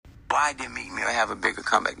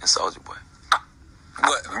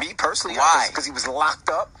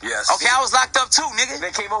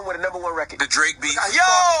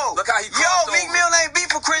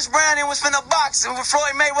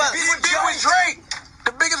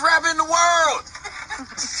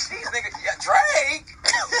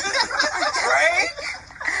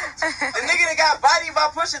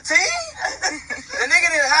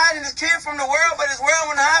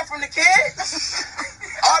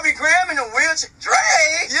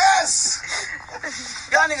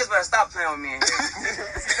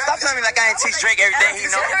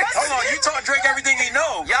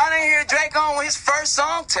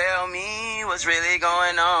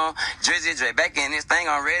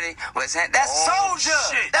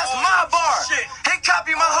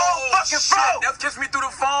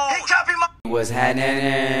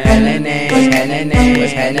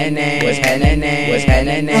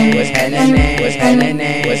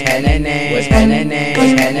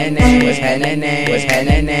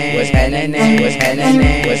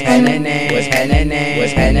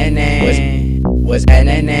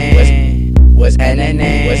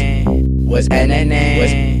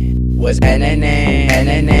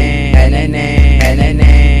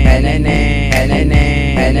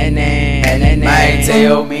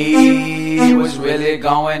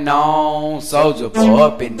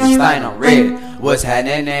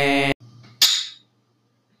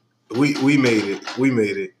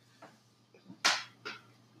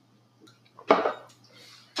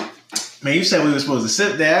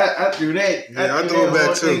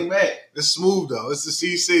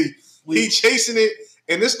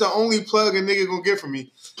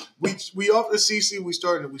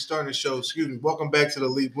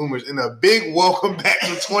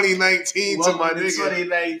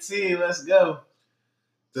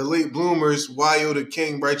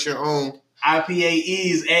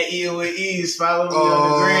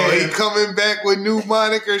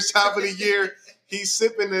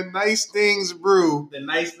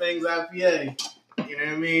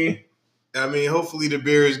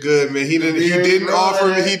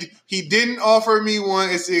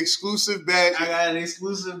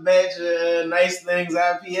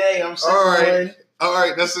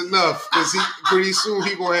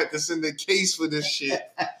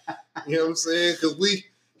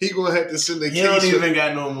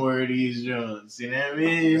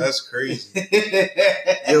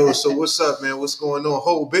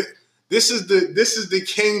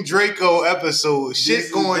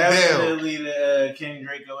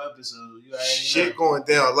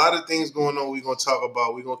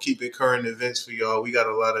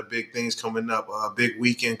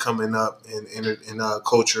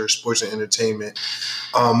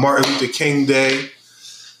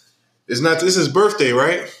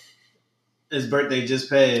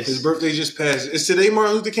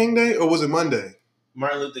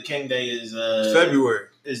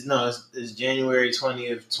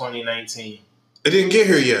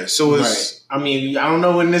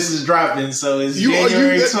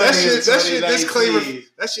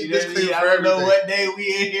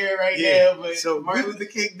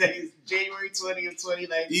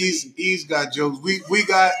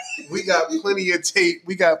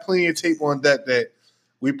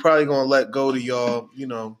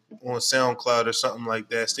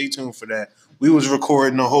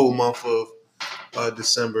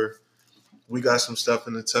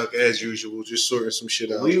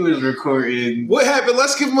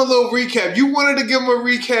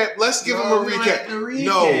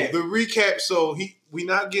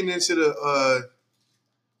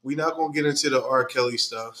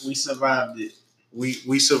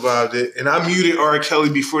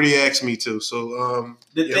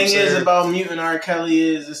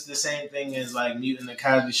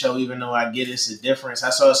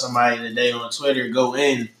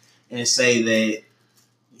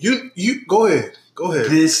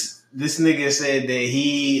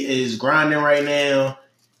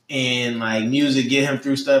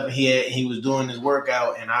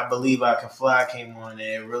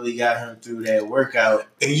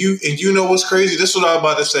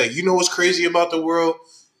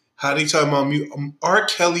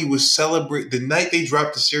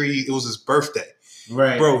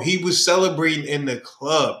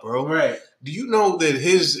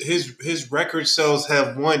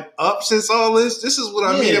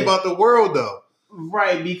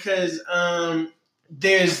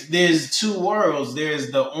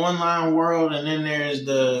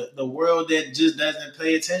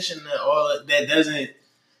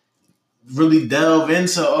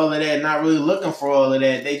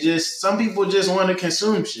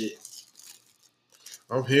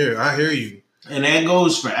I'm here. I hear you. And that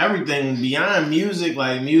goes for everything beyond music,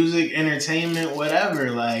 like music, entertainment,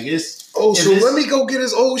 whatever. Like it's. Oh, so let me go get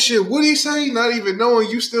his old shit. What he say? Not even knowing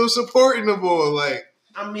you still supporting the boy. Like,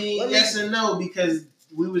 I mean, yes and no, because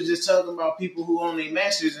we was just talking about people who own their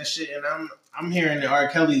masters and shit, and I'm hearing that R.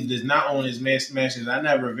 Kelly does not own his masters. I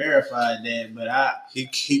never verified that, but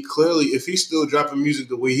he clearly, if he's still dropping music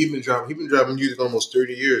the way he been dropping music almost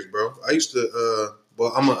 30 years, bro. I used to.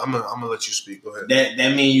 Well, I'm gonna let you speak. Go ahead.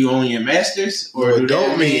 That mean you own your masters, or it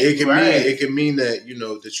don't mean it can right. mean it can mean that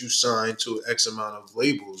that you signed to X amount of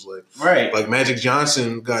labels, like Magic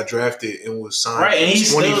Johnson got drafted and was signed right, and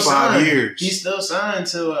he's 25 years. He's still signed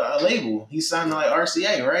to a label. He's signed to like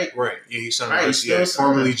RCA, right? Right, yeah, he's signed to RCA,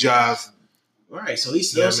 formerly Jive. Right, so he's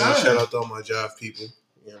still signed. Shout out to all my Jive people.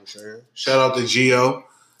 You know what I'm saying? Shout out to Gio.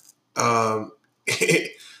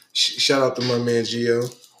 Shout out to my man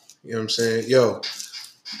Gio. You know what I'm saying? Yo.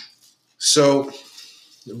 So,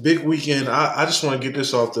 big weekend. I just want to get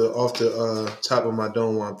this off the top of my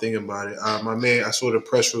dome while I'm thinking about it. My man, I saw the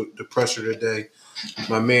presser today.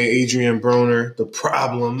 My man Adrian Broner. The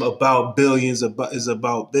problem about billions is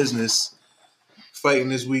about business. Fighting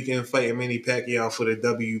this weekend, fighting Manny Pacquiao for the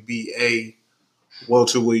WBA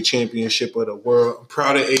welterweight championship of the world. I'm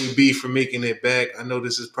proud of AB for making it back. I know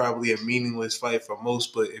this is probably a meaningless fight for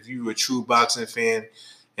most, but if you're a true boxing fan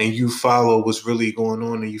and you follow what's really going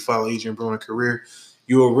on and you follow Adrian Broner's career,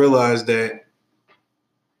 you will realize that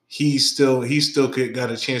he still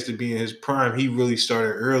got a chance to be in his prime. He really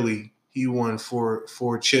started early. He won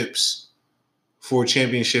four chips, 4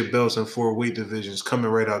 championship belts, and 4 weight divisions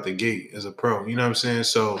coming right out the gate as a pro. You know what I'm saying?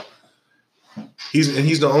 So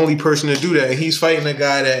he's the only person to do that. And he's fighting a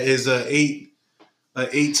guy that is an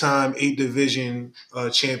 8-time 8 division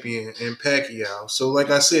champion in Pacquiao. So like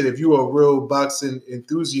I said, if you're a real boxing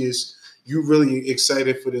enthusiast, you really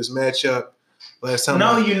excited for this matchup. Last time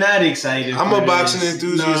you're not excited. I'm a boxing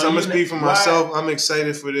enthusiast. I'm gonna speak for myself. I'm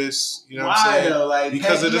excited for this. You know what I'm saying? Though? Like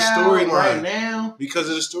because Pacquiao of the storyline right now. Because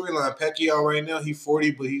of the storyline. Pacquiao right now, he's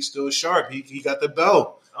 40, but he's still sharp. He got the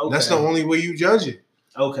belt. Okay. That's the only way you judge it.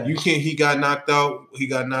 Okay. You can't. He got knocked out.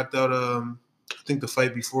 I think the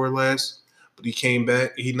fight before last, but he came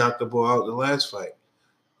back. He knocked the ball out the last fight.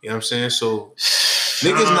 You know what I'm saying? So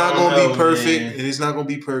niggas not gonna be perfect, and it's not gonna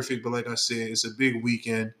be perfect. But like I said, it's a big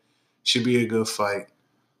weekend. Should be a good fight.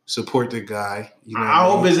 Support the guy. You know I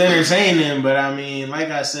hope it's entertaining, but I mean, like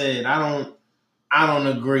I said, I don't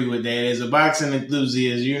agree with that. As a boxing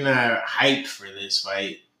enthusiast, you're not hyped for this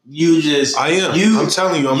fight. I am. I'm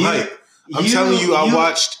telling you, I'm hyped. I'm telling you, I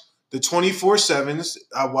watched the 24/7s.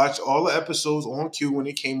 I watched all the episodes on cue when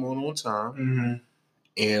it came on time. Mm-hmm.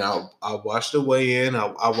 And I watched the weigh-in.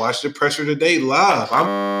 I watched the presser today live.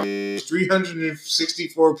 I'm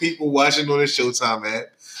 364 people watching on the Showtime app.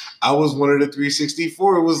 I was one of the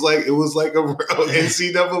 364. It was like a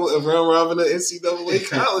NCAA, a round robin of NCAA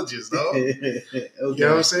colleges, though. Okay. You know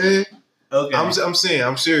what I'm saying? Okay.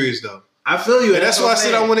 I'm serious though. I feel you. And that's why I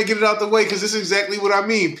said I want to get it out the way, because this is exactly what I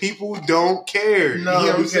mean. People don't care. No,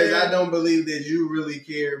 you know because I don't believe that you really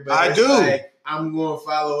care. But I do. Like, I'm going to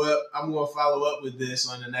follow up. I'm going to follow up with this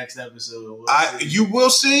on the next episode. You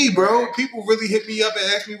will see, bro. People really hit me up and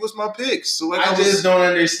ask me what's my picks. So like, I just don't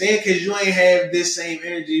understand, because you ain't have this same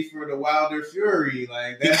energy for the Wilder Fury,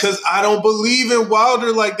 because I don't believe in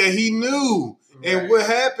Wilder like that. He knew, right. And what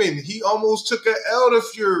happened? He almost took an L to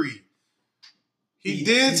Fury. He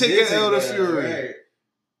did take an L to Fury. Right.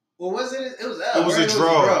 Well, was it? It was L. It was a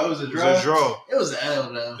draw. It was a draw. It was an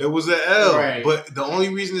L, though. It was an L. Right. But the only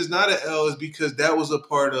reason it's not an L is because that was a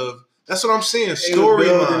part of. That's what I'm saying.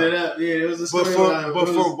 Storyline. Yeah, it was a storyline. But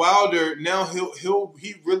for Wilder, now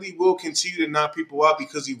he really will continue to knock people out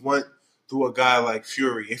because he went through a guy like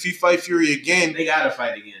Fury. If he fight Fury again, they gotta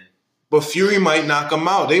fight again. But Fury might knock him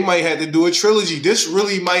out. They might have to do a trilogy. This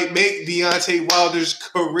really might make Deontay Wilder's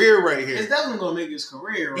career right here. It's definitely gonna make his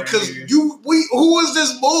career right because here. Who is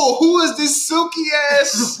this bull? Who is this silky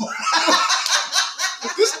ass?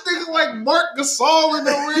 This nigga like Mark Gasol in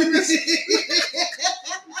the ring.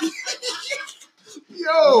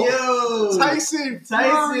 Yo, Tyson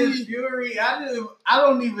Fury. I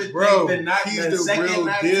don't even think the second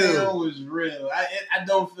knockdown was real. I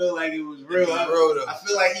don't feel like it was real. I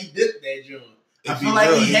feel like he dipped that joint. I feel like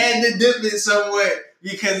he had to dip it somewhere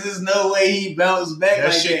because there's no way he bounced back that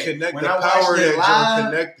like shit that. Connected. When the I power watched it live,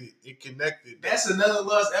 connected. It connected. That's another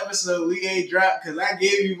lost episode we ain't dropped because I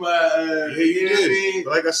gave you my. Yeah, you did.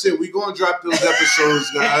 But like I said, we gonna drop those episodes,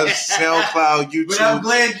 guys. SoundCloud, YouTube. But I'm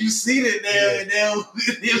glad you seen it now, and now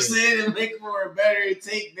you know what I'm saying, and make for a better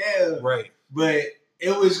take down. Right. But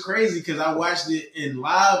it was crazy because I watched it in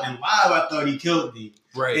live, and live I thought he killed me.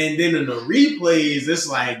 Right. And then in the replays, it's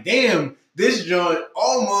like, damn, this joint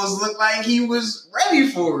almost looked like he was ready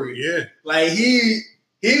for it. Yeah. Like he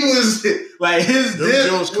was like his Them dip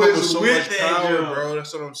Jones come with was so with much that power, joint. bro.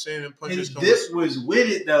 That's what I'm saying. Them punches His come dip with was with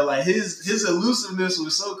it though. Like his elusiveness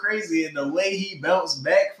was so crazy, and the way he bounced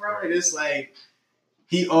back from it, it's like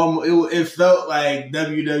he almost it felt like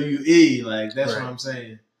WWE. Like that's what Right. I'm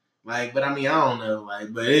saying. Like, but I mean, I don't know.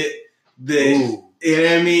 Like, but you know Ooh.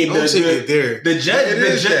 what I mean? Don't take it there. The judge, It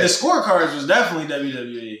is that. the scorecards was definitely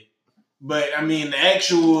WWE. But I mean, the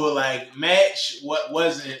actual like match, what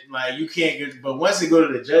wasn't like you can't get. But once it go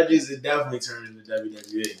to the judges, it definitely turned into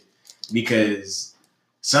WWE because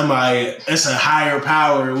somebody it's a higher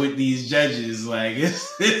power with these judges. Like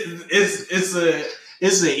it's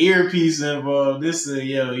an earpiece involved. Your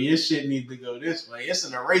shit needs to go this way. It's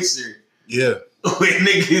an eraser Yeah. with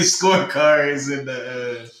niggas scorecards and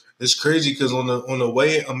the. It's crazy because on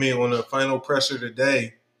the final presser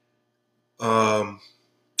today,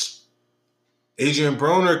 Adrian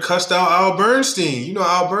Broner cussed out Al Bernstein. You know,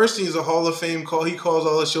 Al Bernstein is a Hall of Fame call. He calls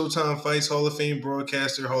all the Showtime fights, Hall of Fame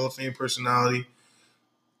broadcaster, Hall of Fame personality.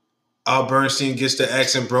 Al Bernstein gets to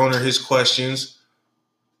asking Broner his questions.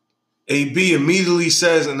 AB immediately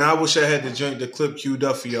says, and I wish I had the clip queued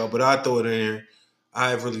up for y'all, but I throw it in there. I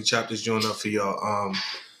have really chopped this joint up for y'all.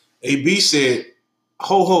 AB said,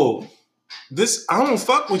 Ho, this I don't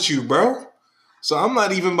fuck with you, bro. So I'm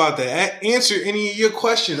not even about to answer any of your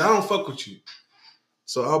questions. I don't fuck with you.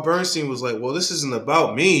 So Al Bernstein was like, well, this isn't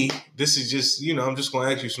about me. This is just, I'm just going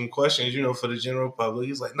to ask you some questions, for the general public.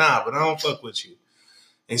 He's like, nah, but I don't fuck with you.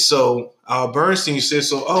 And so Al Bernstein said,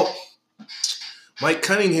 Mike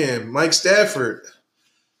Cunningham, Mike Stafford.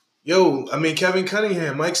 Kevin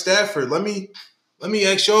Cunningham, Mike Stafford. Let me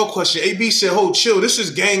ask y'all a question. AB said, chill. This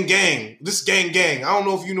is gang. This is gang. I don't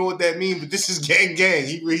know if you know what that means, but this is gang.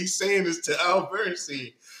 He's saying this to Al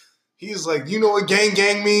Bernstein. He's like, you know what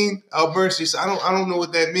gang mean? Al Bernstein said, I don't know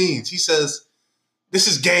what that means. He says, this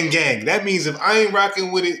is gang. That means if I ain't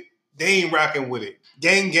rocking with it, they ain't rocking with it.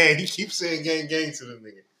 Gang. He keeps saying gang to the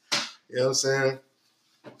nigga. You know what I'm saying?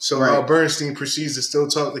 So Right. Al Bernstein proceeds to still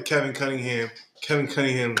talk to Kevin Cunningham. Kevin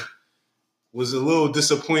Cunningham was a little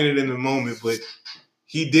disappointed in the moment, but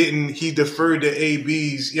he didn't. He deferred to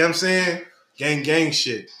AB's, you know what I'm saying? Gang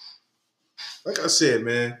shit. Like I said,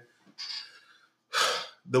 man,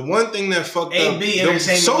 the one thing that fucked AB up the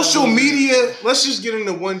entertainment social levels- media. Let's just get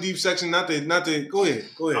into one deep section. Not to. Go ahead.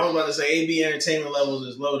 I was about to say AB entertainment levels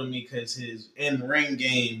is low to me because his in-ring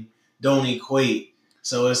game don't equate.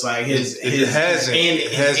 So it's like It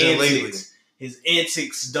hasn't lately. His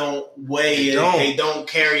antics don't weigh. They don't. They don't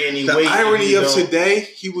carry any The weight. irony of don't- today,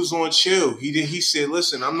 he was on chill. He said,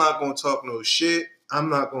 listen, I'm not going to talk no shit. I'm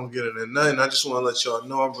not going to get into nothing. I just want to let y'all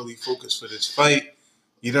know I'm really focused for this fight.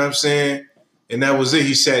 You know what I'm saying? And that was it.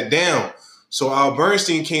 He sat down. So Al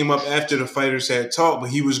Bernstein came up after the fighters had talked, but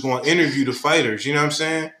he was going to interview the fighters. You know what I'm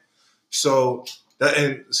saying? So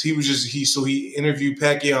he interviewed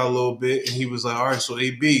Pacquiao a little bit, and he was like, all right, so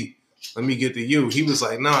AB, let me get to you. He was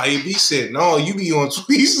like, nah, AB said, no, you be on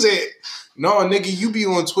Twitter. He said, no, nigga, you be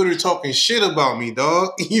on Twitter talking shit about me,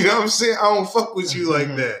 dog. You know what I'm saying? I don't fuck with you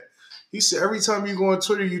like that. He said, every time you go on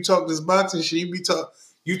Twitter, you talk this boxing shit.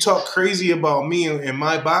 You talk crazy about me and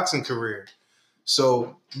my boxing career.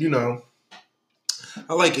 So,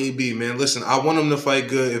 I like AB, man. Listen, I want him to fight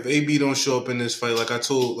good. If AB don't show up in this fight, like I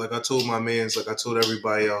told my mans, like I told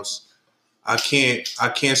everybody else, I can't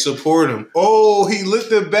support him. Oh, he lit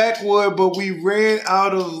the backwood, but we ran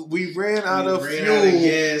out of fuel. Out of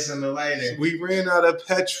gas and the lighter. We ran out of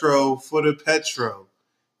petro for the petro,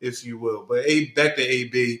 if you will. But back to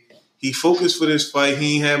AB. He focused for this fight.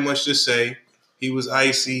 He ain't had much to say. He was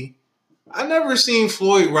icy. I never seen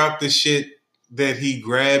Floyd rock the shit that he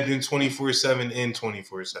grabbed in 24/7 in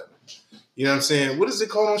 24/7. You know what I'm saying? What is it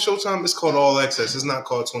called on Showtime? It's called All Access. It's not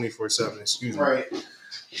called 24/7. Excuse me. Right.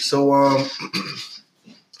 So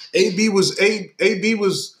AB was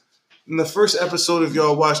in the first episode. If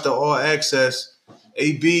y'all watched the All Access,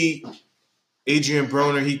 Adrian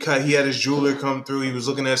Broner, he had his jeweler come through. He was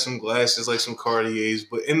looking at some glasses, like some Cartiers.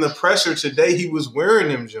 But in the presser today, he was wearing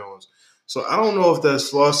them Jones. So I don't know if that's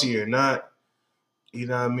flossy or not. You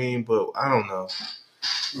know what I mean? But I don't know.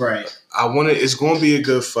 Right. It's going to be a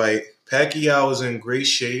good fight. Pacquiao is in great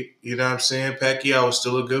shape. You know what I'm saying? Pacquiao is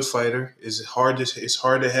still a good fighter. It's hard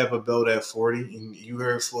to have a belt at 40. And you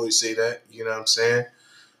heard Floyd say that. You know what I'm saying?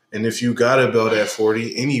 And if you got a belt at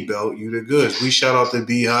 40, any belt, you the goods. We shout out to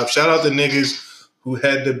B-Hop. Shout out to niggas who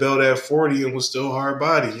had the belt at 40 and was still hard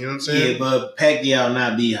body. You know what I'm saying? Yeah, but Pacquiao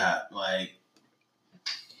not B-Hop. Like,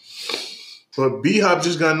 But B-Hop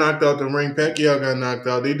just got knocked out the ring. Pacquiao got knocked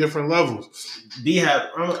out. They different levels.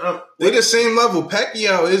 B-Hop, They the same level.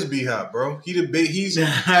 Pacquiao is B-Hop, bro. He's all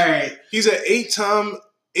right. He's an 8-time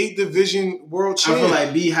 8 division world I champion. feel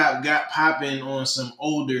like B-Hop got popping on some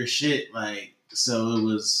older shit, like, so it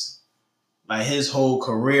was like his whole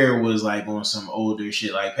career was like on some older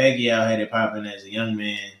shit. Like Pacquiao had it popping as a young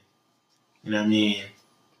man. You know what I mean?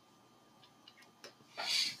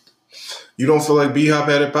 You don't feel like B-Hop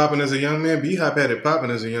had it popping as a young man? B-Hop had it popping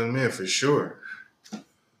as a young man for sure.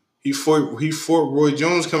 He fought Roy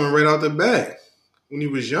Jones coming right out the back when he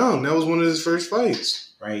was young. That was one of his first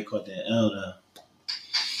fights. Right, he caught that L though.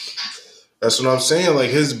 That's what I'm saying. Like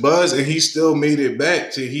his buzz, and he still made it back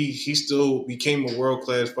to he still became a world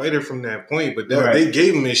class fighter from that point. But that, they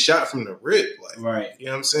gave him his shot from the rip. Like, right. You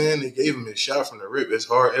know what I'm saying? They gave him his shot from the rip. It's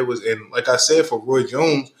hard. It was, and like I said, for Roy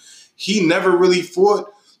Jones, he never really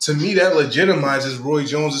fought. To me, that legitimizes Roy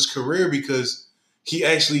Jones' career because he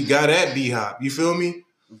actually got at B-Hop. You feel me?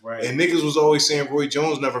 Right. And niggas was always saying Roy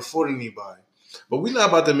Jones never fought anybody. But we're not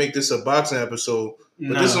about to make this a boxing episode.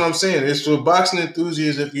 But this is what I'm saying. It's for boxing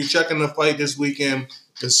enthusiasts. If you're checking the fight this weekend,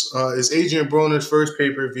 it's Adrian Broner's first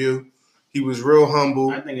pay-per-view. He was real humble.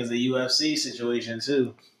 I think it's a UFC situation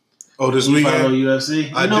too. Oh, this you weekend? Follow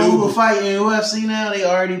UFC. I you know do. who will fight in UFC now? They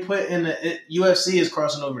already put in the UFC is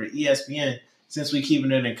crossing over to ESPN. Since we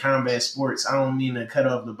keeping it in combat sports, I don't mean to cut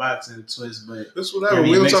off the boxing twist, but it's whatever.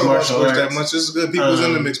 We don't talk about sports that much. It's good people's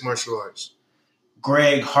in the in mixed martial arts.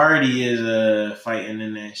 Greg Hardy is fighting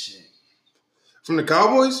in that shit. From the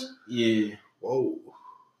Cowboys? Yeah. Whoa.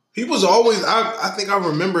 He was always. I think I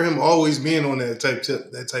remember him always being on that type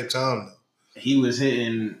time though. He was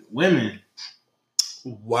hitting women.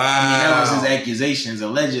 Wow. I mean, that was his accusations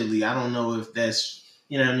allegedly. I don't know if that's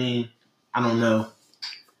you know what I mean. I don't know.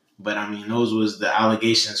 But I mean, those was the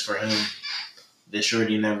allegations for him. That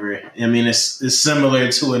Shorty never. I mean, it's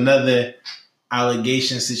similar to another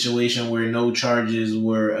allegation situation where no charges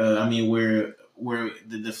were. Where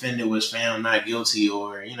the defendant was found not guilty,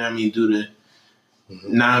 or you know what I mean, due to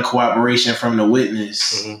non-cooperation from the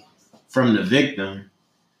witness, from the victim.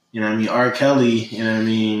 You know what I mean, R. Kelly. You know what I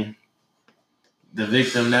mean. The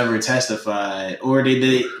victim never testified, or they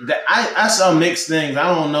did. I saw mixed things.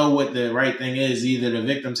 I don't know what the right thing is. Either the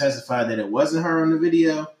victim testified that it wasn't her on the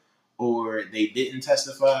video, or they didn't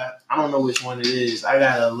testify. I don't know which one it is. I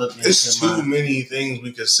gotta look into There's too many things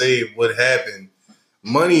we could say of what happened.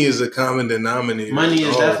 Money is a common denominator. Money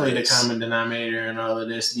is definitely the common denominator in all of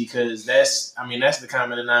this because that's the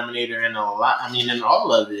common denominator in a lot. I mean, in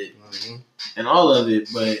all of it, in all of it,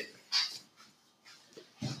 but.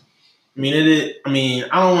 I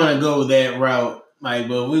don't want to go that route. Like,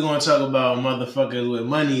 but if we're gonna talk about motherfuckers with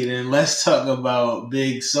money, then let's talk about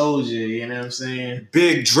Big Soldier. You know what I'm saying?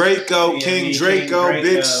 Big Draco, King Draco,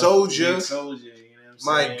 Big Soldier. Big Soldier. You know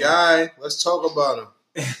what I'm My guy. Let's talk about him.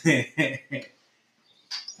 saying?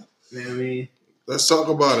 You know what I mean? Let's talk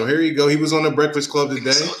about him. Here you go. He was on the Breakfast Club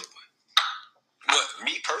today. What,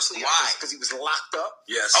 me personally? Why? Because he was locked up.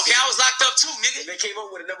 Yes. Okay, I was locked up too, nigga. And they came up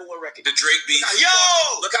with a #1 record. The Drake beat.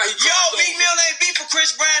 Look how he Meek Mill ain't beat for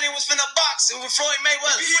Chris Brown and was finna box with Floyd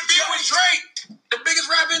Mayweather. He beat with Drake, the biggest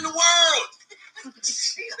rapper in the world.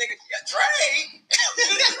 These niggas, Drake.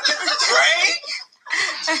 Drake.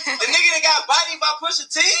 The nigga that got bodied by Pusha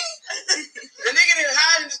T. The nigga that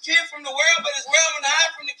hiding his kid from the world, but his world want to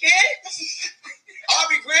hide from the kid.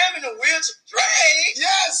 Aubrey Graham in the wheelchair. Drake.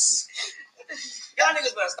 Yes. Y'all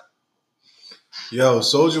niggas better stop. Yo,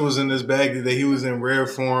 Soldier was in this bag today. He was in rare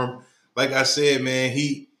form. Like I said, man,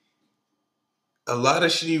 a lot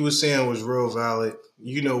of shit he was saying was real valid.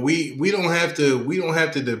 You know, we don't have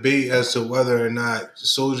to debate as to whether or not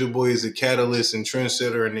Soulja Boy is a catalyst and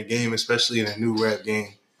trendsetter in the game, especially in a new rap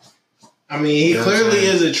game. I mean, he clearly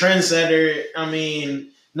is a trendsetter. I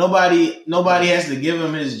mean, nobody has to give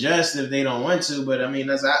him his just if they don't want to. But I mean,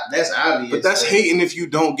 that's obvious. But that's hating if you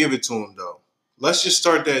don't give it to him, though. Let's just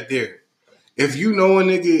start that there. If you know a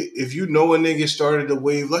nigga started the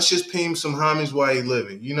wave, let's just pay him some homage while he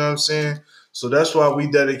living. You know what I'm saying? So that's why we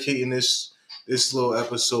dedicating this little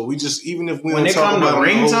episode. We just, even if we when don't it talk come to about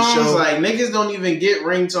ringtones, show, like niggas don't even get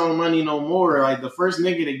ringtone money no more. Like the first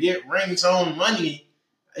nigga to get ringtone money,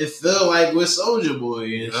 it felt like with Soulja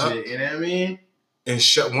Boy and shit. You know what I mean? And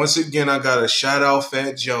once again, I got to shout out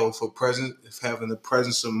Fat Joe for having the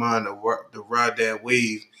presence of mind to ride that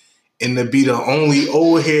wave and to be the only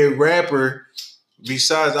old head rapper,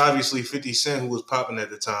 besides obviously 50 Cent, who was popping at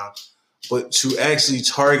the time, but to actually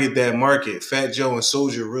target that market. Fat Joe and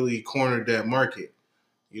Soulja really cornered that market.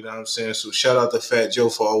 You know what I'm saying? So shout out to Fat Joe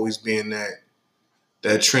for always being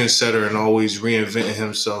that trendsetter and always reinventing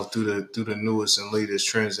himself through the newest and latest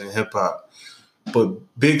trends in hip hop. But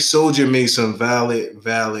Big Soulja made some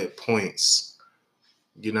valid points.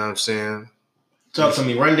 You know what I'm saying? Talk to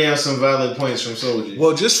me. Run down some valid points from Soulja.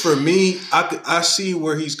 Well, just for me, I see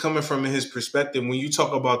where he's coming from in his perspective. When you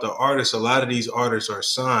talk about the artists, a lot of these artists are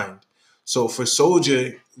signed. So for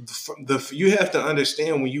Soulja, you have to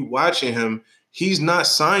understand when you watching him, he's not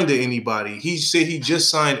signed to anybody. He said he just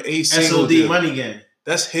signed a single SOD deal. Money Gang.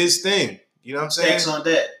 That's his thing. You know what I'm saying? Stacks on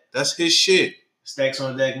deck. That's his shit. Stacks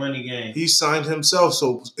on deck, Money Gang. He signed himself.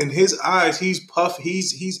 So in his eyes, he's Puffy.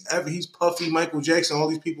 He's Puffy, Michael Jackson, all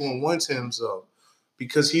these people in one to himself.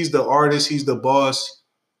 Because he's the artist, he's the boss.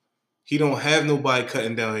 He don't have nobody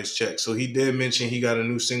cutting down his check. So he did mention he got a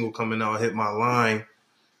new single coming out, Hit My Line.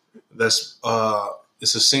 That's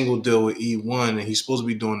it's a single deal with E1, and he's supposed to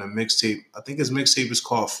be doing a mixtape. I think his mixtape is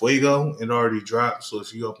called Fuego. It already dropped. So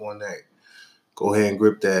if you up on that, go ahead and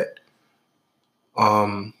grip that.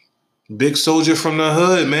 Big Soulja from the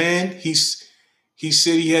hood, man. He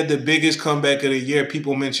said he had the biggest comeback of the year.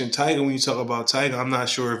 People mention Tyga when you talk about Tyga. I'm not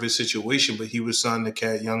sure of his situation, but he was signed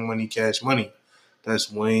to Young Money, Cash Money.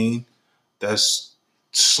 That's Wayne. That's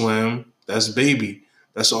Slim. That's Baby.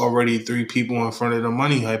 That's already 3 people in front of the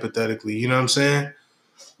money, hypothetically. You know what I'm saying?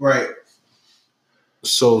 Right.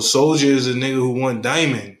 So Soulja is a nigga who won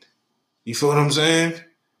Diamond. You feel what I'm saying?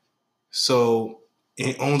 So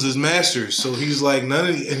he owns his masters. So he's like, in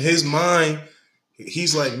his mind,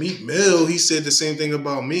 he's like Meek Mill. He said the same thing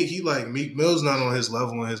about Meek. He like Meek Mill's not on his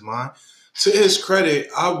level in his mind. To his credit,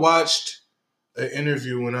 I watched an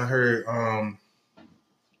interview when I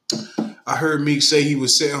heard Meek say he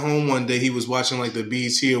was sitting home one day. He was watching like the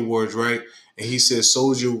BET Awards, right? And he said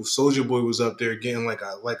Soulja Boy was up there getting like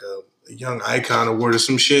a young icon award or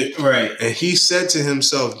some shit. Right. And he said to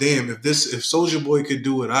himself, "Damn, if Soulja Boy could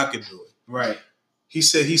do it, I could do it." Right. He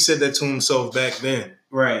said that to himself back then.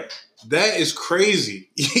 Right. That is crazy.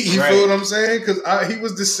 You Right. feel what I'm saying? Because he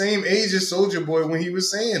was the same age as Soulja Boy when he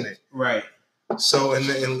was saying it. Right. So, and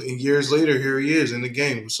years later, here he is in the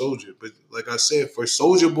game with Soulja. But like I said, for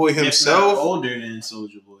Soulja Boy himself, older than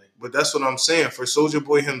Soulja Boy. But that's what I'm saying. For Soulja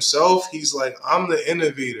Boy himself, he's like, I'm the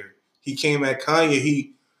innovator. He came at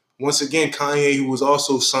Kanye. Kanye, who was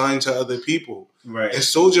also signed to other people. Right. In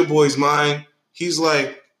Soulja Boy's mind, he's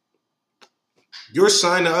like, you're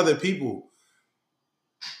signed to other people.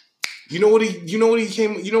 You know what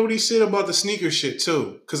he said about the sneaker shit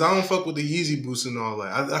too? Because I don't fuck with the Yeezy boots and all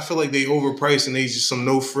that. I feel like they overpriced and they just some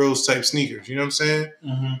no frills type sneakers. You know what I'm saying?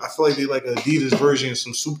 Mm-hmm. I feel like they like Adidas version,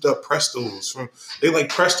 some souped up Prestos. They like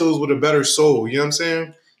Prestos with a better sole. You know what I'm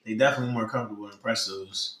saying? They definitely more comfortable than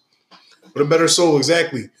Prestos. With a better sole,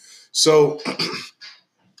 exactly. So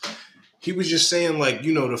he was just saying like,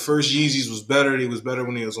 the first Yeezys was better. They was better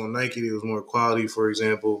when they was on Nike. They was more quality, for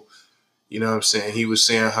example. You know what I'm saying? He was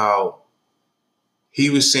saying how he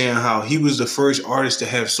was the first artist to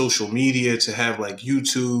have social media, to have like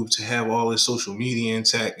YouTube, to have all his social media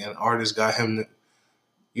intact, and artists got him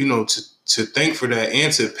to thank for that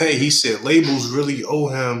and to pay. He said labels really owe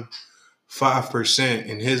him 5%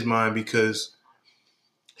 in his mind because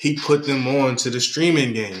he put them on to the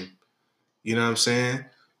streaming game. You know what I'm saying?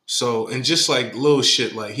 So, and just like little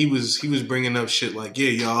shit, like he was bringing up shit like, yeah,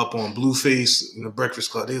 y'all up on Blueface in the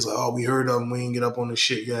Breakfast Club. They was like, oh, we heard of him. We ain't get up on this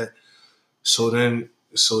shit yet. So then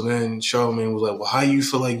Charlamagne was like, well, how you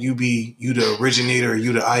feel like you the originator,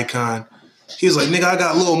 you the icon? He was like, nigga, I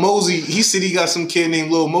got Lil Mosey. He said he got some kid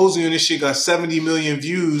named Lil Mosey and this shit got 70 million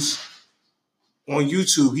views on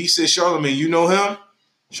YouTube. He said, Charlamagne, you know him?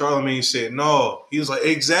 Charlamagne said, no. He was like,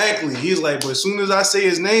 exactly. He's like, but as soon as I say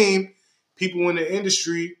his name, people in the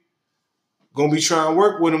industry gonna be trying to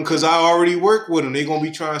work with him because I already work with him. They gonna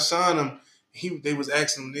be trying to sign him. They was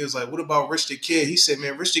asking him, they was like, what about Rich the Kid? He said,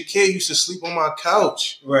 man, Rich the Kid used to sleep on my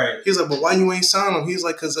couch. Right. He's like, but why you ain't sign him? He's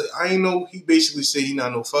like, because I ain't know. He basically said he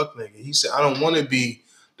not no fuck nigga. He said, I don't want to be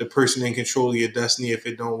the person in control of your destiny if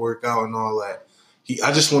it don't work out and all that.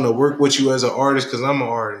 I just want to work with you as an artist because I'm an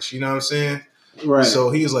artist. You know what I'm saying? Right. So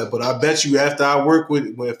he's like, but I bet you after I work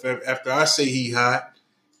with, after I say he hot,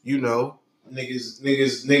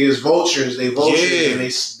 Niggas vultures. They vultures and they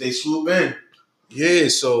swoop in. Yeah,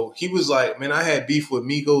 so he was like, man, I had beef with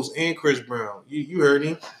Migos and Chris Brown. You heard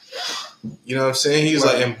him. You know what I'm saying? He's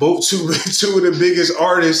right. Like, and both two of the biggest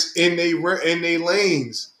artists in they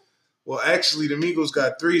lanes. Well, actually, the Migos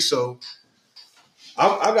got 3, so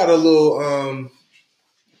I got a little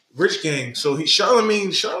Rich Gang. So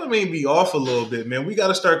Charlamagne be off a little bit, man. We got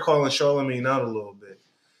to start calling Charlamagne out a little bit.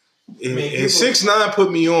 And 6ix9ine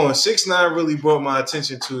put me on. 6ix9ine really brought my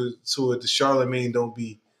attention to it. The Charlamagne don't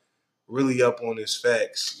be really up on his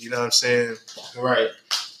facts. You know what I'm saying? Right.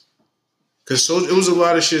 Because it was a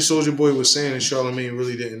lot of shit Soulja Boy was saying, and Charlamagne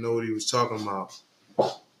really didn't know what he was talking about.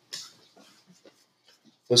 But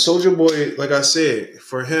Soulja Boy, like I said,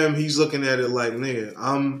 for him, he's looking at it like, nigga,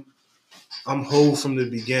 I'm whole from the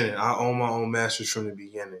beginning. I own my own masters from the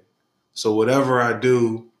beginning. So whatever I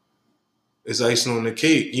do is icing on the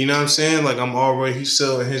cake. You know what I'm saying? Like he's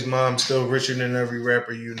still, and his mom's still richer than every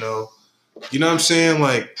rapper you know. You know what I'm saying?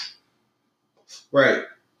 Like, right.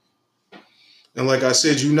 And like I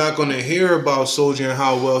said, you're not going to hear about Soulja and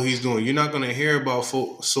how well he's doing. You're not going to hear about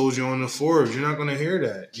Soulja on the Forbes. You're not going to hear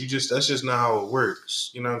that. That's just not how it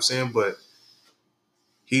works. You know what I'm saying? But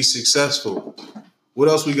he's successful. What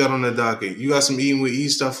else we got on the docket? You got some Eating with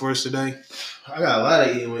Ease stuff for us today? I got a lot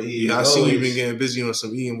of Eating with Ease. Yeah, I seen you been getting busy on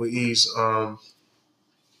some Eating with Ease. Oh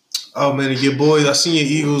man, your boys, I seen your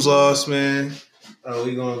Eagles lost, man. Oh,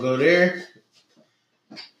 we gonna go there?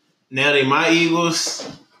 Now they my Eagles.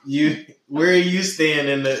 Where are you staying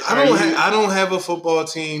in the? I don't have a football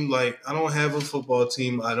team. Like, I don't have a football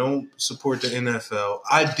team. I don't support the NFL.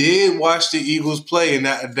 I did watch the Eagles play, and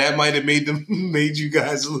that might have made you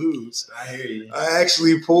guys lose. I hear you. I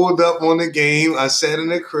actually pulled up on the game. I sat in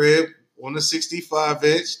the crib on the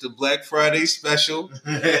 65-inch, the Black Friday special.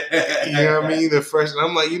 You know what I mean? The fresh.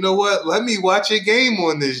 I'm like, you know what? Let me watch a game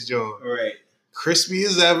on this joint. Right. Crispy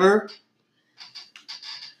as ever.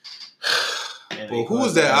 Well, who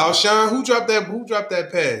was that? Alshon? Who dropped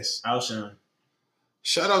that pass? Alshon.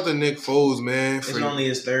 Shout out to Nick Foles, man. It's only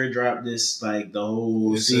his third drop this the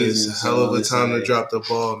whole it's season. It's a hell of a time to drop the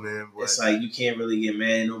ball, man. But it's like you can't really get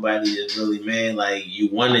mad. Nobody is really mad. Like, you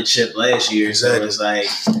won the chip last year, exactly. So it's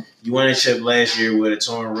like you won a chip last year with a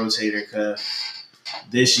torn rotator cuff.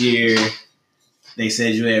 This year, they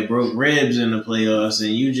said you had broke ribs in the playoffs, and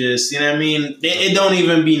you just, you know what I mean? It don't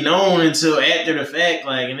even be known until after the fact,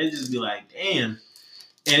 like, and it just be like, damn.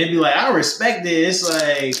 And it'd be like, I respect it. It's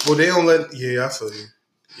like, well, they don't I feel you.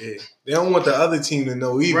 Yeah. They don't want the other team to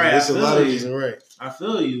know either. Right, it's a lot of reasons, right. I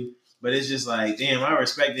feel you. But it's just like, damn, I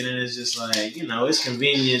respect it, and it's just like, you know, it's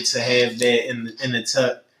convenient to have that in the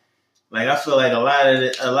tuck. Like, I feel like a lot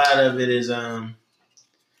of it is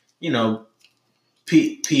you know,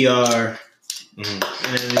 PR. Mm-hmm.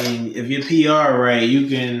 And I mean, if you're PR right, you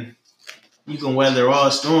can weather all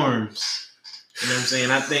storms. You know what I'm saying?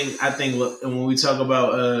 I think when we talk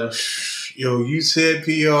about yo, you said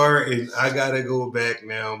PR, and I gotta go back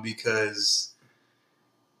now because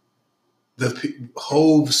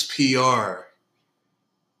Hove's PR.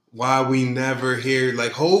 Why we never hear,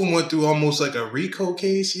 like, Hove went through almost like a RICO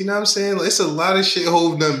case. You know what I'm saying? Like, it's a lot of shit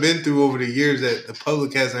Hove done been through over the years that the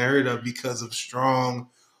public hasn't heard of because of strong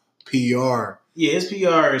PR. Yeah, his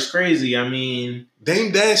PR is crazy. I mean,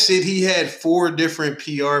 Dame Dash said he had 4 different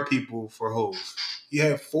PR people for Hove. He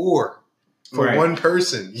had 4 for one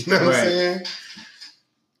person. You know what I'm saying?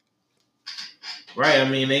 Right. I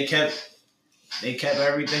mean, they kept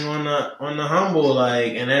everything on the humble,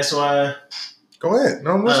 like, and that's why. Go ahead.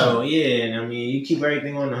 No, I'm listening. Oh yeah, and I mean, you keep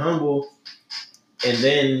everything on the humble, and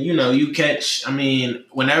then, you know, you catch. I mean,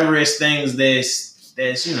 whenever it's things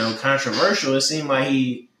that's you know, controversial, it seemed like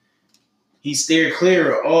he steered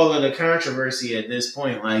clear of all of the controversy at this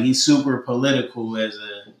point. Like, he's super political as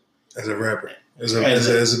a rapper, as a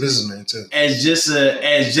businessman too, as just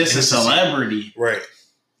a celebrity, right?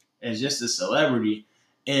 As just a celebrity,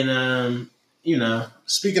 and you know.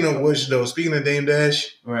 Speaking of which, though, speaking of Dame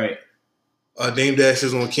Dash, right? Dame Dash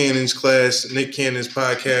is on Cannon's Nick Cannon's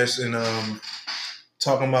podcast, and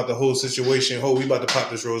talking about the whole situation. We about to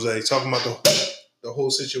pop this rose. Talking about the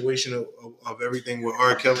whole situation of everything with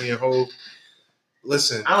R. Kelly and Hov.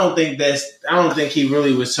 Listen, I don't think he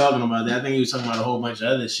really was talking about that. I think he was talking about a whole bunch of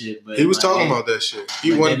other shit. But he was talking about that shit.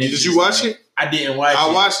 Did you watch it? I didn't watch it.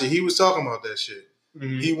 I watched it. He was talking about that shit.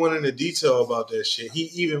 Mm-hmm. He went into detail about that shit. He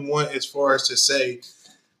even went as far as to say,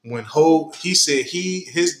 when Hov, he said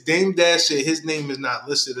his Dame Dash said his name is not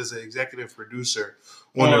listed as an executive producer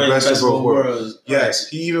on the Best of World. Yes,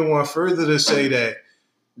 he even went further to say that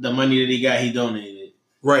the money that he got, he donated.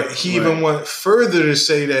 Right. He even went further to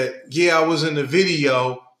say that, yeah, I was in the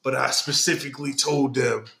video, but I specifically told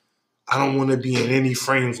them I don't want to be in any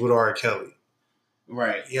frames with R. Kelly.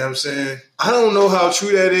 Right. You know what I'm saying? I don't know how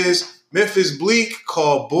true that is. Memphis Bleak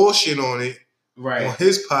called bullshit on it. Right. On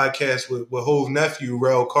his podcast with Hov's nephew,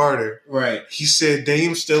 Rel Carter. Right. He said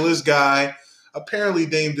Dame's still his guy. Apparently,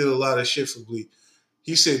 Dame did a lot of shit for Bleak.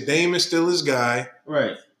 He said Dame is still his guy.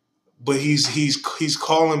 Right. But he's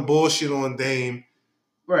calling bullshit on Dame.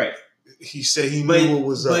 Right. He said he knew what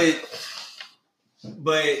was up.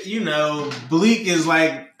 But you know, Bleak is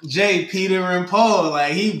like Jay, Peter, and Paul.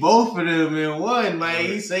 Like, he both of them in one. Like,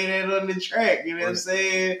 he say that on the track. You know what I'm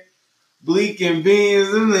saying? Bleak and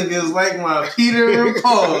Beans, them niggas like my Peter and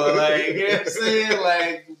Paul. Like, you know what I'm saying?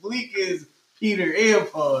 Like, Bleak is Peter and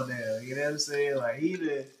Paul now. You know what I'm saying? Like, he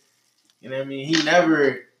the, you know what I mean?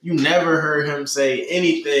 You never heard him say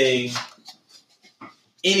anything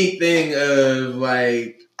of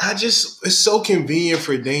like, it's so convenient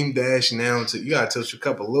for Dame Dash now to, you gotta touch your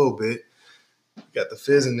cup a little bit. You got the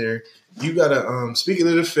Fizz in there. You gotta, speaking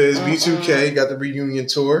of the Fizz, B2K got the reunion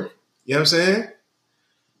tour. You know what I'm saying?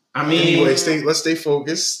 I mean, anyway, let's stay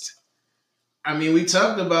focused. I mean, we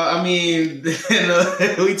talked about the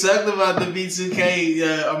B2K.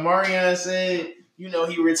 Omarion said, you know,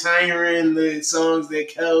 he retiring the songs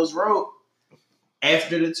that Kels wrote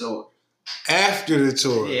after the tour. After the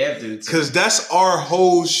tour. Yeah, after the tour. Because that's our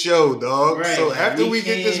whole show, dog. Right. So after we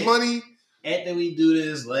get this money, after we do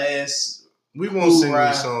this last, we won't sing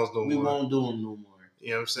these songs no more. We won't do them no more. You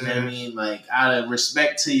know what I'm saying? You know what I mean? Like, out of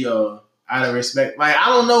respect to y'all. Out of respect. Like, I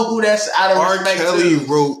don't know who that's out of respect to. R. Kelly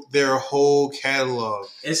wrote their whole catalog.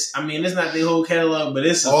 It's not their whole catalog, but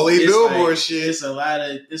it's all they Billboard shit. It's a lot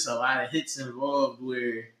of hits involved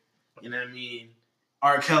where, you know what I mean,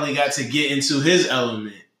 R. Kelly got to get into his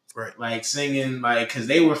element. Right. Like singing, like, because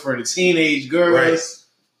they were for the teenage girls.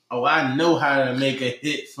 Right. Oh, I know how to make a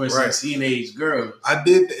hit for some teenage girls. I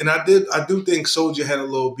do think Soulja had a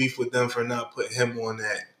little beef with them for not putting him on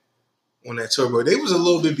that tour, but they was a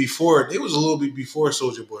little bit before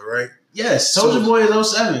Soulja Boy, right? Yes, Soulja Boy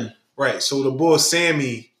is 07. Right. So the boy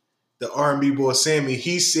Sammy, the R&B boy Sammy,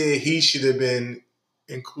 he said he should have been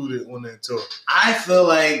included on that tour. I feel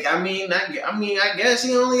like, I guess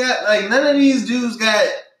he only got, like, none of these dudes got,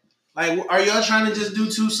 like, are y'all trying to just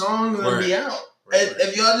do 2 songs and be out? Right.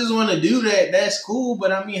 If y'all just want to do that, that's cool,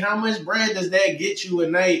 but I mean, how much bread does that get you a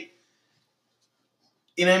night?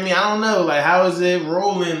 You know what I mean? I don't know. Like, how is it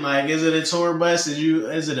rolling? Like, is it a tour bus?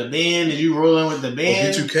 Is it a band? Did you roll in with the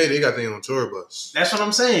band? B2K, they got their own tour bus. That's what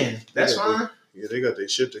I'm saying. That's fine. They got their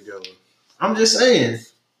shit together. I'm just saying.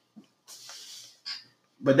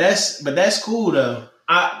 But that's cool though.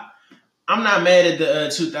 I'm not mad at the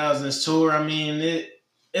 2000s tour. I mean,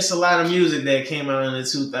 it's a lot of music that came out in the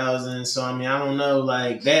 2000s. So I mean, I don't know,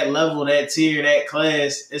 like that level, that tier, that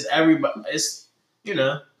class. It's everybody. It's, you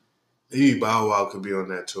know. Bow Wow could be on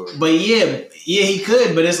that tour. But yeah, he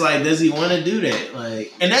could. But it's like, does he want to do that?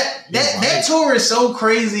 Like, and that tour is so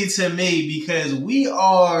crazy to me because we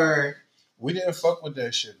didn't fuck with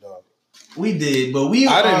that shit, dog. We did, but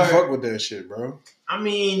I didn't fuck with that shit, bro. I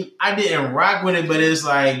mean, I didn't rock with it, but it's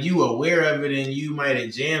like you aware of it and you might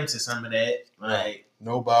have jammed to some of that. Like,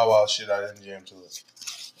 no Bow Wow shit, I didn't jam to it.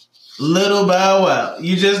 Little Bow Wow,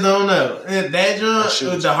 you just don't know that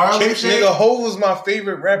joint. The Harlem Shake, nigga, Hov was my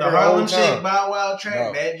favorite rapper. The Harlem Shake Bow Wow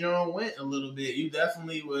track, that joint went a little bit. You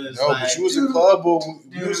definitely was. No, but you was a club boy.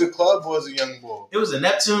 You was a club boy as a young boy. It was a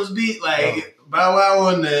Neptune's beat, like Bow Wow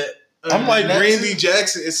on the. I'm like Randy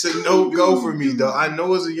Jackson. It's a no-go for me, though. I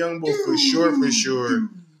know as a young boy for sure.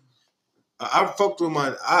 I fucked with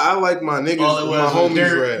I like my niggas, my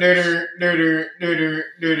homies rap.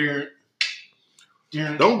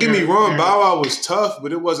 Don't get me wrong, Bow Wow was tough,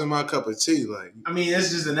 but it wasn't my cup of tea. Like, I mean, it's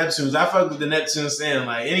just the Neptunes. I fucked with the Neptunes saying,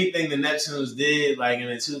 like, anything the Neptunes did, like, in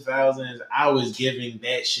the 2000s, I was giving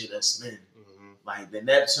that shit a spin. Mm-hmm. Like, the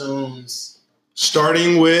Neptunes.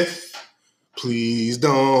 Starting with... Please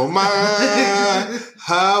don't mind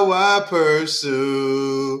how I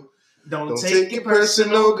pursue. Don't take it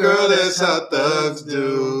personal, girl, that's how thugs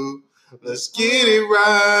do. Let's get it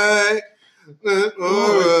right,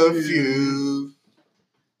 or a few.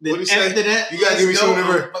 What do you say? That, you gotta give me some of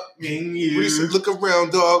her. What do you say? Look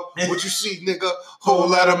around, dog. What you see, nigga? Whole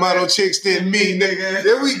lot of model chicks than me, nigga.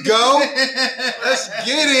 There we go. Let's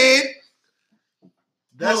get it.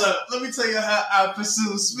 Hold up, let me tell you how I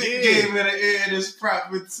pursue Spit Game in the air and it's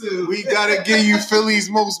proper too. We gotta give you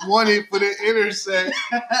Philly's most wanted for the intersect.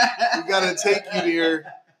 We gotta take you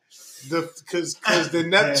there. Because the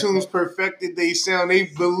Neptunes perfected they sound. They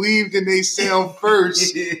believed in they sound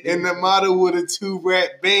first. And the motto with a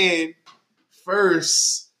 2-rap band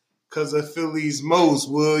first. Because of Philly's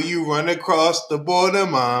most. Will you run across the border,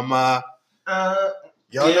 mama? Y'all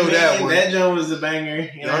know that one. That joint was a banger.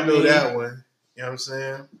 Y'all know that one. You know what I'm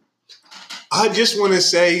saying? I just want to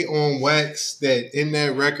say on Wax that in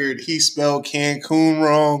that record, he spelled Cancun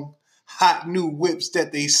wrong. Hot new whips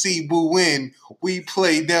that they see boo in. We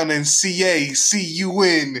play down in CA,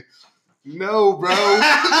 CUN. No, bro.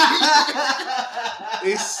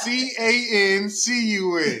 It's CANCUN.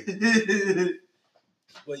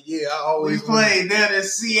 But yeah, I We always played down at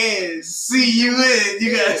CN. C-U-N.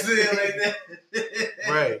 You gotta say it like that.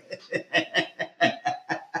 Right.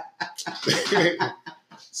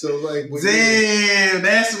 So like, Damn,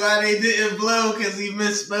 that's why they didn't blow, because he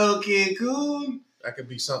misspoke Kid Cool. that could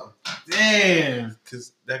be something. Damn.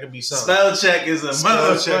 Cause that could be something. Spell check is a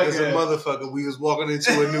Spell motherfucker. check is a motherfucker. We was walking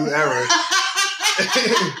into a new era.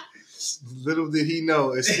 Little did he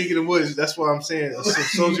know. And speaking of which, that's what I'm saying. So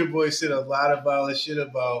Soulja Boy said a lot of violent shit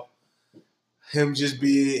about him just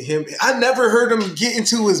being him. I never heard him get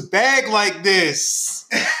into his bag like this.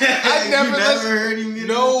 I never heard him get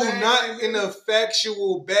No, in his bag not like in that? a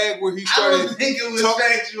factual bag where he I started. don't think it was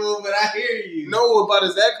factual, but I hear you. No, about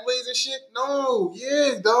his accolades and shit. No,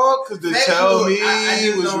 yeah, dog. Because to Factual, tell me I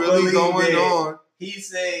just was don't really believe going that. on. He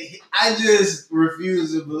said, I just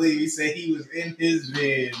refuse to believe. He said he was in his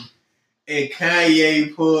van and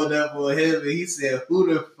Kanye pulled up on him and he said,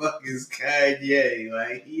 who the fuck is Kanye?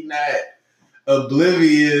 Like, he not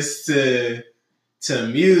oblivious to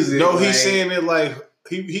music. No, like, he's saying it like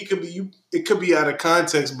he could be. It could be out of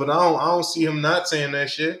context, but I don't see him not saying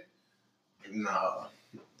that shit. no.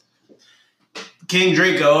 King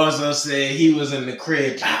Draco also said he was in the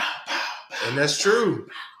crib. And that's true.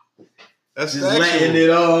 That's Just factual. letting it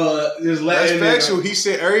all. Just letting That's it factual. He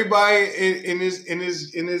said everybody in his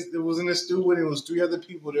it was in his studio, and it was 3 other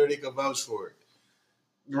people there. They could vouch for it.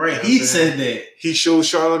 Right. You know He what I'm said that. He showed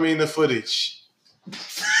Charlamagne the footage.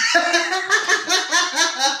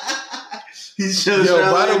 He showed Yo,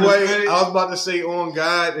 by the Charlamagne way, footage. I was about to say on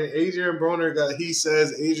God, and Adrian Broner he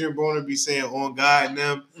says Adrian Broner be saying on God and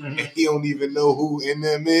them, and he don't even know who in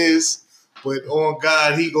them is. But on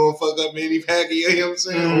God, he gonna fuck up any packet. You know what I'm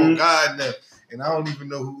saying? On God and them. And I don't even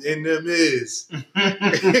know who in them is.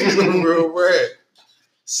 Real rap.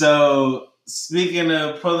 So speaking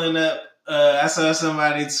of pulling up, I saw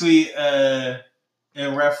somebody tweet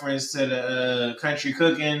in reference to the country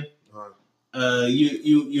cooking.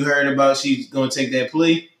 You heard about she's gonna take that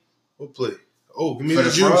plea What play? Oh, give me for the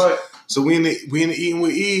the juice. fraud. So we in the Eating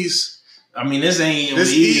with Ease. I mean, this ain't eating This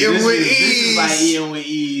with ease. eating This with is like ease. eating with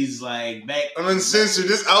ease, like back Uncensored.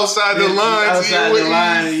 This outside the This lines. outside Eating with the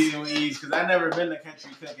line, Ease. eating with ease. Because I never been to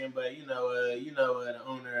country cooking, but the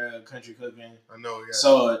owner of country cooking. I know. Yeah.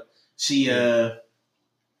 So she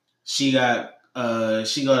got a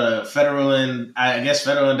federal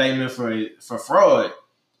indictment for fraud.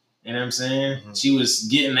 You know what I'm saying? Mm-hmm. She was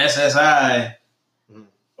getting SSI Mhm.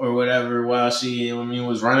 or whatever while she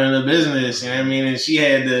was running a business. You know what I mean? And she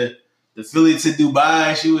had the Philly to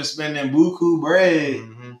Dubai. She was spending buku bread.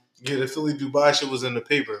 Mm-hmm. Yeah, the Philly Dubai shit was in the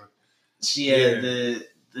paper. She had the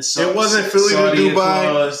It wasn't Philly to Saudi Dubai.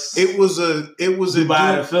 clause. It was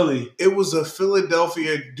Dubai to Philly. It was a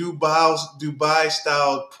Philadelphia Dubai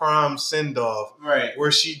style prom send off Right.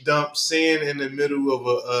 where she dumped sand in the middle of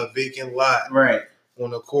a vacant lot Right.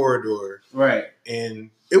 on a corridor, Right.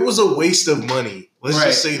 and it was a waste of money. Let's Right.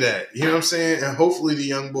 just say that. You know what I'm saying? And hopefully the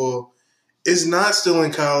young boy is not still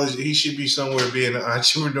in college. He should be somewhere being an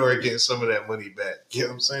entrepreneur and getting some of that money back. You know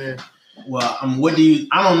what I'm saying? Well, I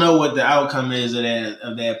don't know what the outcome is of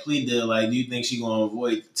that plea deal. Like, do you think she's gonna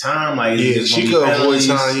avoid time? Like, is it Yeah, just she gonna could be avoid penalties?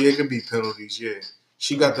 time. Yeah, it could be penalties. Yeah,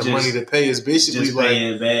 she got the Just- money to pay. It's basically Just like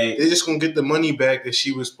paying it back, they're just gonna get the money back that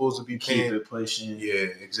she was supposed to be keep paying. it pushing. Yeah,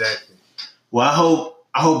 exactly. Well,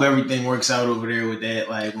 I hope everything works out over there with that.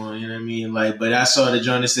 Like, well, you know what I mean? Like, but I saw the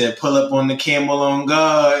joint that said, "Pull up on the camel on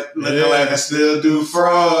God, looking Yeah. like I still do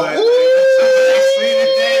fraud." Woo!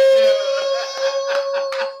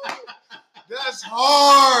 That's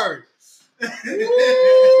hard.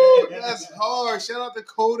 Woo! That's hard. Shout out to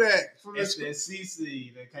Kodak from It's the. that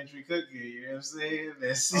CC, that country cookie. You know what I'm saying?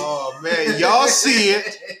 That CC. Oh man, y'all see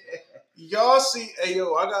it. Y'all see, hey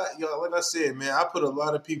yo, I got y'all. Like I said, man, I put a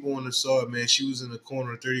lot of people on the saw. Man, she was in the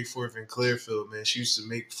corner, 34th and Clearfield. Man, she used to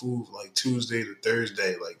make food like Tuesday to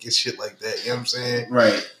Thursday, like get shit like that. You know what I'm saying?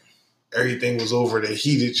 Right, Everything was over the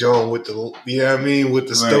heated joint with the, you know what I mean, with the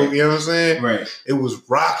Right. stove. You know what I'm saying? right. It was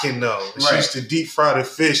rocking though. She Right. used to deep fry the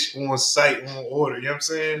fish on site, on order. You know what I'm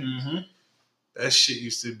saying? Mm-hmm. That shit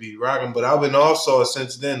used to be rocking. But I've been off saw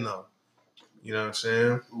since then though. You know what I'm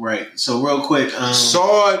saying? Right. So real quick,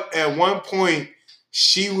 Saw it at one point.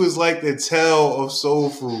 She was like the tell of soul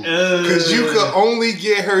food because you could only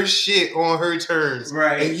get her shit on her terms,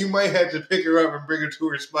 right, and you might have to pick her up and bring her to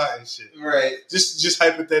her spot and shit. right. Just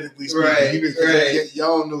hypothetically speaking, Right, you know, 'cause right.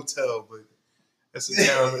 y'all don't know tell, but that's a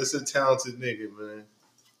talent. It's a talented nigga, man.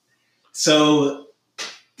 So,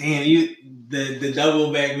 damn, the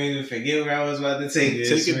double back made me forget where I was about to take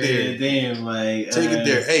this. Take it man. there. Damn, like Take it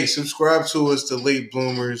there. Hey, subscribe to us, the Late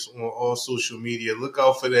Bloomers, on all social media. Look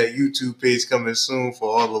out for that YouTube page coming soon for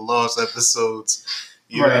all the lost episodes.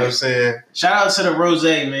 You know what I'm saying? Shout out to the rose,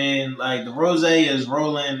 man. Like the rose is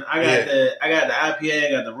rolling. I got the IPA,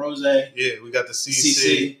 I got the rose. Yeah, we got the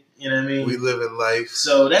CC. You know what I mean? We live in life.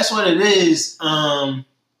 So that's what it is.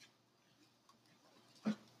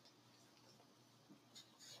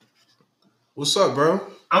 What's up, bro?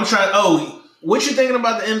 I'm trying. Oh, what you thinking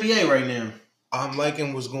about the NBA right now? I'm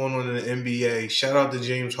liking what's going on in the NBA. Shout out to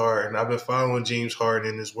James Harden. I've been following James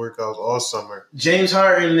Harden in his workouts all summer. James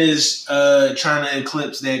Harden is trying to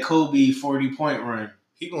eclipse that Kobe 40-point run.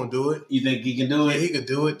 He gonna do it. You think he can do Yeah, it? he could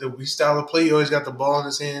do it. The style of play, he always got the ball in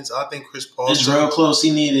his hands. I think Chris Paul. It's real close.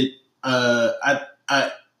 He needed. I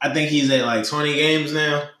think he's at like 20 games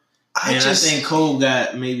now. I think Cole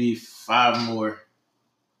got maybe 5 more.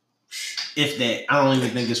 If that. I don't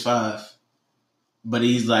even think it's 5. But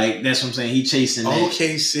he's like, that's what I'm saying. He chasing that.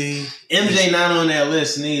 OKC. MJ not on that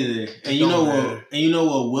list neither. And you know what? And you know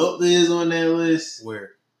what Wilt is on that list?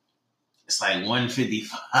 Where? It's like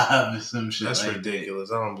 155 or some shit. That's like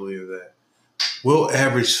ridiculous. I don't believe that. Will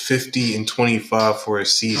average 50 and 25 for a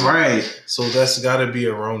season. Right. So that's got to be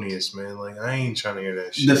erroneous, man. Like, I ain't trying to hear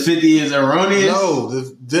that shit. The 50 is erroneous? No,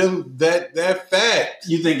 that fact.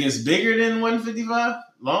 You think it's bigger than 155?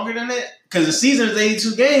 Longer than that? Because the season is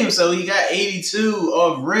 82 games, so he got 82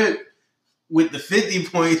 off rip with the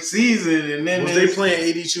 50-point season. And then was they playing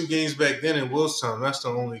 82 games back then in Will's time? That's the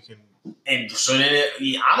only And so then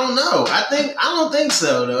I don't know. I don't think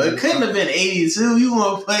so though. It couldn't have been 82. You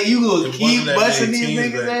gonna play? You gonna keep busting these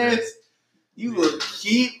niggas' ass? You gonna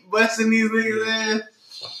keep busting these niggas' ass?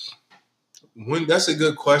 That's a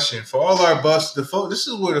good question. For all our busts, this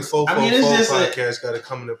is where the Fofo podcast got to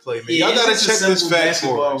come into play, man. Yeah, y'all got to check this fact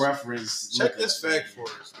for us. Reference. Check this fact for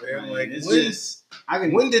us, man. Right.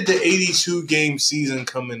 Like, when did the 82-game season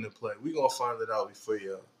come into play? We're going to find it out before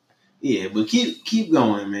y'all. Yeah, but keep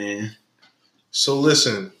going, man. So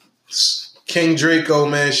listen, King Draco,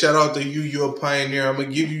 man, shout out to you. You're a pioneer. I'm going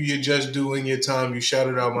to give you your just due in your time. You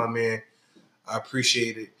shouted out my man. I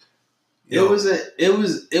appreciate it. Yo.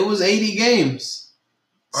 It was 80 games.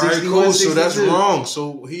 All right, cool. So that's wrong.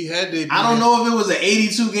 So he had to. I don't know if it was an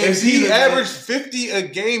 82 game. If he averaged 50 a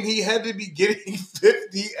game, he had to be getting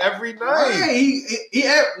 50 every night. Right.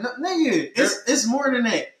 Nigga, it's more than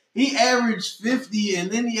that. He averaged 50 and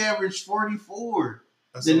then he averaged 44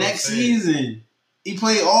 the next season. He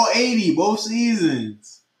played all 80 both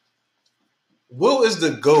seasons. Will is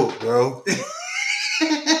the GOAT, bro.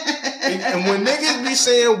 And when niggas be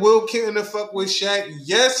saying Will couldn't fuck with Shaq,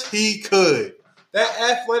 yes, he could.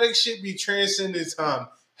 That athletic shit be transcending time.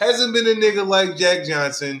 Hasn't been a nigga like Jack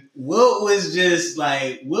Johnson. Wilt was just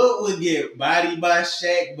like, Wilt would get bodied by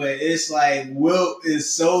Shaq, but it's like Wilt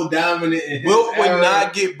is so dominant in his Wilt would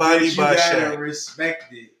not get bodied by Shaq. You gotta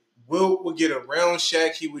respect it. Wilt would get around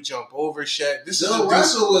Shaq. He would jump over Shaq. Bill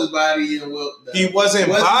Russell was bodying Wilt, though. He wasn't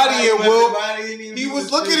bodying Wilt. He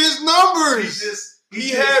was looking at his numbers.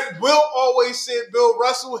 Wilt always said Bill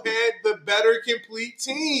Russell had the better complete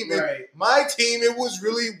team. And my team, it was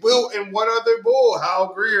really Wilt and one other bull,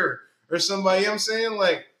 Hal Greer or somebody. You know what I'm saying?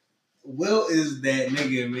 Like, Wilt is that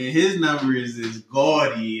nigga, man. His numbers is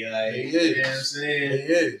gaudy. Like, he is. You know what I'm saying? He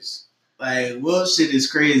is. Like, Wilt shit is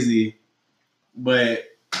crazy. But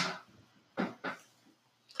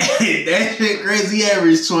that shit crazy. He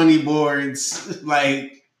averaged 20 boards.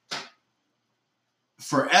 Like,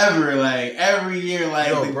 forever, like every year,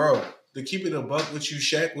 like bro. To keep it a buck with you,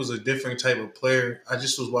 Shaq was a different type of player. I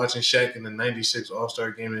just was watching Shaq in the '96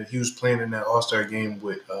 All-Star game, and he was playing in that All-Star game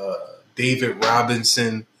with David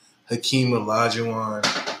Robinson, Hakeem Olajuwon.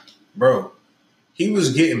 Bro, he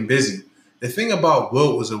was getting busy. The thing about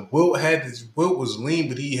Wilt was Wilt was lean,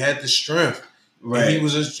 but he had the strength. Right. And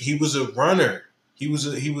he was a runner. He was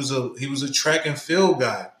a track and field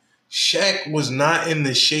guy. Shaq was not in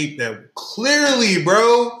the shape that clearly,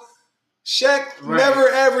 bro. Shaq never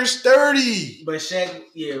averaged 30. But Shaq,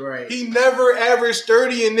 yeah, right. He never averaged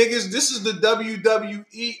 30. And niggas, this is the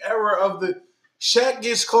WWE era of the Shaq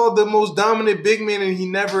gets called the most dominant big man and he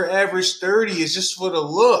never averaged 30. It's just for the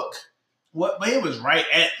look. What? But it was right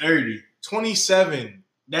at 30. 27.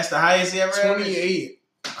 That's the highest he ever averaged? 28.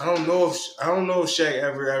 I don't know if Shaq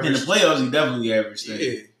ever averaged. In the playoffs, he definitely averaged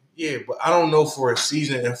 30. Yeah, but I don't know for a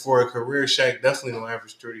season and for a career. Shaq definitely don't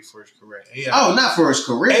average 30 for his career. Not for his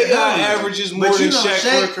career. AI averages more than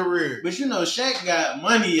Shaq for a career. But you know, Shaq got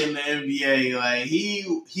money in the NBA. Like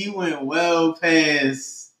he went well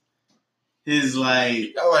past his like.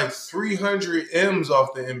 He got like 300 M's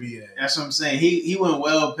off the NBA. That's what I'm saying. He went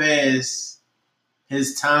well past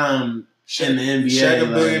his time in the NBA. Shaq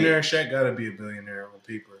a billionaire. Shaq got to be a billionaire on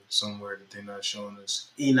papers. somewhere that they're not showing us.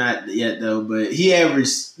 He not yet though, but he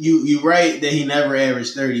averaged. You right that he never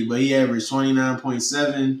averaged 30, but he averaged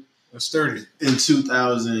 29.7 That's 30. in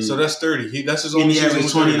 2000. So that's 30. That's his and only he season.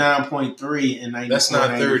 averaged 29.3 in 94. That's not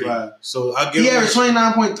 30. 95. So I give He him. averaged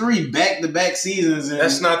 29.3 back-to-back seasons. And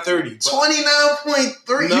That's not 30. 29.3.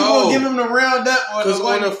 No. You gonna give him the round up or Because the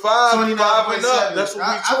on the 5 and up, 29.7. that's what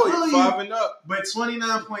I we feel told. you. 5 and up. But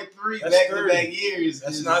 29.3 That's back-to-back 30. years.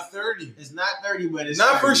 That's is, not 30. It's not 30, but it's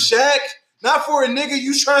Not 30. for Shaq. Not for a nigga.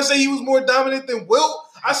 You trying to say he was more dominant than Wilt?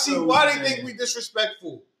 I see feel why what they you're think saying. we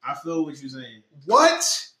disrespectful. I feel what you're saying.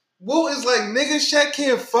 What? Wilt is like, nigga, Shaq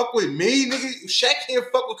can't fuck with me. Nigga, Shaq can't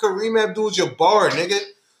fuck with Kareem Abdul-Jabbar, nigga.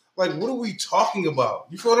 Like, what are we talking about?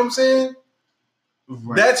 You feel what I'm saying?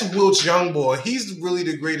 Right. That's Wilt's young boy. He's really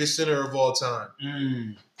the greatest center of all time.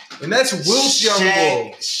 And that's Wilt's young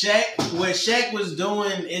boy. What Shaq was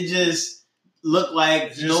doing, it just looked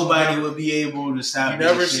like nobody would be able to stop. You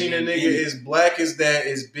never that seen a shit. nigga as black as that,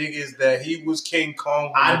 as big as that. He was King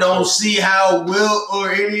Kong. I don't see how Wilt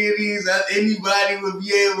or any of these anybody would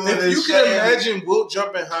be able to. If you can imagine Wilt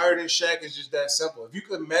jumping higher than Shaq, it's just that simple. If you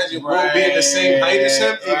could imagine Wilt being the same height as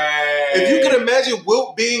him, if you could imagine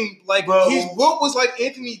Wilt being like Wilt was like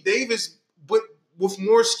Anthony Davis, but with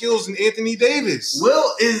more skills than Anthony Davis.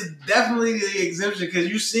 Wilt is definitely the exemption because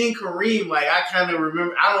you've seen Kareem. Like I kind of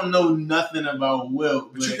remember. I don't know nothing about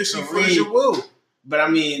Wilt, But you can see Kareem- footage of Wilt, But I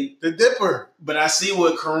mean, the Dipper. but I see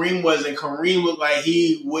what Kareem was, and Kareem looked like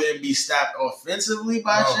he wouldn't be stopped offensively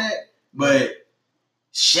by No. Shaq. But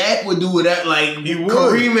Shaq would do that. Like He would.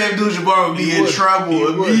 Kareem Abdul-Jabbar would be He in would. trouble He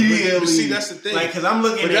would. immediately. But see, that's the thing. Like, because I'm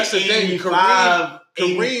looking But at that's the thing. 85,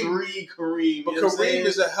 Kareem- 83 Kareem. But you know what I'm Kareem saying?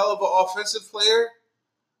 is a hell of an offensive player.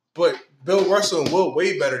 But Bill Russell and Wilt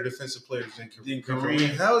way better defensive players than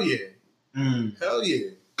Kareem. Hell yeah. Hell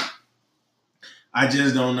yeah. I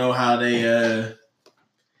just don't know how they.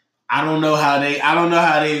 I don't know how they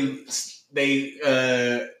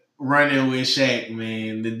running with Shaq,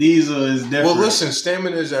 man. The Diesel is different. Well, listen,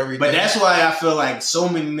 stamina is everything. But that's why I feel like so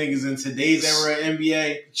many niggas in today's era of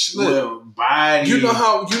NBA Look, will body. you know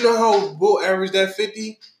how Wilt averaged that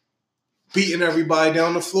 50? Beating everybody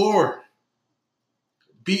down the floor.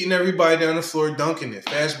 Beating everybody down the floor, dunking it.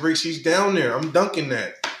 Fast breaks, he's down there. I'm dunking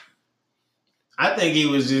that. I think he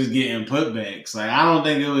was just getting putbacks. Like I don't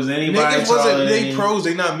think it was anybody. Niggas wasn't they pros.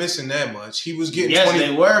 They not missing that much. He was getting Yes, 20.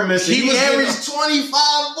 they were missing. He He was averaged 25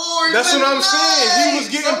 boards. That's what I'm a saying. He night. was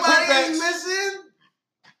getting Somebody's putbacks. missing.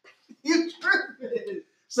 You tripping?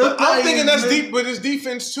 But I'm Somebody's thinking that's missing. deep. But his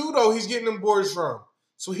defense too, though. He's getting them boards from.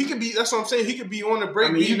 So he could be. That's what I'm saying. He could be on the break,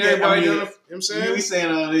 I mean, beating you can- everybody I mean, down. You know what I'm saying? You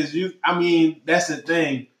saying all this? I mean, that's the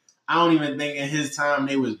thing. I don't even think in his time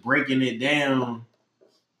they was breaking it down.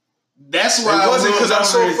 That's why It wasn't because I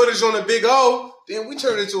saw numbers- footage on the Big O. Then we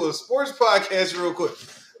turned into a sports podcast real quick.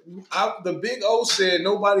 The Big O said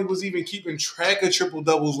nobody was even keeping track of triple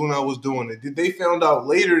doubles when I was doing it. They found out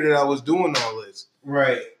later that I was doing all this.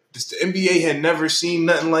 Right. The NBA had never seen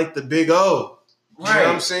nothing like the Big O. You know what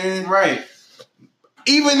I'm saying? Right.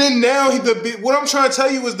 Even then now, what I'm trying to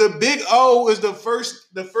tell you is the Big O is the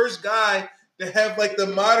first guy to have like the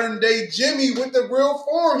modern day Jimmy with the real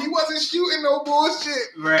form. He wasn't shooting no bullshit.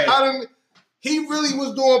 Right. He really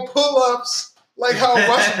was doing pull-ups like how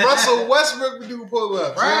Russell Westbrook would do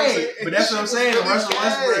pull-ups. Right. You know what I'm saying? But that's what I'm saying. Really Russell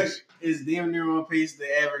trash. Westbrook is damn near on pace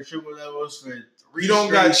to average triple doubles for 3 He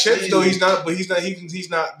don't got straight chips though. seasons. He's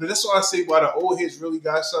not. But that's why I say why the old heads really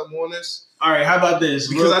got something on this. All right, how about this?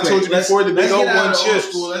 Because Real I quick. told you before, the Big O let's get out won of old chips.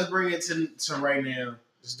 school. Let's bring it to right now.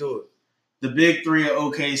 Let's do it. The big three of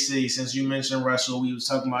OKC, since you mentioned Russell, we was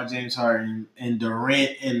talking about James Harden, and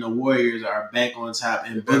Durant and the Warriors are back on top,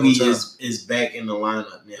 and Back on Boogie top. is back in the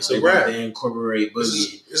lineup now. It's a They wrap. They incorporate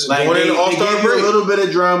Boogie. It's Like going they, into they All-Star give you break. a little bit of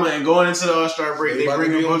drama, and going into the All-Star break, They they about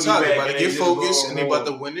bring to be on Boogie top. back. They about to and get just focused, go and they about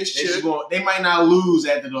to win this They just shit. going- They might not lose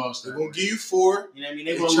after the All-Star They're gonna break. give you 4. You know what I mean?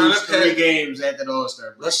 They're They going to tryna lose 3 pack- games after the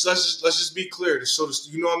All-Star break. Let's just be clear. So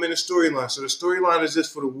I'm in the storyline. So the storyline is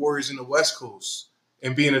this for the Warriors in the West Coast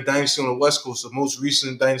and being a dynasty on the West Coast. The most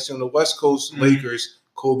recent dynasty on the West Coast, Mhm. Lakers,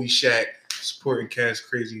 Kobe, Shaq, supporting Cash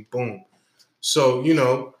Crazy, boom. So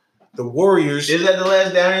the Warriors Is that the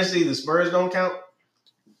last dynasty? The Spurs don't count?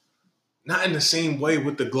 not in the same way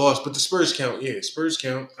with the gloss, but the Spurs count. Yeah, Spurs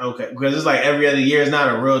count. Okay, because it's like every other year. It's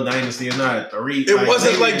not a real dynasty. It's not a 3. It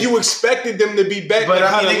wasn't like you expected them to be back. But like I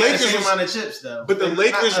how mean, the they got the Lakers same was, amount of chips though. But the Not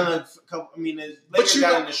Lakers- in a couple, I mean, the But Lakers you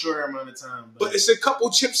got know- in a shorter amount of time. but it's a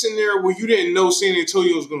couple chips in there where you didn't know San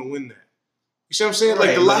Antonio was going to win that. You see what I'm saying? Like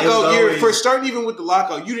Right, the but it was lockout year, always- first starting even with the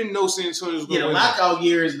lockout, you didn't know San Antonio was going the to win that. lockout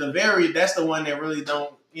year is that's the one that really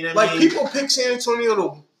don't. You know what Like I mean? people pick San Antonio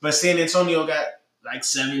to But San Antonio got like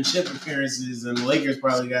 7 chip appearances, and the Lakers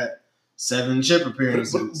probably got 7 chip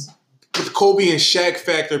appearances. With Kobe and Shaq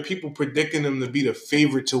factor, people predicting them to be the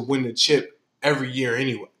favorite to win the chip every year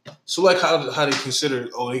anyway. So like how they consider,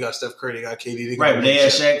 they got Steph Curry, they got KD, they got Right, but they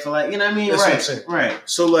had Shaq for like, you know what I mean? That's right, what I'm saying. Right.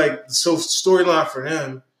 So storyline for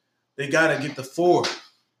them, they gotta get the 4.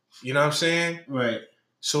 You know what I'm saying? Right.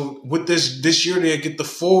 So with this year they get the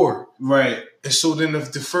 4. Right. And so then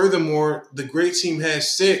furthermore, the great team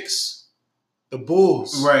has 6. The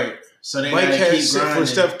Bulls. Right. So they Mike gotta has keep 6 grinding. for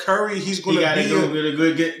Steph Curry. He's gonna be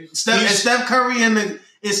Is Steph Curry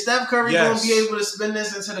is Steph Curry Yes. gonna be able to spin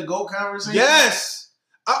this into the GOAT conversation? Yes.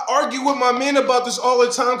 I argue with my man about this all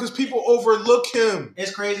the time because people overlook him.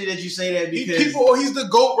 It's crazy that you say that because He's the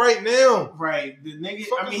GOAT right now. right, the nigga.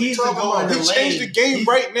 Fuck I mean, is we he's the talking GOAT in about? the He lane. changed the game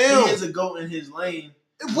right now. He is a GOAT in his lane.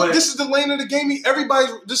 This is the lane of the game.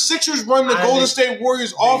 The Sixers run the Golden State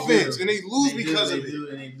Warriors offense, and they lose because of it.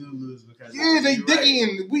 And they do lose because of it. Yeah, they You're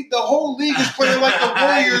digging. The whole league is playing like the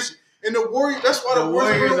Warriors, and the Warriors. That's why the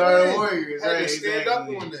Warriors are the win. Warriors. Had Right, to stand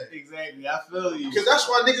exactly. up on that. Exactly, I feel you. Because that's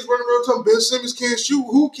why niggas running around talking Ben Simmons can't shoot.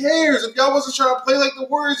 Who cares? If y'all wasn't trying to play like the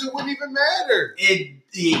Warriors, it wouldn't even matter.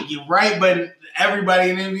 You're right, but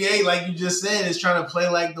everybody in the NBA, like you just said, is trying to play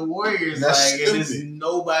like the Warriors. That's and there's stupid.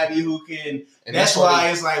 nobody who can. And that's why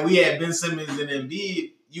it's like we had Ben Simmons and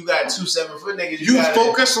Embiid. You got 2 7-foot niggas. You gotta,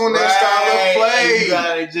 focus on that style of play. You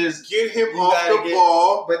gotta just get him off the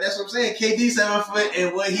ball. But that's what I'm saying. KD 7 foot,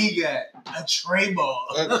 and what he got? A tray ball.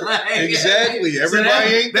 Exactly.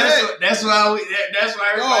 Everybody ain't that. That's why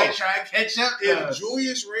everybody try to catch up. If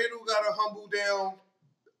Julius Randle got to humble down,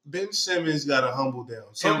 Ben Simmons got to humble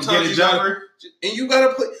down. Sometimes Sometimes you jumper, and you got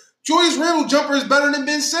to play. Julius Randle jumper is better than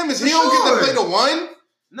Ben Simmons. He don't get to play the 1.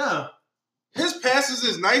 No. His passes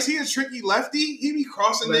is nice. He a tricky lefty. He be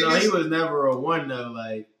crossing but niggas. No, he was never a 1 though.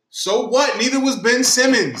 Like, so what? Neither was Ben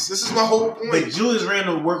Simmons. This is my whole point. But Julius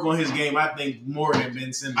Randle work on his game, I think, more than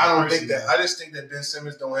Ben Simmons. I don't think that. I just think that Ben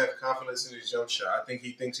Simmons don't have confidence in his jump shot. I think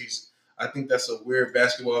he thinks I think that's a weird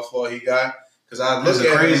basketball flaw he got. Because I look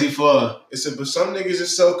at crazy flaw. But some niggas are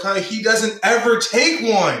so kind. He doesn't ever take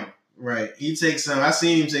one. Right. He takes some. I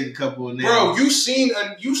seen him take a couple of nails. Bro, you seen.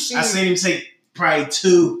 I seen him take probably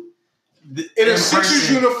 2. In a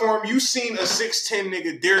Sixers uniform, you seen a 6'10"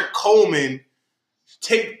 nigga, Derek Coleman,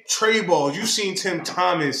 take tray balls. You seen Tim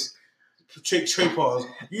Thomas take tray balls.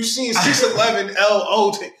 You seen 6'11"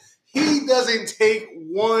 LO take. He doesn't take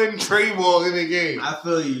one tray ball in the game. I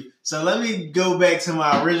feel you. So let me go back to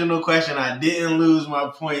my original question. I didn't lose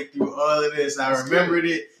my point through all of this. I remembered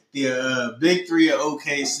it. The big 3 of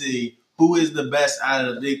OKC. Who is the best out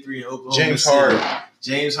of the big 3 in Oklahoma James City? Harden.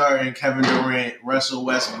 James Harden, Kevin Durant, Russell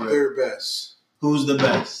Westbrook. Third best. Who's the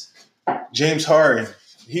best? James Harden.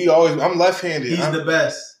 I'm left-handed. He's the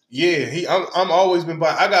best. Yeah, I'm always been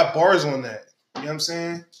by. I got bars on that. You know what I'm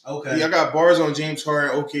saying? Okay. Yeah, I got bars on James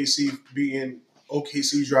Harden. OKC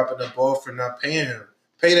dropping the ball for not paying him.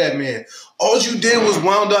 Pay that man. All you did was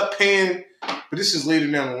wound up paying. But this is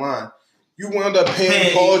later down the line. You wound up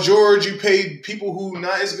paying Paul George. You paid people who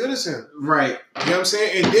not as good as him. Right. You know what I'm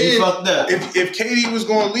saying? And then you fucked up. If KD was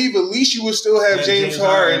going to leave, at least you would still have James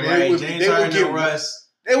Harden. Right. They would get Russ.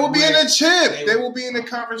 They will be in the chip. They will be in the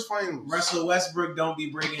conference finals. Russell Westbrook don't be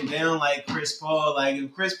breaking down like Chris Paul. Like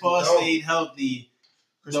if Chris Paul stayed healthy,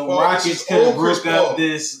 the Rockets could have broke up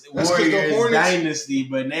this Warriors dynasty.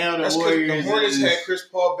 But now the Hornets had Chris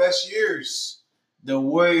Paul best years. The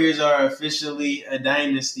Warriors are officially a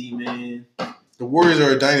dynasty, man. The Warriors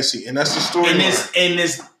are a dynasty, and that's the story. And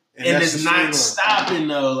it's not stopping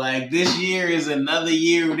though. Like this year is another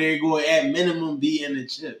year where they're going at minimum be in the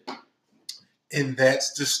chip. And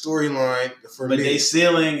that's the storyline for me. But their their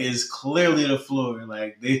ceiling is clearly the floor.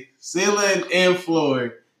 Like the ceiling and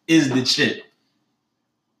floor is the chip.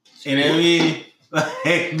 And I mean,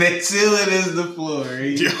 like the ceiling is the floor.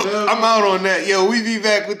 I'm out on that. Yo, we be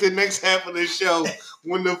back with the next half of the show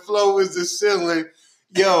when the flow is the ceiling.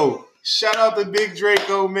 Yo, shout out to Big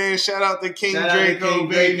Draco, man. Shout out to King Draco,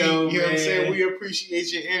 baby. You know what I'm saying? We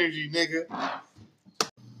appreciate your energy, nigga.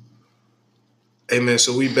 Hey, man,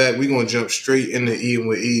 so we back. We going to jump straight into Eating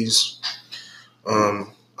with Ease.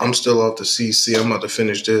 I'm still off the CC. I'm about to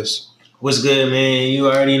finish this. What's good, man? You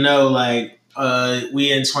already know, like,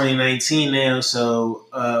 we in 2019 now, so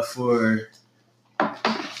for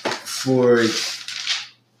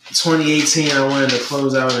 2018, I wanted to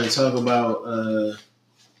close out and talk about, what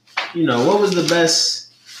was the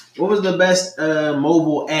best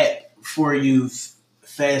mobile app for you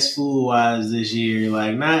fast food wise this year?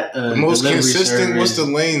 Like not the most consistent. Service. What's the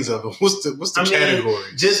lanes of it? What's the category?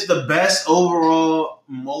 Just the best overall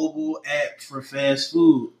mobile app for fast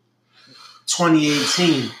food.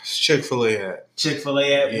 2018. Chick-fil-A app.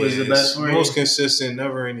 Chick-fil-A app was the best for you. Most consistent,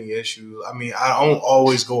 never any issue. I mean, I don't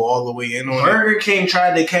always go all the way in on it. Burger King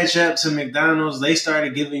tried to catch up to McDonald's. They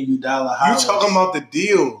started giving you dollar You hollers. talking about the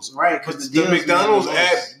deals, right? Because the McDonald's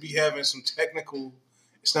app be having some technical.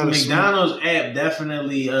 It's not McDonald's app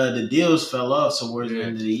definitely. The deals fell off towards the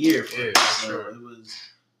end of the year. So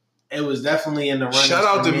it was definitely in the running. Shout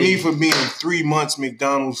out to me for being 3 months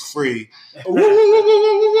McDonald's free.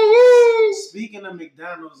 Speaking of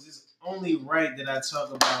McDonald's, it's only right that I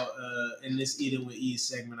talk about in this Eating with Ease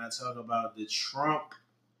segment. I talk about the Trump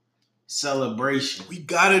celebration. We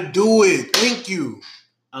gotta do it. Thank you.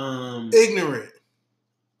 Ignorant.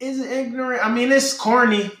 Is it ignorant? I mean, it's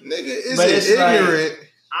corny. Nigga, is it ignorant? Like,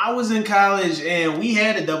 I was in college and we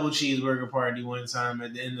had a double cheeseburger party one time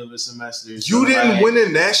at the end of a semester. So you didn't win a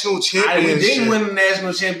national championship. We didn't win a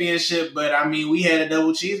national championship, but I mean, we had a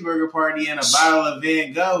double cheeseburger party and a bottle of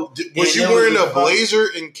Van Gogh. Was you wearing a blazer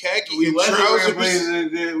and khaki and trousers?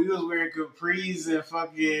 We was wearing capris and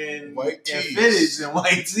fucking white tees and fitteds and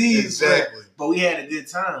white tees. Exactly. But we had a good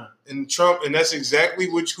time. And Trump, and that's exactly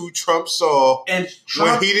who Trump saw. And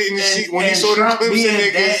Trump, when he didn't see, when he saw the Clemson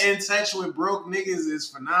niggas, that in touch with broke niggas is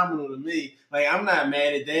phenomenal to me. Like, I'm not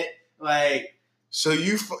mad at that. Like, so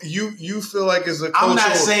you feel like it's a cultural. I'm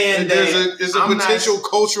not saying that there's a potential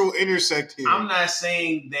cultural intersect here. I'm not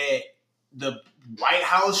saying that the White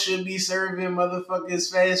House should be serving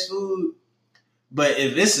motherfuckers fast food, but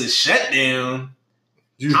if it's a shutdown.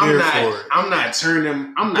 I'm not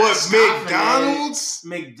turning. I'm not. But McDonald's,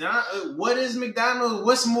 what is McDonald's?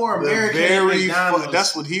 What's more American than McDonald's?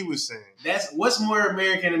 That's what he was saying. That's what's more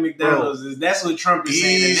American than McDonald's is. That's what Trump is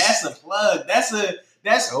saying. And that's a plug.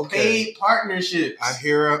 That's paid partnership. I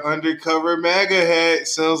hear an undercover MAGA hat.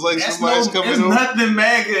 Sounds like somebody's coming on. It's nothing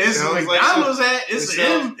MAGA. It's a McDonald's hat. It's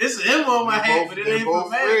an M on my hat, but it ain't for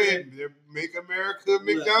MAGA. Make America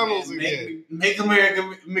McDonald's again. Make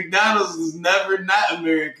America McDonald's is never not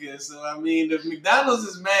America. So I mean, if McDonald's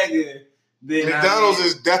is MAGA, then McDonald's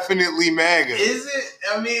is definitely MAGA. Is it?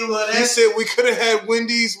 I mean, well, he said we could have had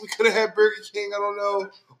Wendy's, we could have had Burger King. I don't know.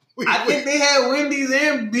 I think they had Wendy's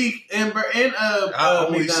and I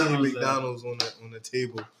only seen McDonald's on the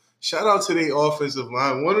table. Shout out to the offensive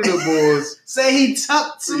line. One of the boys say he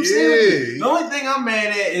tucked some sandwiches. The only thing I'm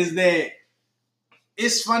mad at is that.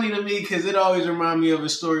 It's funny to me because it always reminds me of a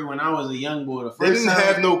story when I was a young boy. They didn't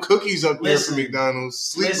have no cookies up there for McDonald's.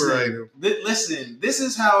 Sleeper item. Listen, this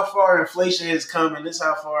is how far inflation has come, and this is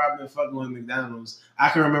how far I've been fucking with McDonald's. I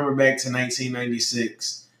can remember back to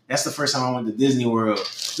 1996. That's the first time I went to Disney World.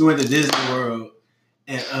 We went to Disney World,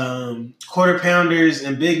 and Quarter Pounders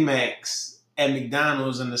and Big Macs at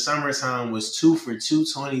McDonald's in the summertime was 2 for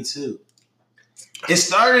 $2.22. It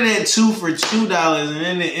started at 2 for $2, and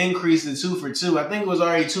then it increased to 2 for $2. I think it was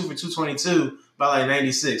already 2 for $2.22 by like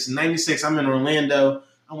 96. In 96, I'm in Orlando.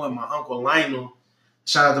 I'm with my Uncle Lionel.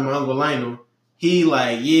 Shout out to my Uncle Lionel. He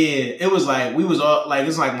it was like we was all like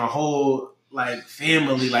it's like my whole like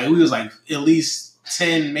family. Like we was like at least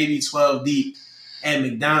 10, maybe 12 deep at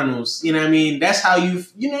McDonald's. You know what I mean? That's how you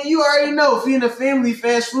already know if you're in a family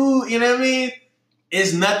fast food. You know what I mean?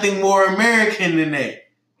 It's nothing more American than that.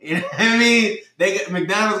 You know what I mean?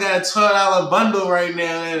 McDonald's got a $12 bundle right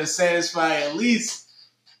now that'll satisfy at least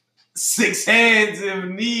 6 hands if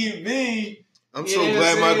need be. I'm so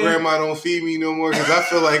glad my grandma don't feed me no more because I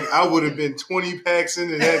feel like I would have been 20 packs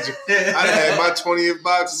into that. I'd have had my 20th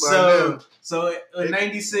box by now. So in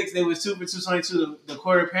 96, they was 2 for $2.22, the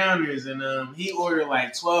Quarter Pounders, and he ordered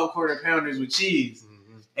like 12 Quarter Pounders with cheese.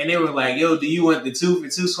 And they were like, yo, do you want the 2 for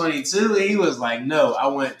 $2.22? And he was like, no, I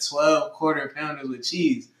want 12 Quarter Pounders with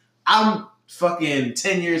cheese. I'm fucking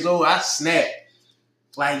 10 years old. I snapped.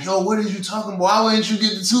 Like, yo, what are you talking about? Why wouldn't you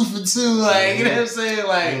get the 2 for $2? Like, you know what I'm saying?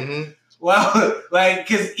 Like, wow. Like,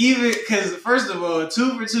 because first of all,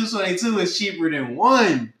 2 for $2.22 is cheaper than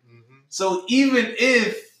 1. So even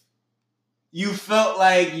if you felt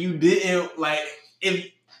like you didn't, like,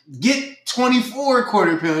 get 24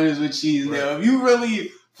 Quarter Pounders with cheese now. If you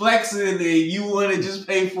really flexing and you want to just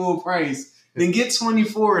pay full price, then get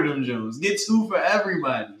 24 of them Jones. Get 2 for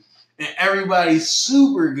everybody. And everybody's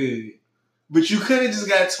super good. But you could have just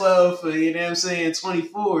got 12 for, you know what I'm saying,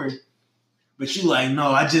 24. But you like,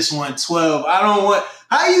 no, I just want 12. I don't want...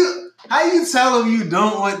 How you tell them you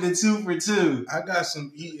don't want the 2 for $2?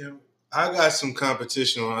 I got some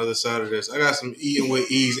competition on the other side of this. I got some Eating with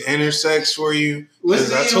Ease intersex for you.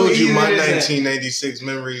 Because I told you my 1996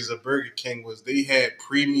 memories of Burger King was they had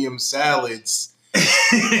premium salads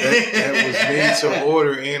that was made to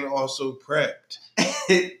order and also prepped.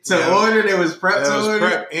 Order, there was prep to order?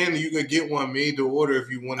 Prep, and you could get one made to order if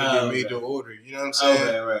you wanted it made to order. You know what I'm saying?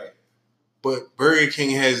 Okay, right. but Burger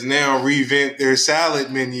King has now revamped their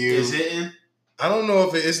salad menu. Is hitting? I don't know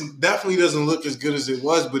if it definitely doesn't look as good as it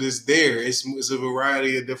was, but it's there. It's a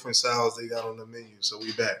variety of different salads they got on the menu. So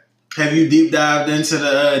we back. Have you deep dived into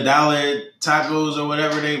the dollar tacos or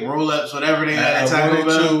whatever they roll ups, whatever they got at Taco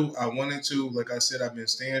Bell? I wanted to. Like I said, I've been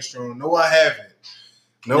staying strong. No, I haven't.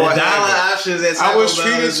 No, the I dollar haven't. options at Taco I was Bell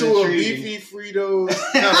treated is to a intriguing. beefy Fritos.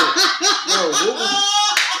 No,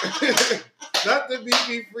 what was not the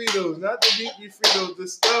beefy Fritos, not the beefy Fritos. The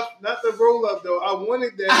stuff, not the roll up though. I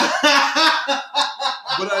wanted that,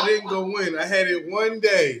 but I didn't go in. I had it one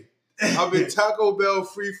day. I've been Taco Bell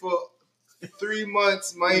free for 3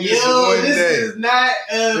 months minus one this day. is not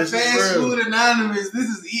This is Fast real. Food Anonymous. This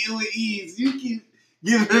is Eating with Ease. You keep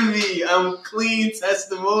giving me clean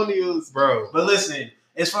testimonials. Bro. But listen,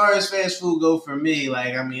 as far as fast food go for me,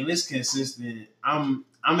 like, I mean, it's consistent. I'm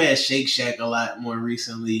at Shake Shack a lot more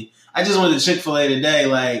recently. I just went to Chick-fil-A today.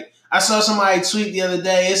 Like, I saw somebody tweet the other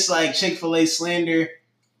day. It's like Chick-fil-A slander.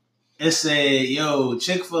 It said, yo,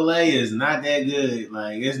 Chick-fil-A is not that good.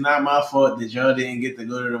 Like, it's not my fault that y'all didn't get to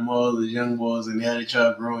go to the mall as young boys, and now that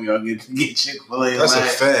y'all grown, y'all get to get Chick-fil-A. That's like, a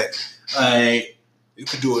fact. Like, You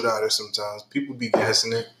could do it out there sometimes. People be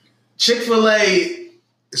guessing it. Chick-fil-A,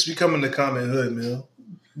 It's becoming the common hood meal.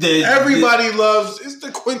 Everybody loves. It's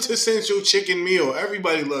the quintessential chicken meal.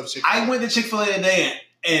 Everybody loves chicken. I went to Chick-fil-A today,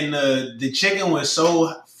 and the chicken was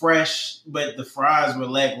so fresh, but the fries were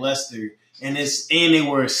lackluster, and they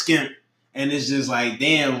were skimp, and it's just like,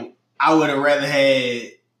 damn, I would have rather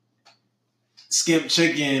had skimp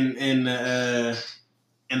chicken and the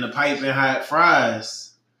piping hot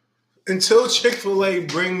fries. Until Chick-fil-A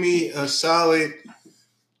bring me a solid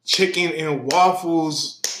chicken and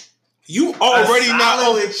waffles, you already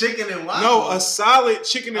not with chicken and waffles. no a solid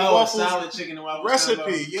chicken and waffles a solid chicken and waffles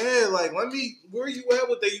recipe. Yeah, like where you at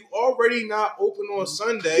with that? You already not open on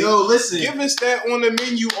Sunday. Yo, listen. Give us that on the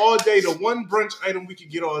menu all day. The one brunch item we could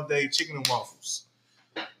get all day, chicken and waffles.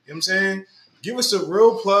 You know what I'm saying? Give us a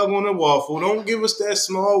real plug on the waffle. Don't give us that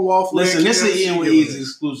small waffle. Listen, this is that Eating with KFC Ease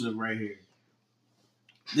exclusive right here.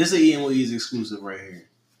 This is Eating with Ease exclusive right here.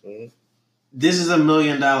 Mhm. This is $1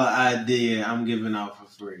 million idea I'm giving out for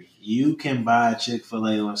free. You can buy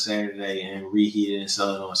Chick-fil-A on Saturday and reheat it and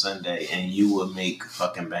sell it on Sunday, and you will make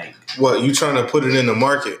fucking bank. What, you trying to put it in the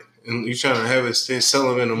market? And you trying to have it sell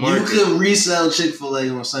them in the market? You can resell Chick-fil-A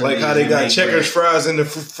on Sunday. Like how they got Checkers fries in the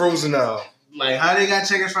frozen aisle. Like how they got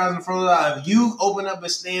Checkers fries and frozen out. If you open up a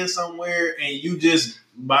stand somewhere and you just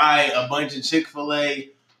buy a bunch of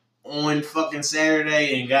Chick-fil-A on fucking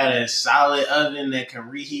Saturday and got a solid oven that can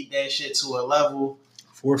reheat that shit to a level,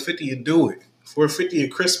 $4.50 and do it. $4.50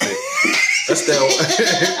 and crisp it. That's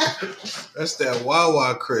that. That's that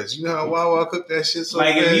Wawa crisp. You know how Wawa cook that shit so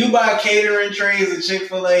like bad? if you buy catering trays at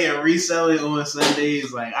Chick-fil-A and resell it on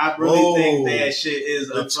Sundays, like I really think that shit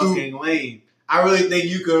is a fucking lane. I really think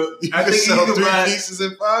you could. I think sell you could 3 buy pieces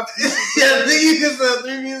and 5 pieces. Yeah, I think you can sell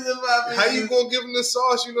 3 pieces and 5 pieces. How you gonna give them the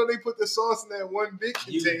sauce? You know they put the sauce in that one big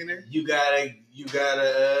container. You gotta You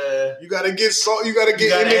gotta get salt. You gotta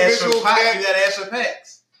get individual packs. You gotta ask for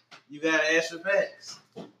packs. You gotta ask for packs.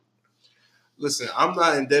 Listen, I'm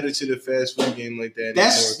not indebted to the fast food game like that.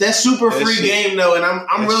 That's super free shit, game though, and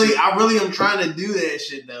I really am trying to do that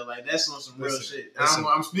shit though. Like that's on some real shit.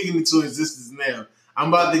 I'm speaking into existence now. I'm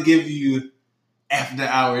about to give you after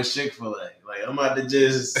hours Chick-fil-A. Like I'm about to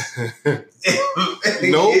just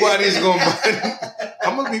nobody's gonna buy.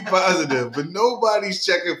 I'm gonna be positive, but nobody's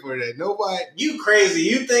checking for that. Nobody. You crazy?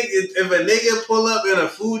 You think if a nigga pull up in a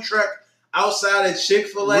food truck outside of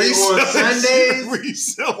Chick-fil-A on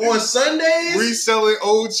Sundays? Reselling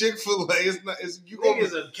old Chick-fil-A. It's not. It's, you gonna,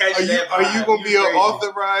 catch that vibe. Are you gonna be an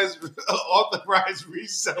authorized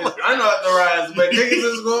reseller? Unauthorized, but niggas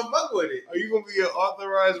is gonna fuck with it. Are you gonna be an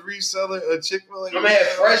authorized reseller of Chick-fil-A? I'm gonna have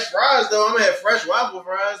fresh fries though. I'm gonna have fresh waffle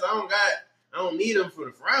fries. I don't need them for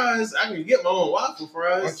the fries. I can get my own waffle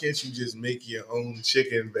fries. Why can't you just make your own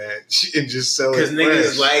chicken batch and just sell it?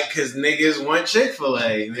 Because niggas want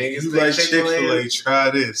Chick-fil-A. If you like Chick-fil-A, try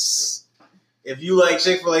this. If you like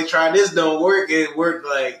Chick-fil-A, try this. Don't work. It worked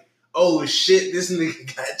like, oh shit, this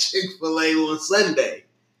nigga got Chick-fil-A on Sunday.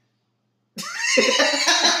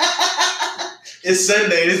 It's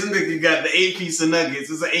Sunday. This nigga got the 8-piece of nuggets.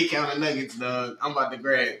 It's an 8-count of nuggets, dog. I'm about to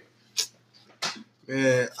grab.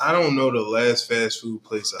 Man, I don't know the last fast food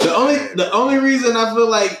place. The only reason I feel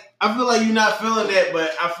like you're not feeling that,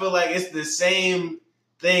 but I feel like it's the same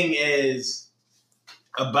thing as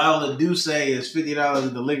a bottle of Douce is $50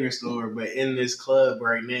 at the liquor store, but in this club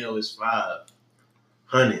right now is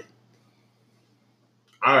 $500.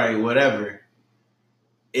 All right, whatever.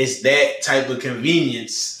 It's that type of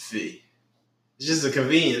convenience fee. It's just a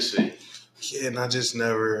convenience fee. Yeah, and I just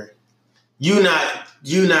never. You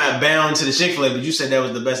not bound to the Chick-fil-A, but you said that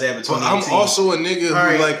was the best app of But 2018. I'm also a nigga who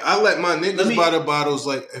Right. like I let my niggas buy the bottles.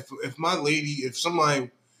 Like if my lady, if somebody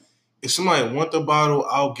want the bottle,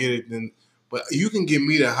 I'll get it. Then, but you can give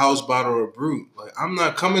me the house bottle of Brut. Like I'm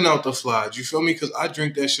not coming out the flies. You feel me? Because I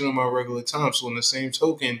drink that shit on my regular time. So in the same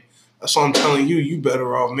token, that's what I'm telling you. You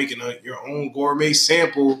better off making your own gourmet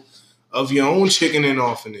sample of your own chicken and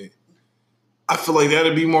offing it. I feel like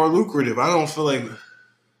that'd be more lucrative. I don't feel like.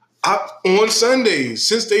 On Sundays,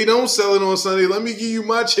 since they don't sell it on Sunday, let me give you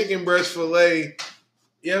my chicken breast fillet.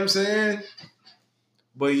 You know what I'm saying?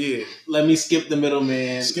 But yeah. Let me skip the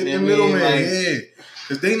middleman. Skip the middleman, yeah.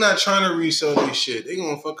 Because they not trying to resell their shit. They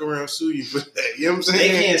gonna fuck around and sue you for that. You know what I'm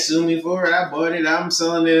saying? They can't sue me for it. I bought it. I'm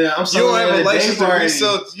selling it. I'm You selling don't it have at a license day to party.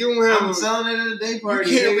 resell. You don't have I'm selling it at a day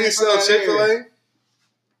party. You can't resell Chick-fil-A?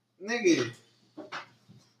 Nigga.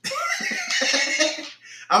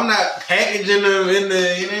 I'm not packaging them in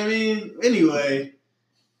the, you know what I mean? Anyway.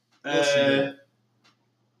 What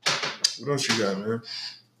else you got, man?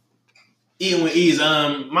 Eating with ease.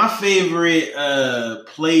 My favorite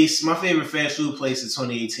my favorite fast food place in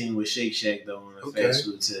 2018 was Shake Shack though on the fast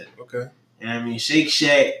food tip. Okay. And I mean Shake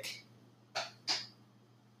Shack,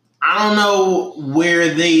 I don't know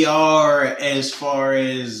where they are as far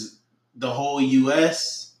as the whole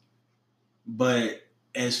US, but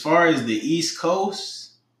as far as the East Coast,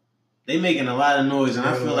 they making a lot of noise, and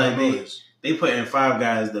I feel like they putting Five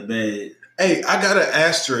Guys to bed. Hey, I got an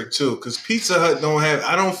asterisk too, because Pizza Hut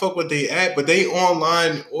I don't fuck with they app, but they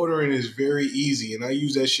online ordering is very easy, and I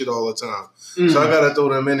use that shit all the time. So I gotta throw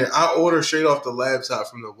them in there. I order straight off the laptop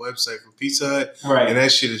from the website from Pizza Hut, right? And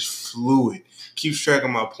that shit is fluid. Keeps track of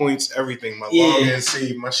my points, everything. My login,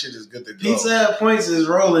 see, my shit is good to go. Pizza Hut points is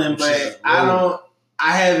rolling, but I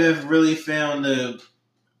haven't really found the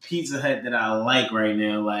Pizza Hut that I like right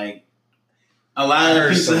now. Like a lot of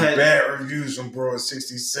Pizza Hut bad reviews from Bro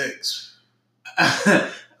 66.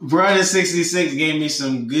 Brother 66 gave me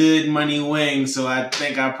some good money wings, so I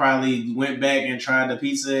think I probably went back and tried the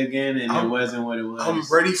pizza again, and it wasn't what it was. I'm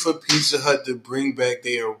ready for Pizza Hut to bring back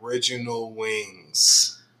their original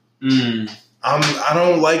wings. I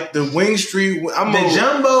don't like the Wing Street. The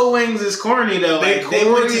jumbo wings is corny though. They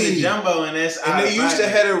went to the jumbo, and that's and they used to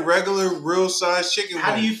have a regular, real size chicken.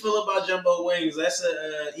 How do you feel about jumbo wings? That's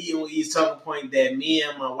a Eating with Ease talking point that me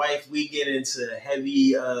and my wife we get into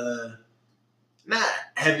heavy. Not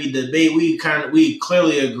heavy debate. We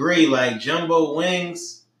clearly agree. Like jumbo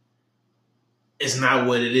wings, it's not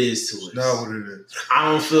what it is to us. Not what it is.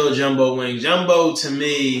 I don't feel jumbo wings. Jumbo to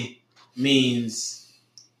me means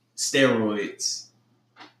steroids.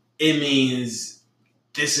 It means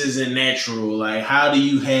this isn't natural. Like, how do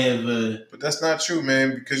you have a? But that's not true,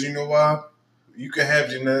 man. Because you know why? You can have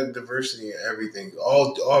genetic diversity in everything.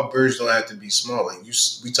 All birds don't have to be small. Like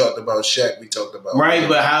we talked about Shaq. We talked about right.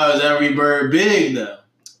 But how is every bird big though?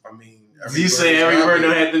 I mean, you say every bird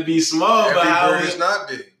don't have to be small, but how bird is not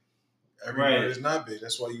big. Every right. bird is not big.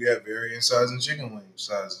 That's why you have varying sizes in chicken wing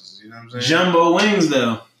sizes. You know what I'm saying? Jumbo wings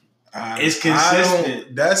though, it's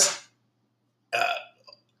consistent. That's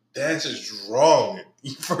just wrong.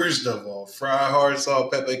 First of all, fried hard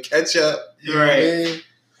salt, pepper, ketchup. You know what I mean?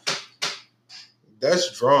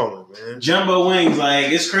 That's drawing, man. Jumbo wings,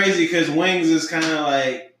 like, it's crazy because wings is kind of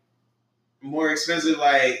like more expensive.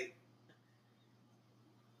 Like,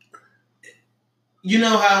 you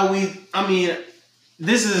know how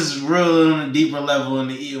this is real on a deeper level in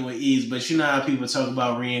the Eating with Ease, but you know how people talk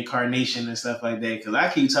about reincarnation and stuff like that. Because I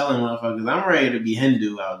keep telling motherfuckers, I'm ready to be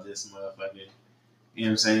Hindu out this motherfucker. You know what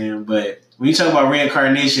I'm saying? But when you talk about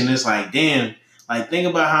reincarnation, it's like, damn, like, think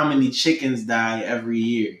about how many chickens die every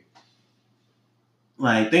year.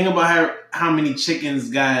 Like, think about how many chickens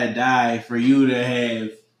gotta die for you to have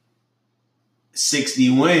 60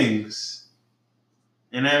 wings.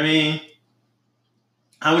 You know what I mean?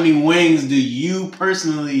 How many wings do you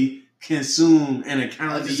personally consume in a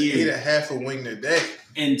calendar year? I just ate a half a wing a day.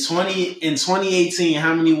 In 2018,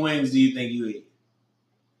 how many wings do you think you ate?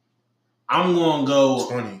 I'm gonna go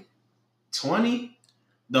 20. 20?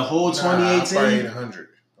 The whole 2018? I probably ate 100.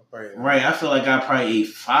 Right, I feel like I probably ate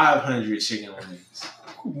 500 chicken wings.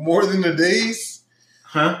 More than the days?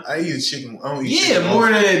 Huh? I eat chicken. I don't eat chicken more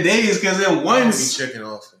often. than the days because then once. I don't eat chicken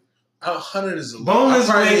often. 100 is a lot. Boneless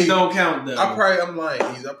wings don't count though. I'm lying.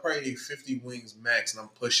 I probably ate 50 wings max, and I'm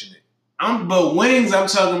pushing it. But wings I'm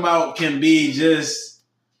talking about can be just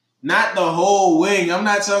not the whole wing. I'm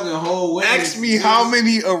not talking whole wings. Ask me how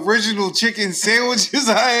many original chicken sandwiches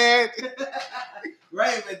I had.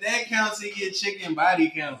 Right, but that counts in your chicken body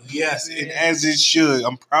count. Yes, and as it should.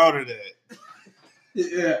 I'm proud of that.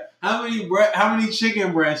 Yeah. How many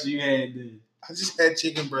chicken breasts you had then? I just had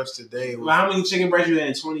chicken breast today. Well, how many chicken breasts you had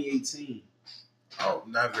in 2018? Oh,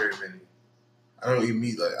 not very many. I don't eat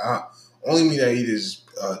meat only meat I eat is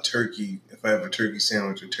turkey. If I have a turkey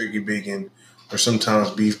sandwich or turkey bacon, or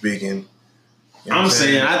sometimes beef bacon. You know I'm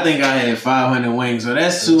saying I think I had 500 wings, so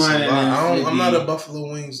that's 200. I'm not a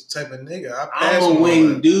buffalo wings type of nigga. I'm a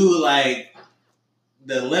wing dude. Like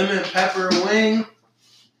the lemon pepper wing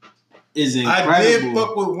is incredible. I did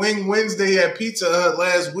fuck with Wing Wednesday at Pizza Hut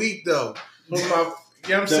last week though. You know what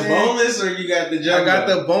I'm saying? The boneless, or you got the jumbo? I got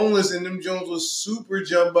the boneless, and them Jones was super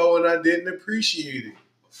jumbo, and I didn't appreciate it.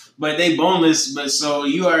 But they boneless, but so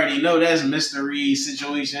you already know that's mystery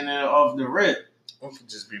situation off the rip. It could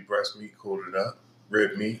just be breast meat coated up,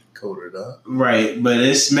 rib meat coated up. Right, but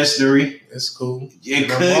it's mystery. It's cool. It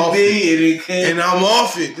could be, and it could. And I'm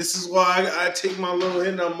off it. This is why I take my little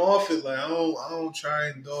hit and I'm off it. Like I don't try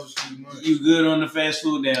and indulge too much. You good on the fast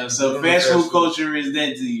food now. So fast food culture is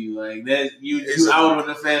dead to you. Like that you out on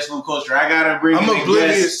the fast food culture. I'm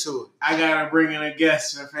oblivious to it. I gotta bring in a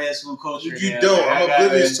guest for fast food culture. You don't. I'm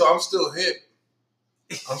oblivious to it. I'm still hip.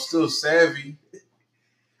 I'm still savvy.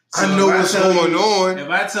 So I know what's going on. If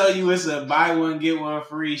I tell you it's a buy one get one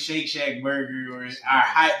free Shake Shack burger or our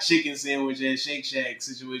hot chicken sandwich at Shake Shack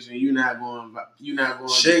situation, you're not going.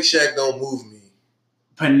 Shake Shack don't move me.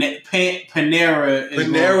 Panera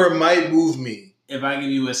might move me. If I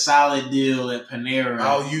give you a solid deal at Panera,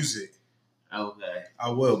 I'll use it. Okay, I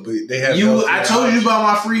will. But they have. I told you about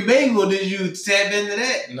my free bagel. Did you tap into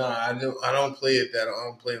that? No, I don't play it that. I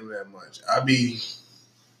don't play them that much.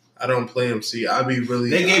 I don't play them. See, I be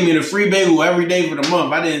really. They gave me the free bagel every day for the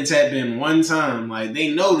month. I didn't tap in one time. Like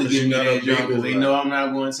they know to give me that job because they know I'm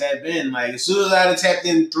not going to tap in. Like as soon as I'd have tapped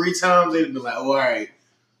in 3 times, they'd be like, "Oh, all right,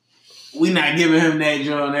 we not giving him that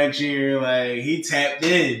job next year." Like he tapped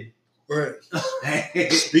in. Right.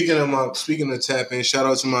 Speaking of tap in, shout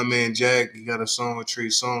out to my man Jack. He got a song with Trey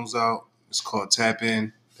Songz out. It's called Tap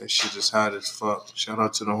In. That shit is hot as fuck. Shout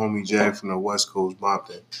out to the homie Jack from the West Coast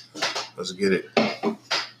Bompton. Let's get it.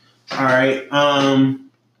 All right.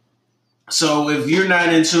 So if you're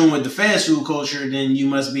not in tune with the fast food culture, then you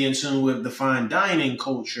must be in tune with the fine dining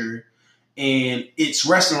culture. And it's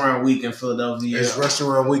restaurant week in Philadelphia. It's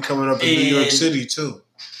restaurant week coming up in New York City too.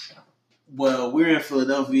 Well, we're in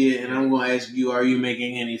Philadelphia, and I'm going to ask you: are you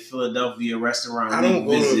making any Philadelphia restaurant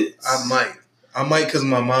visits? I might because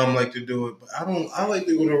my mom like to do it, but I like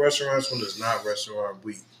to go to restaurants when it's not restaurant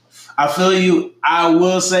week. I feel you. I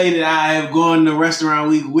will say that I have gone to restaurant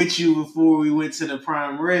week with you before we went to the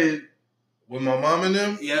Prime Rib. With my mom and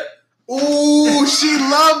them? Yep. Ooh, she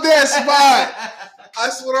loved that spot.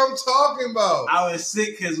 That's what I'm talking about. I was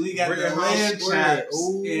sick because we got the lamb chops.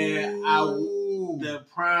 And the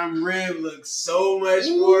Prime Rib looked so much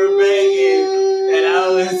more banging. And I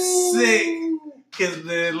was sick. Because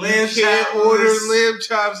the lamb chops order lamb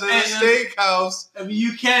chops at a steakhouse. I mean,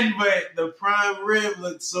 you can, but the Prime Rib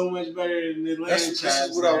looks so much better than the lamb chops. This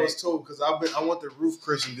is what I was told because I want the Roof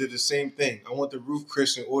Christian did the same thing. I want the Roof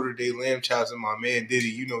Christian ordered their lamb chops, and my man did it.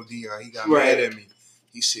 You know, Dion, he got mad at me.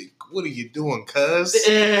 He said, "What are you doing, cuz?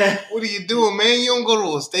 What are you doing, man? You don't go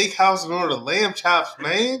to a steakhouse and order lamb chops,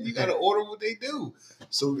 man. You got to order what they do."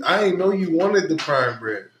 So I didn't know you wanted the Prime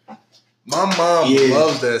Rib. My mom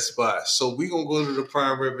loves that spot, so we gonna go to the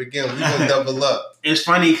Prime Rib again. We gonna double up. It's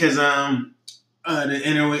funny because the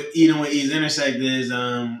Eating with Ease intersect is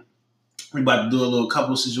we about to do a little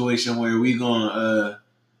couple situation where we gonna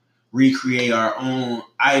recreate our own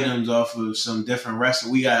items off of some different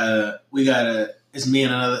restaurants. We got it's me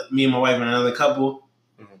and my wife and another couple.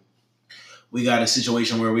 Mm-hmm. We got a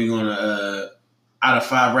situation where we're gonna out of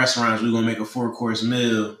 5 restaurants we're gonna make a 4-course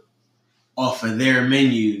meal off of their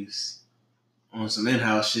menus. On some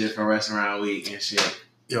in-house shit for restaurant week and shit.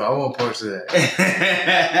 Yo, I want parts of that.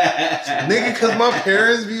 Nigga, because my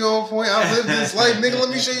parents be on point. I live this life. Nigga, let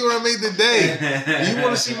me show you what I made today. You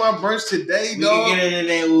want to see my brunch today, dog? We can get into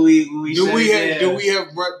that when we Do we have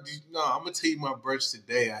brunch? No, I'm going to tell you my brunch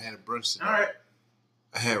today. I had a brunch today. All right.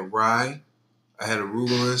 I had rye. I had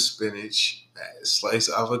arugula and spinach. I had sliced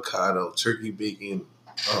avocado, turkey bacon,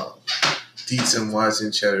 Dietz and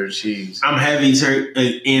Watson cheddar cheese. I'm heavy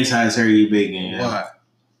anti-turkey bacon. Why?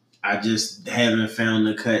 I just haven't found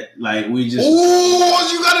the cut. Like we just. Ooh,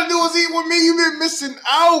 all you gotta do is eat with me. You've been missing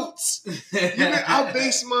out. I'll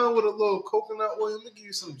base mine with a little coconut oil. Let me give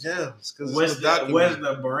you some gems. What's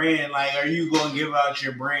the brand? Like, are you gonna give out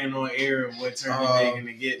your brand on air of what turkey bacon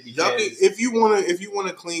to get? If you want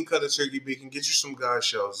a clean cut of turkey bacon, get you some God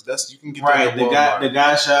shells. You can get right. That at Walmart. The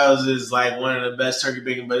God shells is like one of the best turkey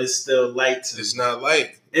bacon, but it's still light. It's not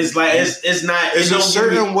light. It's like it's not. It's a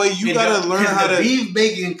certain way you gotta learn how to. Beef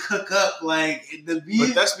bacon cook up like the beef.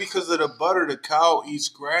 But that's because of the butter. The cow eats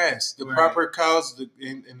grass. The proper cows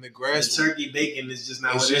in the grass. The turkey bacon is just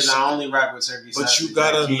not what it is. I only rock with turkey. But you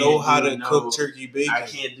gotta know how to cook turkey bacon. I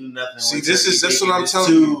can't do nothing. See, that's what I'm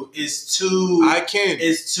telling you. It's too. I can't.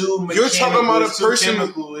 It's too. You're talking about a person.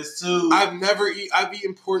 It's too. I've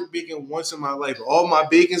eaten pork bacon once in my life. All my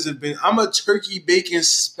bacons have been. I'm a turkey bacon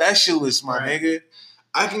specialist, my nigga.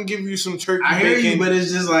 I can give you some turkey bacon. I hear you, but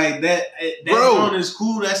it's just like that. That one is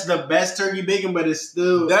cool. That's the best turkey bacon, but it's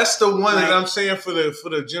still. That's the one that I'm saying for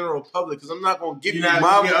the general public, because I'm not gonna give you my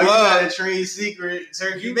plug. You got a trade secret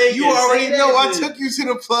turkey bacon. You already know. I took you to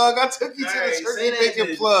the plug. I took you to the turkey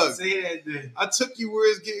bacon plug. Say that. Then. I took you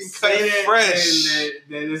where it's getting cut fresh. That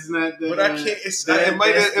it's not. But I can't.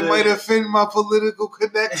 It might offend my political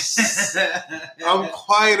connections. I'm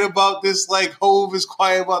quiet about this, like Hove is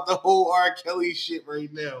quiet about the whole R. Kelly shit right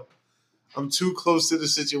now. I'm too close to the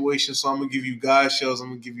situation, so I'm gonna give you guys shows. I'm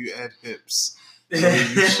gonna give you ad hips. You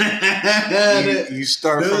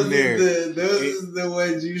start from there. Those are the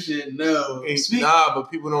ones you should know. But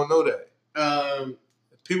people don't know that.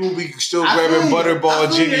 People be still grabbing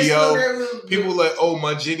Butterball Jenny O. People like, oh,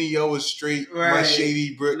 my Jenny O is straight. Right. My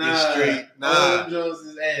Shady Brick is straight. Nah, Jones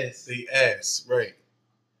is ass. They ass, right?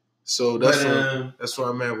 So that's where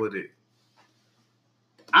I'm at with it.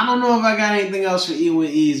 I don't know if I got anything else for Eat with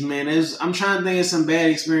Ease, man. I'm trying to think of some bad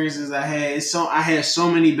experiences I had. I had so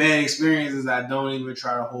many bad experiences I don't even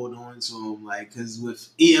try to hold on to them. Like, because with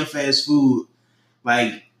eating fast food,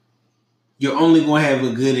 like, you're only going to have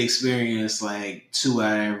a good experience like 2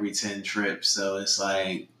 out of every 10 trips. So it's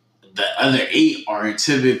like the other 8 are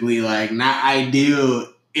typically like not ideal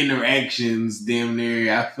interactions. Damn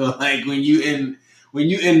near. I feel like when you in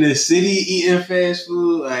the city eating fast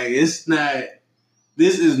food, like it's not.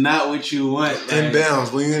 This is not what you want. Like,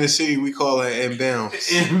 inbounds. When you're in the city, we call it inbounds.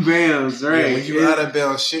 Inbounds, right? Yeah, when you're out of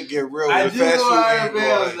bounds, shit get real. I do go out of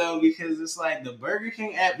bounds though, because it's like the Burger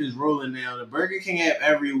King app is rolling now. The Burger King app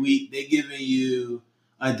every week they giving you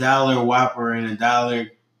 $1 Whopper and $1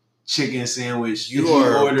 chicken sandwich. You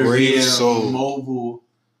are a brave soul. Mobile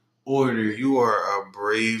order. You are a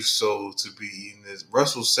brave soul to be eating this.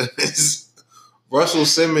 Russell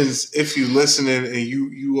Simmons, if you listening and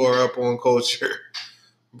you are up on culture,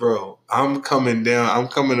 bro, I'm coming down. I'm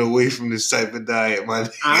coming away from this type of diet, my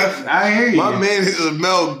nigga. I hear you. My man is a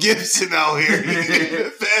Mel Gibson out here in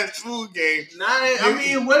the fast food game.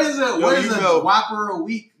 What is a Whopper a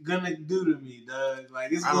week gonna do to me, dog?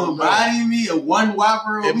 Like, it's gonna body me a one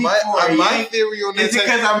Whopper a week for a my yank? theory on that is it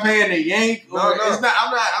because I'm paying a yank? No. It's not.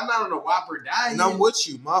 I'm not on a Whopper diet. And I'm with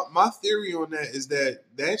you. My theory on that is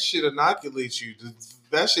that shit inoculates you.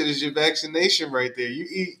 That shit is your vaccination right there. You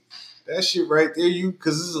eat that shit right there,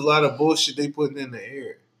 because there's a lot of bullshit they putting in the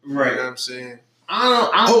air. Right. You know what I'm saying?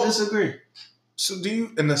 I don't disagree. So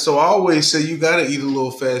I always say you gotta eat a little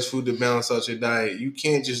fast food to balance out your diet. You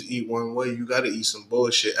can't just eat one way. You gotta eat some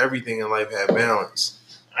bullshit. Everything in life have balance.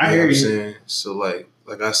 I hear you. Know what I'm saying? So like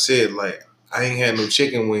I said, like I ain't had no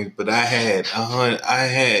chicken wings, but I had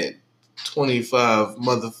 25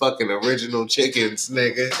 motherfucking original chickens,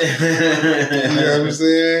 nigga. You know what I'm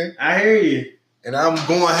saying? I hear you. And I'm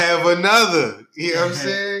going to have another. You know what I'm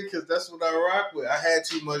saying? Because that's what I rock with. I had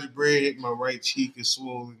too much bread. My right cheek is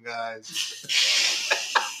swollen, guys.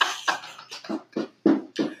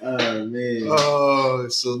 Oh, man. Oh,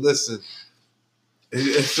 so listen.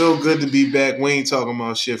 It feels good to be back. We ain't talking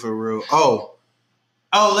about shit for real. Oh,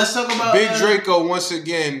 let's talk about Big Draco once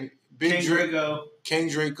again. King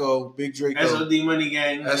Draco. Big Draco. SOD Money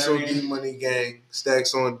Gang. SOD Money Gang.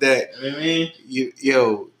 Stacks on deck. You know what I mean?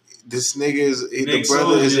 Yo, this nigga the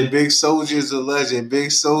brother is a Big Soldier, is a legend.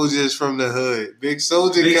 Big Soldier is from the hood. Big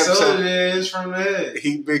Soldier is from the hood.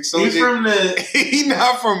 Big Soldier. He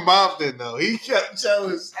not from Bompton though. He kept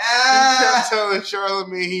telling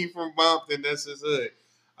Charlamagne he from Bompton. That's his hood.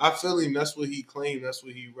 I feel him. That's what he claimed. That's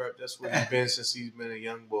what he rep. That's what he been since he's been a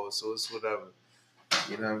young boy. So it's whatever.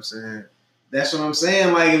 You know what I'm saying? That's what I'm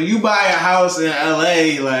saying. Like, if you buy a house in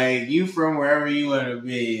LA, like, you from wherever you want to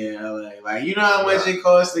be in LA. Like, you know how much it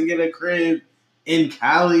costs to get a crib in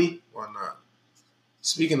Cali? Why not?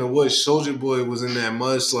 Speaking of which, Soulja Boy was in that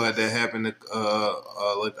mudslide that happened, like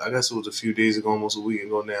I guess it was a few days ago, almost a week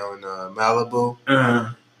ago now in Malibu. Uh-huh.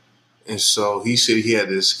 And so he said he had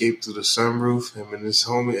to escape through the sunroof. Him and his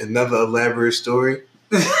homie, another elaborate story.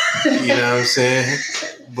 You know what I'm saying?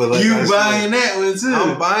 But like you buying that one too?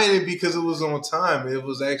 I'm buying it because it was on time. It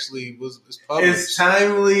was actually it's published. It's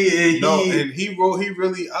timely. And he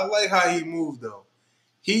really. I like how he moved though.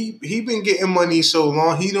 He been getting money so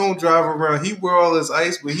long. He don't drive around. He wear all his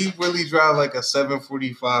ice, but he really drive like a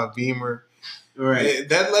 745 Beamer. Right.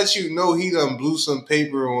 That lets you know he done blew some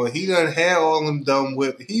paper on. He done had all them dumb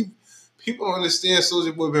whip. People don't understand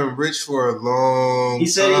Soulja Boy been rich for a long time. He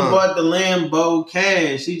said he bought the Lambo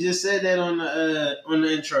cash. He just said that on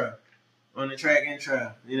the intro. On the track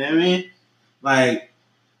intro. You know what I mean? Like,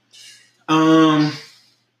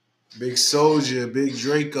 Big Soulja, Big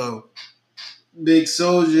Draco. Big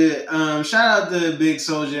Soulja. Shout out to Big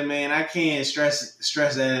Soulja, man. I can't stress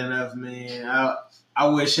that enough, man. I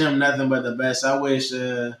wish him nothing but the best. I wish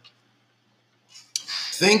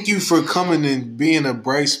Thank you for coming and being a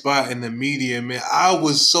bright spot in the media, man. I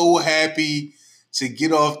was so happy to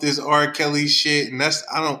get off this R. Kelly shit, and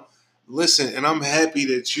and I'm happy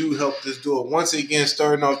that you helped us do it. Once again,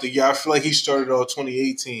 starting off the year, I feel like he started off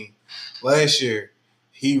 2018. Last year,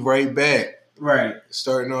 he right back. Right.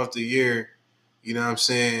 Starting off the year, you know what I'm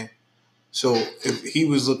saying? So if he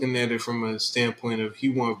was looking at it from a standpoint of he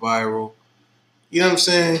went viral, you know what I'm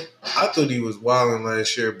saying? I thought he was wilding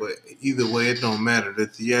last year, but either way, it don't matter. The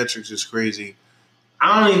theatrics is crazy.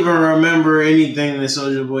 I don't even remember anything that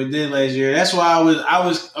Soulja Boy did last year. That's why I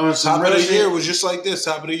was on some Top of the shit. year was just like this.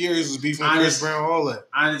 Top of the year, he was beefing Chris Brown, all that.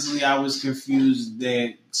 Honestly, I was confused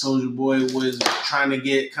that Soulja Boy was trying to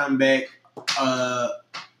get comeback of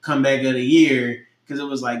the year, because it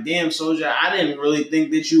was like, damn, Soulja, I didn't really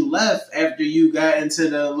think that you left after you got into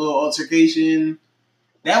the little altercation.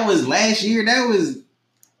 That was last year. That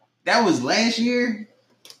was last year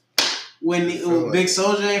when Big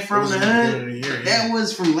Soulja ain't from the hood. That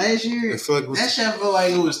was from last year. That shit felt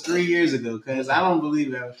like it was 3 years ago, because I don't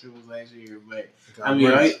believe that shit was last year. But I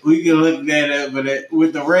mean, we can look that up. But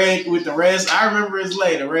with the red, I remember his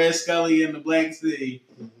the Red Scully and the Black City.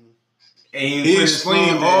 And he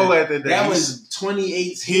explained all that today. That was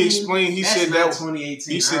 2018. He explained. He said that was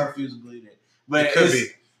 2018. He said, I refuse to believe that. But it could be.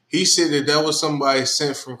 He said that was somebody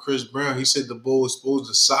sent from Chris Brown. He said the bull was supposed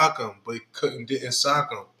to sock him, but he didn't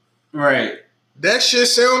sock him. Right. That shit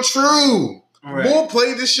sound true. Right. Bull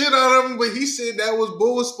played the shit out of him, but he said that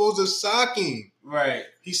bull was supposed to sock him. Right.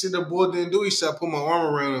 He said the bull didn't do it. He said I put my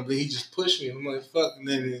arm around him, but he just pushed me. I'm like, fuck. And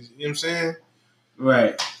then, you know what I'm saying?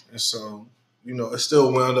 Right. And so, it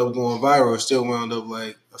still wound up going viral. It still wound up,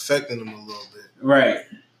 affecting him a little bit. Right.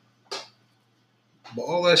 But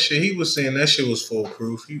all that shit he was saying, that shit was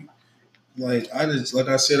foolproof. Like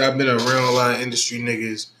I said, I've been around a lot of industry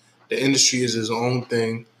niggas. The industry is his own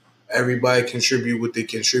thing. Everybody contribute what they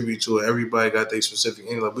contribute to it. Everybody got their specific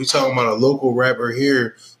thing. Like we talking about a local rapper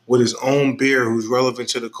here with his own beer who's relevant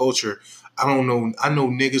to the culture. I don't know. I know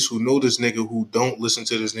niggas who know this nigga who don't listen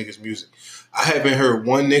to this nigga's music. I haven't heard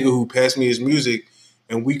one nigga who passed me his music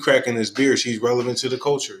and we cracking his beer. She's relevant to the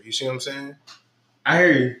culture. You see what I'm saying? I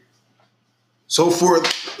hear you. So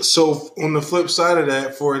on the flip side of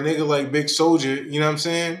that, for a nigga like Big Soulja, you know what I'm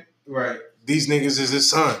saying? Right. These niggas is his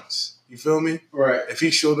sons. You feel me? Right. If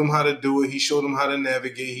he showed them how to do it, he showed them how to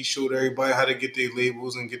navigate, he showed everybody how to get their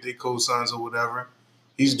labels and get their cosigns or whatever.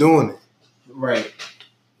 He's doing it. Right.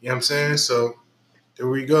 You know what I'm saying? So there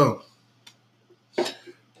we go.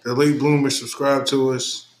 The late bloomers, subscribe to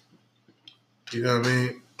us. You know what I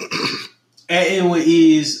mean? At In With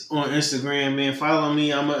Ease on Instagram, man. Follow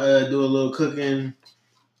me. I'm gonna do a little cooking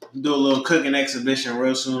exhibition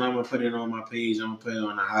real soon. I'm gonna put it on my page. I'm gonna put it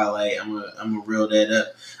on the highlight. I'm gonna reel that up.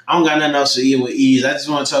 I don't got nothing else to eat with ease. I just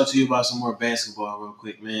want to talk to you about some more basketball real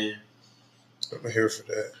quick, man. I'm here for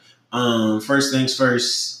that. First things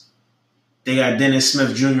first. They got Dennis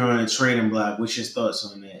Smith Jr. on the trading block. What's your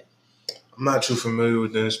thoughts on that? I'm not too familiar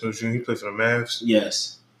with Dennis Smith Jr. He played for the Mavs.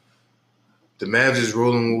 Yes. The Mavs is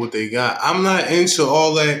rolling with what they got. I'm not into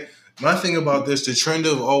all that. My thing about this, the trend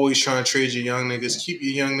of always trying to trade your young niggas, keep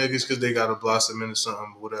your young niggas because they got to blossom into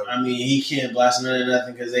something, whatever. I mean, he can't blossom into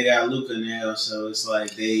nothing because they got Luka now, so it's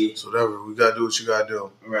like they... So whatever, we got to do what you got to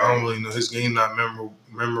do. Right. I don't really know. His game not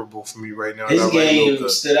memorable for me right now. His game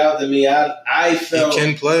stood out to me. I felt... He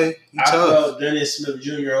can play. I felt Dennis Smith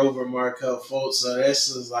Jr. over Markelle Fultz, so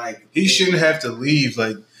this was like... He shouldn't have to leave.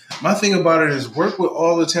 Like, my thing about it is work with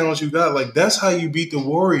all the talents you got. Like, that's how you beat the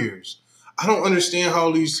Warriors. I don't understand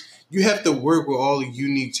how these... You have to work with all the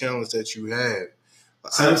unique talents that you have.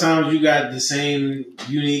 Sometimes you got the same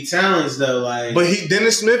unique talents, though. Like, but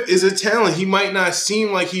Dennis Smith is a talent. He might not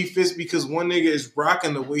seem like he fits because one nigga is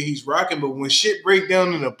rocking the way he's rocking. But when shit break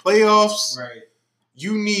down in the playoffs, right,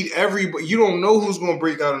 you need everybody. You don't know who's going to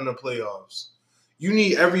break out in the playoffs. You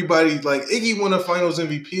need everybody. Like, Iggy won a Finals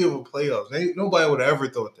MVP of a playoffs. Nobody would have ever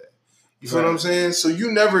thought that. You feel what I'm saying? So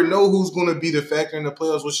you never know who's going to be the factor in the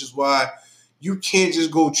playoffs, which is why you can't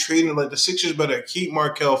just go trading. Like, the Sixers better keep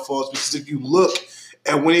Markelle Fultz because if you look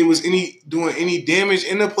And when it was doing any damage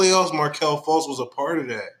in the playoffs, Markelle Fultz was a part of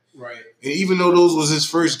that. Right. And even though those was his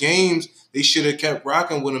first games, they should have kept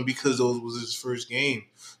rocking with him because those was his first game.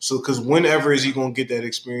 So, because whenever is he going to get that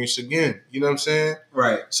experience again? You know what I'm saying?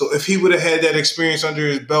 Right. So, if he would have had that experience under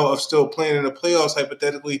his belt of still playing in the playoffs,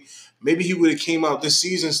 hypothetically, maybe he would have came out this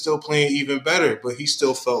season still playing even better, but he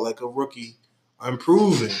still felt like a rookie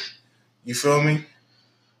improving. You feel me?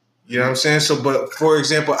 You know what I'm saying? So, but for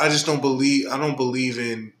example, I don't believe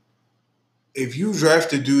in, if you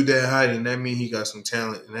draft a dude that high, then that means he got some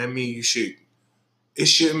talent, and that means it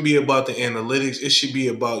shouldn't be about the analytics. It should be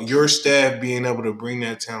about your staff being able to bring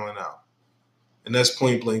that talent out. And that's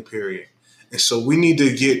point blank, period. And so we need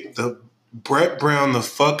to get the Brett Brown the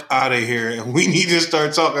fuck out of here, and we need to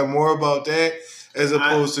start talking more about that as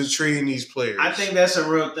opposed to trading these players. I think that's a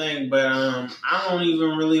real thing, but I don't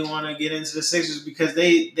even really want to get into the Sixers because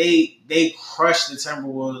they crushed the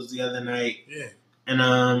Timberwolves the other night. Yeah. And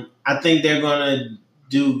I think they're going to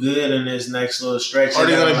do good in this next little stretch. Are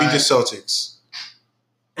they going to beat the Celtics?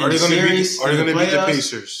 Are they going to beat the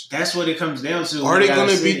Pacers? That's what it comes down to. Are they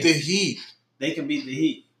going to beat the Heat? They can beat the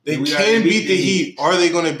Heat. They can beat the Heat. Are they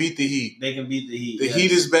going to beat the Heat? They can beat the Heat. The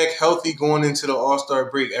Heat is back healthy going into the All-Star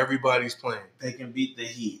break. Everybody's playing. They can beat the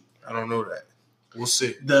Heat. I don't know that. We'll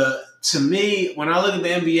see. To me, when I look at the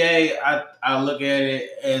NBA, I look at it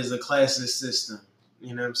as a classist system.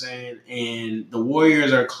 You know what I'm saying? And the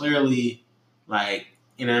Warriors are clearly like,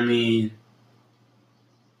 you know what I mean,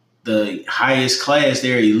 the highest class.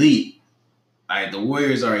 They're elite. Like, the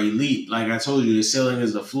Warriors are elite. Like I told you, the ceiling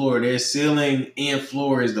is the floor. Their ceiling and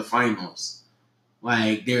floor is the finals.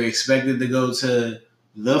 Like, they're expected to go to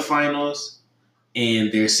the finals,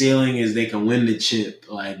 and their ceiling is they can win the chip.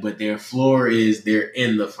 Like, but their floor is they're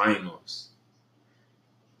in the finals.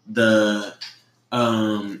 The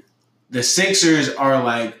Sixers are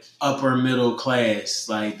like upper middle class.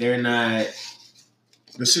 Like, they're not.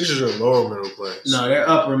 The Sixers are lower middle class. No, they're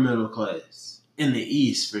upper middle class in the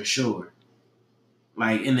East for sure.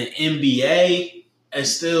 Like, in the NBA,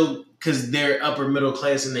 it's still because they're upper middle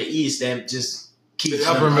class in the East. That just keeps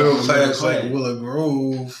upper middle class like Willow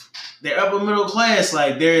Grove. They're upper middle class.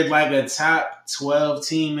 Like, they're like a top 12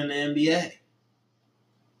 team in the NBA.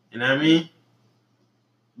 You know what I mean?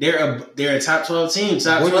 They're a top 12 team.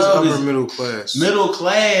 Top what 12 is upper middle class? Middle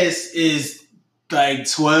class is like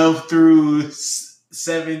 12 through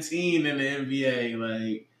 17 in the NBA.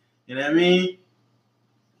 Like, you know what I mean?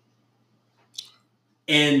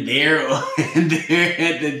 And they're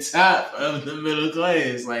at the top of the middle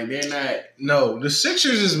class. Like, they're not. No, the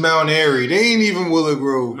Sixers is Mount Airy. They ain't even Willow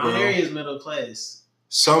Grove, Mount bro. Airy is middle class.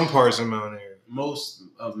 Some parts of Mount Airy. Most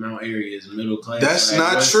of Mount Airy is middle class. That's like,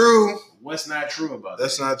 not true. What's not true about that?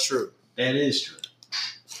 That's not true. That is true.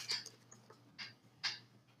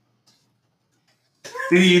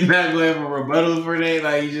 You not going to have a rebuttal for that?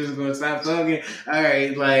 Like, you just going to stop talking? All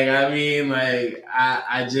right. Like, I mean, like,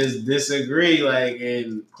 I just disagree. Like,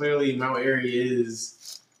 and clearly Mount Airy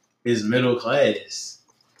is middle class.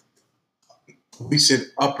 We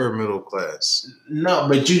said upper middle class. No,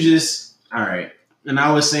 but you just, all right. And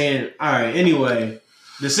I was saying, all right, anyway,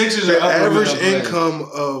 the Sixers are the upper average middle class. income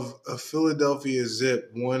of a Philadelphia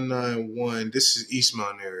Zip 191. This is East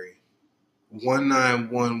Mount Airy.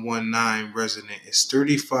 19119 resident is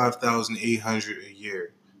 $35,800 a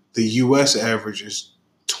year. The U.S. average is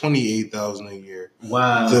 $28,000 a year.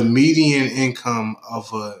 Wow. The median income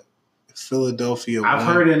of a Philadelphia. I've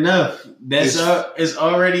heard enough. That's it's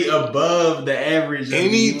already above the average. Of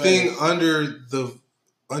anything under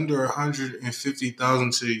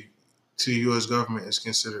 $150,000 to the U.S. government is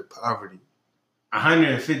considered poverty.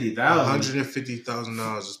 $150,000.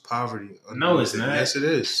 $150,000 is poverty. No, it's not. Yes, it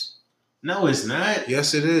is. No, it's not.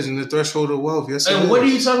 Yes, it is. In the threshold of wealth. Yes, it is. And what are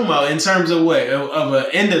you talking about in terms of what? Of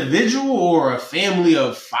an individual or a family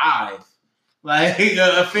of 5? Like,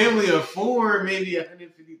 a family of 4, maybe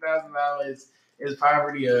 $150,000 is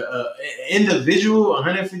poverty. An individual,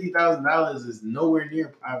 $150,000 is nowhere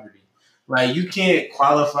near poverty. Like, you can't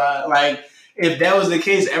qualify. Like, if that was the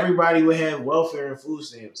case, everybody would have welfare and food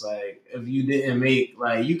stamps. Like, if you didn't make,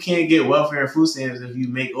 like, you can't get welfare and food stamps if you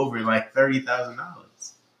make over, like, $30,000.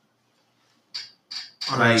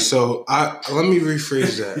 All right, so let me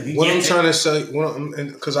rephrase that. What I'm trying to say,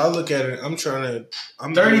 because I look at it,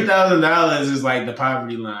 $30,000 is like the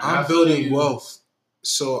poverty line. I'm building wealth,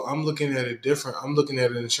 so I'm looking at it different. I'm looking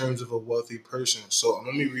at it in terms of a wealthy person. So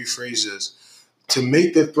let me rephrase this: to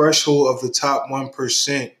make the threshold of the top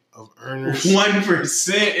 1% of earners,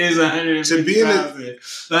 1% is $150,000. To be in like,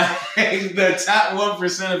 the top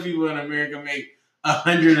 1% of people in America make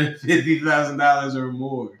 $150,000 or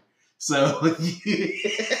more. So, no.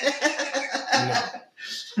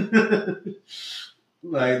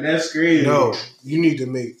 Like that's crazy. No, you need to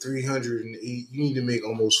make 308. You need to make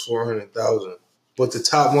almost 400,000. But the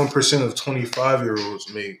top 1% of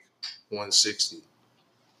 25-year-olds make 160.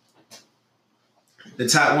 The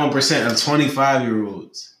top 1% of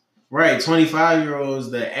 25-year-olds. Right,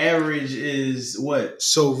 25-year-olds, the average is what?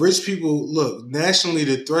 So rich people, look, nationally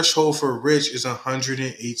the threshold for rich is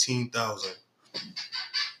 118,000.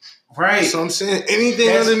 Right. So I'm saying anything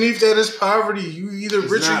underneath that is poverty. You either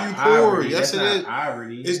rich or you poor. Yes, it is.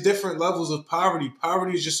 Poverty. It's different levels of poverty.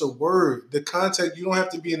 Poverty is just a word. The context, you don't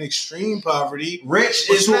have to be in extreme poverty. Rich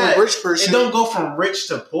But is to not, a rich person. It don't go from rich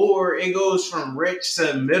to poor. It goes from rich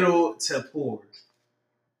to middle to poor.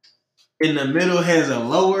 And the middle has a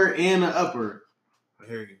lower and an upper. I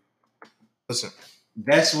hear you. Listen.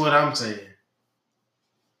 That's what I'm saying.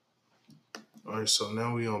 All right, so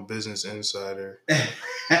now we on Business Insider.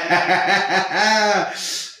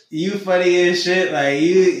 You funny as shit. Like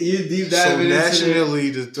you deep diving into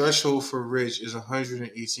nationally, the threshold for rich is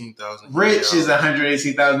 118,000. Rich is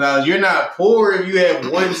 $118,000. You're not poor if you have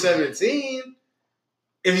 117.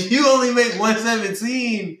 If you only make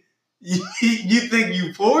 117, you think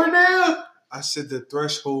you poor now? I said the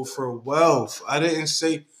threshold for wealth. I didn't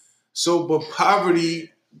say so, but poverty.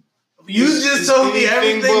 You just told me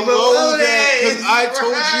everything below that. Because I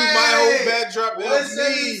told you my whole backdrop is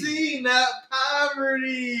 117, not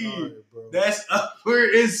poverty. Right, that's upper.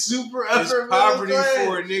 It's super upper. It's poverty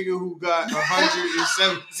for a nigga who got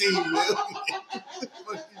 117 million.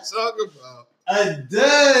 What you talking about?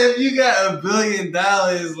 If you got $1 billion,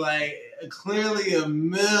 like clearly a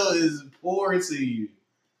mil is poor to you.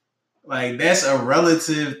 Like that's a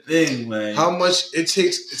relative thing. Like how much it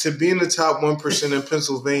takes to be in the top 1% in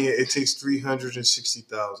Pennsylvania? It takes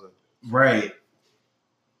 360,000. Right.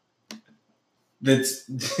 That's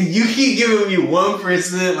you keep giving me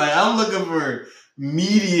 1%. Like I'm looking for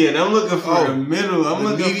median. I'm looking for the middle. I'm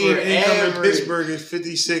looking median for income average. in Pittsburgh is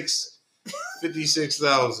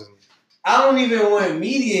 56,000. I don't even want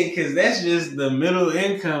median because that's just the middle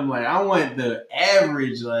income. Like I want the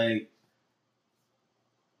average. Like.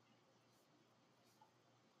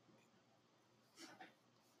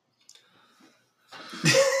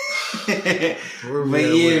 But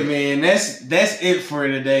yeah, man, that's it for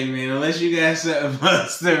today, man. Unless you guys something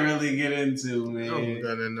else to really get into,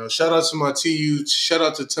 man. No. Shout out to my TU. Shout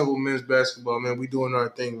out to Temple men's basketball, man. We doing our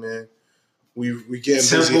thing, man. We getting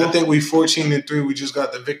busy. I think we 14-3. We just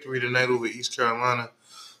got the victory tonight over East Carolina.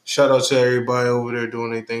 Shout out to everybody over there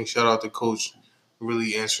doing their thing. Shout out to Coach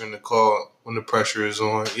really answering the call when the pressure is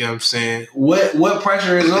on. You know what I'm saying? What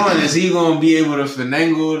pressure is on? Is he going to be able to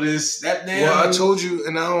finagle this step down? Well, I told you,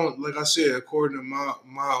 and I don't, like I said, according to my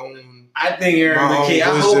own. I think Aaron McKee.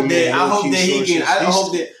 I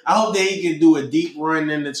hope that he can do a deep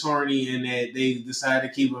run in the tourney, and that they decide to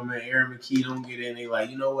keep him, and Aaron McKee don't get in. They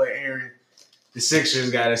like, you know what, Aaron, the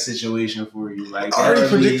Sixers got a situation for you. Like I already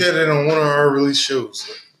predicted it on one of our release shows.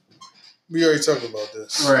 We already talked about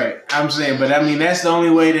this. Right. I'm saying, but I mean, that's the only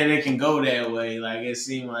way that it can go that way. Like, it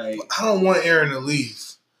seemed like. I don't want Aaron to leave,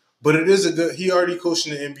 but it is a good. He already coached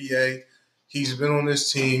in the NBA. He's been on this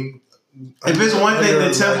team. If it's one thing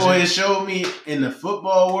that Temple has showed me in the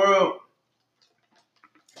football world,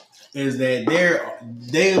 is that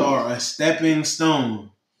they are a stepping stone.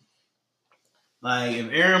 Like, if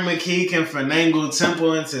Aaron McKee can finagle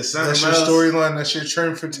Temple into something else. That's your storyline. That's your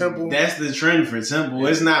trend for Temple. That's the trend for Temple. Yeah.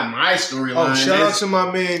 It's not my storyline. Oh, shout out to my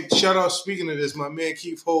man. Shout out, speaking of this, my man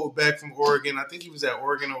Keith Holt back from Oregon. I think he was at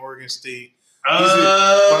Oregon or Oregon State. My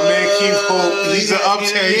man Keith Holt. He's an uptown.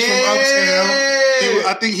 He's from uptown.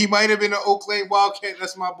 I think he might have been an Oakland Wildcat.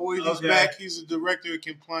 That's my boy. He's back. He's the director of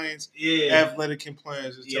compliance. Yeah. Athletic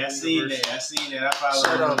compliance. Yeah, I seen that. I follow him.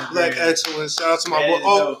 Shout out Black Excellence. Shout out to my boy.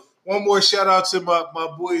 Oh, one more shout out to my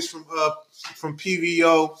boys from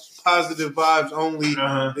PVO, Positive Vibes Only.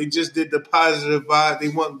 Uh-huh. They just did the Positive Vibe. They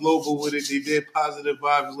went global with it. They did Positive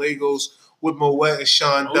Vibes Legos with Moet and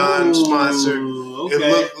Sean Don sponsor.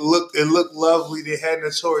 Okay. It looked lovely. They had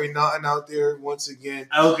Notori Naughton out there once again.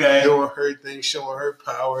 Okay. Doing her thing, showing her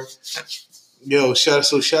power. Yo, shout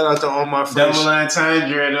out to all my friends. Double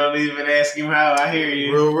entendre. Don't even ask him how. I hear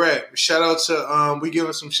you. Real rap. Shout out to we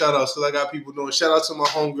giving some shout outs because I got people doing. Shout out to my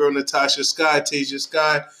homegirl Natasha Sky, Tasia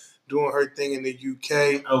Sky, doing her thing in the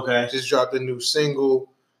UK. Okay. Just dropped a new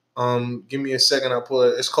single. Give me a second. I'll pull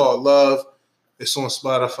it. It's called Love. It's on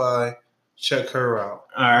Spotify. Check her out.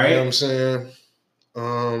 All right. You know what I'm saying?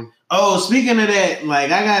 Speaking of that,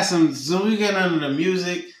 like I got some. So we get into the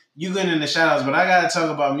music. You get into shout outs, but I gotta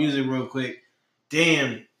talk about music real quick.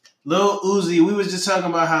 Damn, Lil Uzi, we was just talking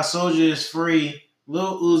about how Soulja is free.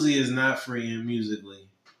 Lil Uzi is not free in musically.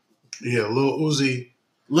 Yeah, Lil Uzi.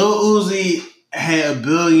 Lil Uzi had 1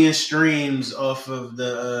 billion streams off of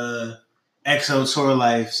the XO Tour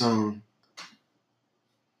Life song.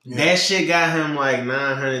 Yeah. That shit got him like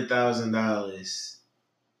 $900,000.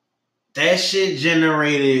 That shit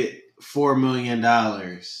generated $4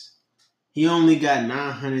 million. He only got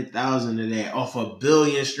 900,000 of that off 1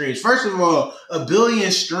 billion streams. First of all, 1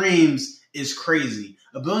 billion streams is crazy.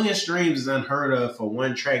 1 billion streams is unheard of for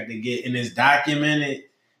one track to get, and it's documented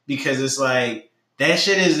because it's like that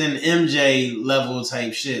shit is an MJ level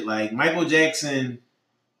type shit. Like Michael Jackson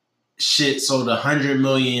shit sold 100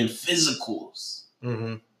 million physicals.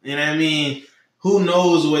 Mm-hmm. You know what I mean? Who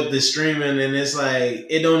knows what the streaming, and it's like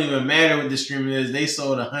it don't even matter what the streaming is. They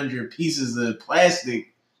sold 100 pieces of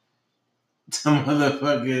plastic to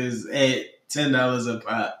motherfuckers at $10 a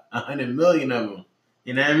pop. 100 million of them.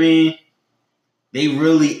 You know what I mean? They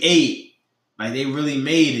really ate. Like they really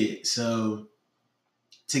made it. So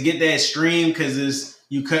to get that stream, because it's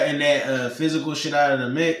you cutting that physical shit out of the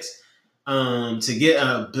mix, to get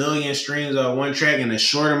 1 billion streams on one track in a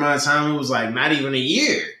short amount of time, it was like not even a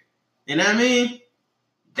year. You know what I mean?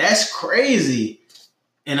 That's crazy.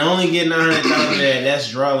 And only getting 900,000 there,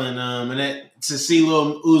 that's drawing. And that to see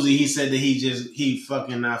Lil Uzi, he said that he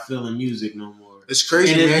fucking not feeling music no more. It's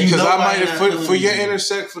crazy, And if man. you Because know I why might you're have not for feeling your music.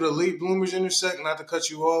 intersect, for the late bloomers intersect, not to cut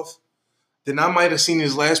you off. Then I might have seen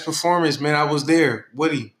his last performance, man. I was there.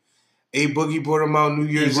 Woody, A Boogie brought him out New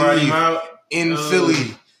He Year's brought him Eve out. in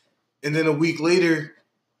Philly, and then a week later,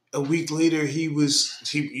 he was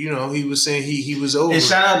saying he was over. And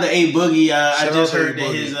shout out to A Boogie. I Shout just out to heard A that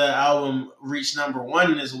Boogie. his album reached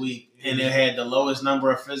 #1 this week, and it had the lowest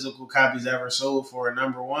number of physical copies ever sold for a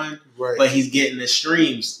 #1. Right. But he's getting the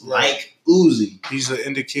streams Right. like Uzi. He's an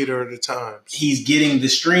indicator of the times. He's getting the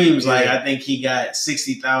streams. Yeah. Like I think he got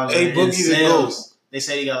 60,000 A in Boogie the sales. They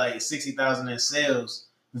said he got like 60,000 in sales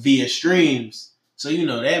via streams. So you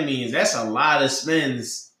know that means that's a lot of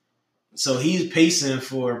spins. So he's pacing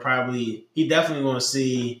for he definitely going to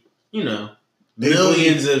see,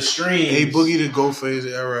 millions of streams. A Boogie to go for his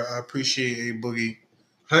era. I appreciate A Boogie.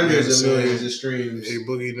 Hundreds Yeah, of so millions of streams. A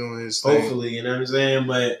Boogie doing his thing. Hopefully, you know what I'm saying?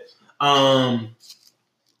 But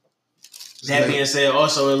that being said,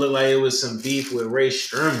 also it looked like it was some beef with Ray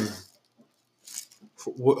Sherman.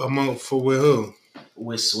 For with who?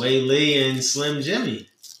 With Sway Lee and Slim Jimmy.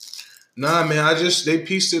 Nah, man. They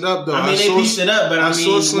pieced it up though. I mean, they pieced it up, but I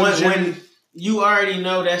saw mean, Slim Jimmy. when you already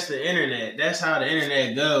know that's the internet. That's how the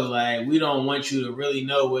internet go. Like, we don't want you to really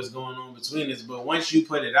know what's going on between us, but once you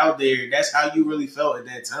put it out there, that's how you really felt at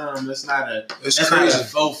that time. That's not a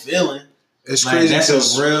faux feeling. It's Like, crazy.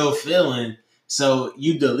 that's a real feeling. So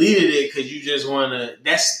you deleted it because you just want to.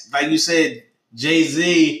 That's like you said.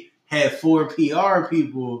 Jay-Z had 4 PR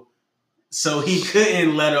people. So he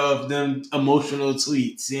couldn't let off them emotional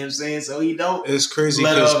tweets. See what I'm saying? So he don't It's crazy.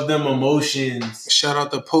 let off them emotions. Shout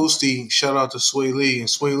out to Posty. Shout out to Sway Lee. And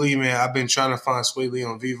Sway Lee, man, I've been trying to find Sway Lee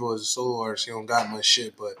on Vivo as a solo artist. He don't got much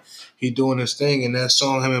shit, but he doing his thing. And that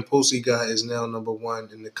song him and Posty got is now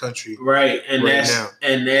 #1 in the country. Right. And Right that's now.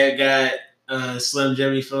 and that got Slim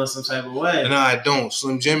Jimmy feeling some type of way. And I don't.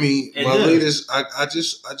 Slim Jimmy, It my does. latest, I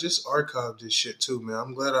just archived this shit too, man.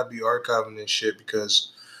 I'm glad I be archiving this shit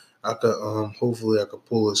because I could hopefully I could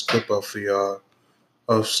pull this clip up for y'all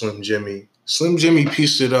of Slim Jimmy. Slim Jimmy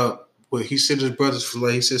pieced it up. But he said his brothers for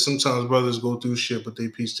like he said sometimes brothers go through shit, but they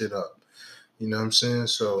pieced it up. You know what I'm saying?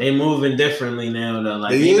 So They moving differently now though.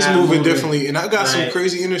 Like they is not moving differently. And I got some like-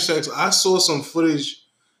 crazy intersects. I saw some footage,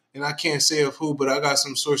 and I can't say of who, but I got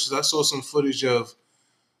some sources. I saw some footage of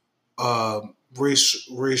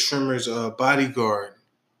Ray Shrimmer's bodyguard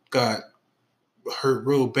got hurt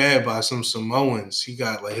real bad by some Samoans. He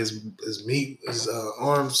got like his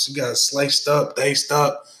arms, he got sliced up, diced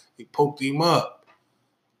up. He poked him up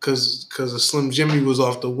because a Slim Jimmy was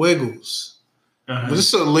off the Wiggles. Uh-huh. But this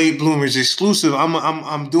is a late bloomers exclusive.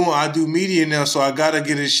 I do media now, so I gotta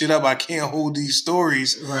get this shit up. I can't hold these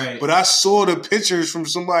stories. Right. But I saw the pictures from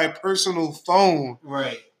somebody's personal phone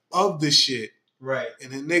Right. of the shit, Right.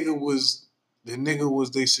 and the nigga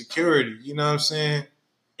was their security. You know what I'm saying?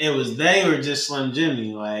 It was they or just Slim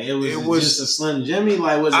Jimmy? Like it It was was- just a Slim Jimmy?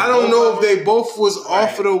 Like was it I don't both know of if them? they both was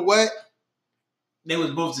off of the wet. They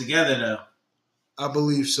was both together though. I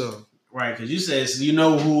believe so, Right, because you said you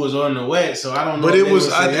know who was on the wet, so I don't know. but if it they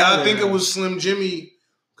was. I together. think it was Slim Jimmy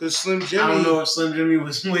because Slim Jimmy. I don't know if Slim Jimmy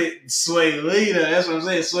was with Sway Lee. Though. That's what I'm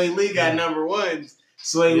saying. Sway Lee got #1.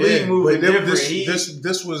 Sway Lee moving but different.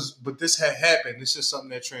 this had happened. This is something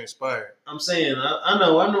that transpired. I'm saying I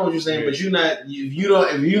know what you're saying, but if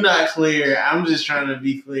you're not clear, I'm just trying to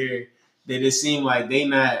be clear that it seemed like they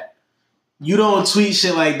not You don't tweet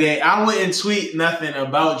shit like that. I wouldn't tweet nothing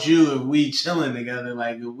about you if we chilling together,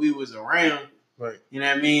 like if we was around. Right. You know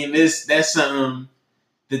what I mean? That's something.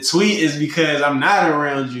 The tweet is because I'm not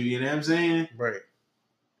around you. You know what I'm saying? Right.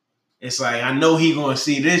 It's like I know he gonna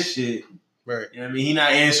see this shit. Right. You know what I mean? He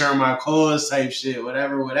not answering my calls type shit.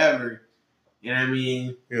 Whatever. You know what I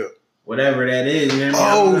mean? Yeah. Whatever that is. You know what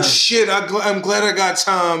I mean? Oh shit! I'm glad I got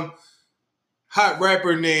Tom. Hot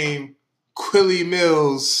rapper name Quilly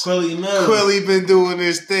Mills. Quilly been doing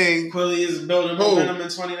this thing. Quilly is building momentum in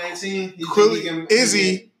 2019. Quilly,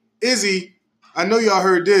 Izzy. I know y'all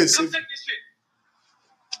heard this. Come check this shit.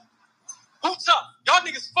 Boots up. Y'all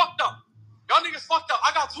niggas fucked up.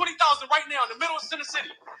 I got 20,000 right now in the middle of Center City,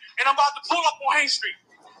 and I'm about to pull up on Hain Street.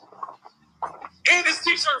 And this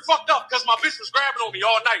t-shirt fucked up because my bitch was grabbing on me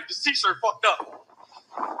all night. This t-shirt fucked up.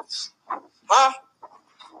 Huh?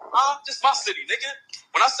 This my city, nigga.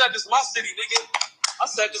 When I said this my city, nigga, I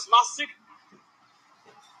said this my city.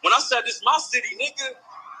 When I said this my city, nigga,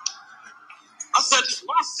 I said this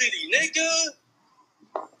my city, nigga.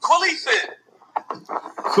 Quilly fit. I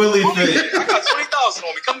got 20,000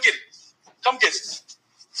 on me. Come get it. Come get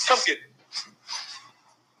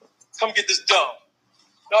this dub.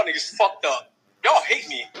 Y'all niggas fucked up. Y'all hate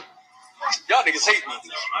me. Y'all niggas hate me.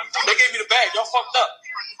 They gave me the bag. Y'all fucked up.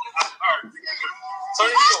 All right.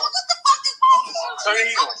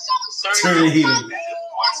 Turn the heat on.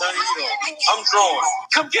 I'm drawn.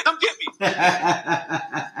 Come get me.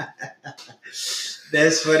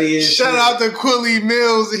 That's funny as Shout shit. out to Quilly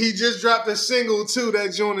Mills. He just dropped a single too.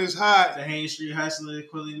 That joint is hot. The Hain Street Hustler,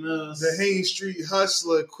 Quilly Mills. The Hain Street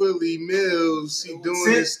Hustler, Quilly Mills. He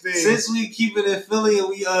doing his thing. Since we keep it in Philly and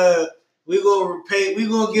we gonna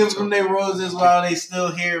give them their roses while they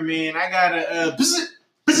still here, man. I gotta give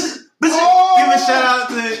a shout out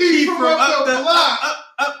to Keith from up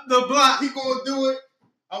the block. He gonna do it.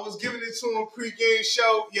 I was giving it to him pre-game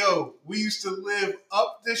show. Yo, we used to live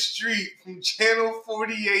up the street from Channel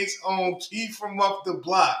 48's own Keith from up the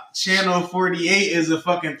block. Channel 48 is a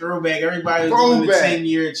fucking throwback. Everybody was doing the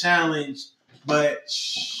 10-year challenge, but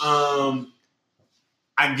I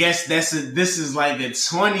guess this is like a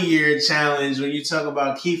 20-year challenge when you talk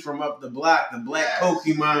about Keith from up the block, the black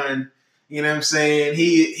Pokemon. You know what I'm saying?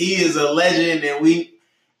 He is a legend,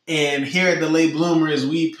 and here at the Late Bloomers,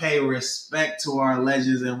 we pay respect to our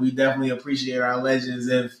legends, and we definitely appreciate our legends.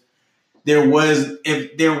 If there was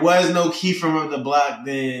no Keith from up the block,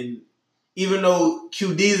 then even though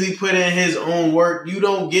Q Deezy put in his own work, you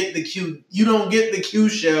don't get the Q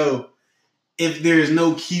show if there's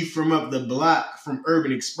no Keith from up the block from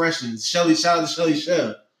Urban Expressions. Shout out to Shelly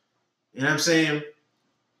Show. You know what I'm saying?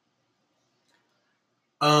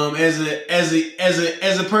 As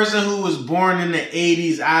a person who was born in the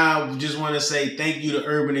 80s, I just want to say thank you to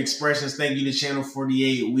Urban Expressions. Thank you to Channel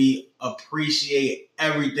 48. We appreciate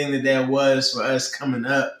everything that was for us coming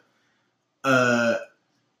up. And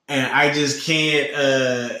I just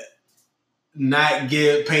can't not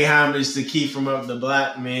pay homage to Keith from up the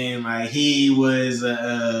block, man. Like, he was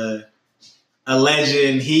a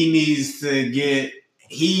legend. He needs to get.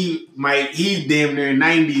 He's damn near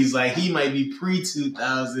 90s. Like, he might be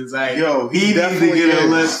pre-2000s. Like, yo, he needs to get a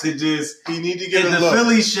look to just. He need to get in a the look.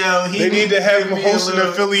 Philly show. They need to have him hosting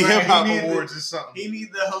the Philly Hip Hop Awards or something. They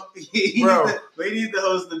need to host the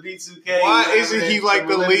B2K. Why isn't he like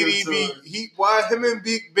the Lady B? Why him and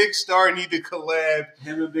Big Star need to collab?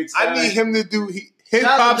 Him and Big Star. I need him to do hip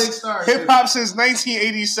hop since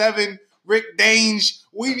 1987. Rick Dange.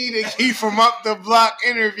 We need a Keith from up the block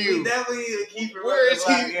interview. We definitely need a Keith from Where up the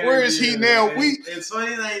block interview. Where is he now? In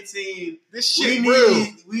 2019, this shit real.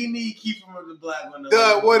 We need Keith from up the block.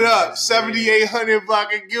 What up? 7800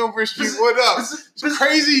 block of Gilbert Street. What up? It's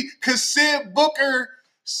crazy because Sid Booker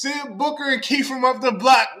and Keith from up the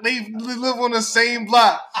block, they live on the same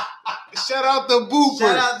block. Shout out to Booper.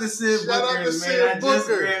 Shout out to Sid Booker, man. I just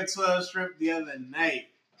Booker. grabbed 12 shrimp the other night.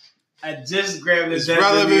 I just grabbed this. It's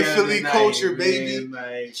relevant Philly culture, man. baby.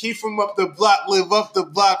 Like, Keith from up the block, live up the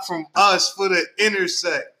block from us for the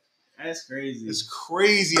intersect. That's crazy. It's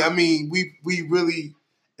crazy. I mean, we really,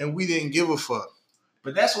 and we didn't give a fuck.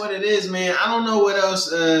 But that's what it is, man. I don't know what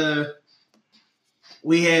else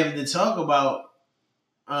we have to talk about.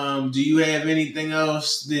 Do you have anything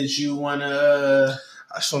else that you want to...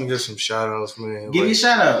 I just want to give some shout-outs, man. Give me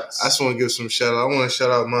shout-outs. I just want to give some shout-outs. I want to shout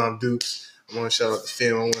out Mom Dukes. I want to shout out the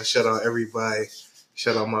fam. I want to shout out everybody.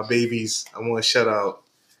 Shout out my babies. I want to shout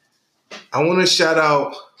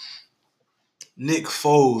out Nick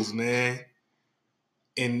Foles, man.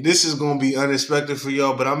 And this is going to be unexpected for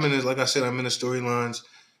y'all, but I'm in the storylines,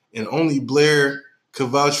 and only Blair could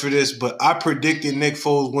vouch for this, but I predicted Nick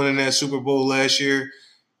Foles winning that Super Bowl last year.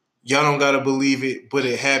 Y'all don't gotta believe it, but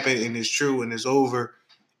it happened and it's true and it's over.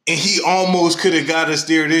 And he almost could have got us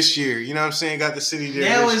there this year. You know what I'm saying? Got the city there.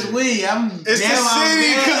 Now this it's year. we. It's the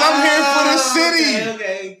city because I'm here for the city.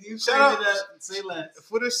 Okay. You Shout out. it up. Say less.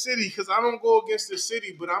 For the city, because I don't go against the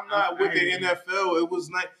city, but I'm not with the NFL. It was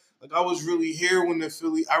like I was really here when the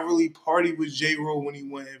Philly. I really partied with J-Ro when he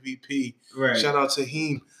won MVP. Right. Shout out to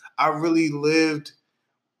him. I really lived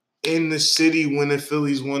in the city when the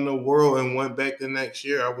Phillies won the world and went back the next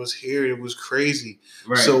year. I was here. It was crazy.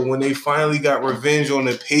 Right. So when they finally got revenge on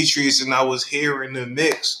the Patriots and I was here in the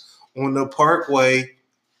mix on the Parkway,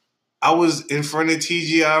 I was in front of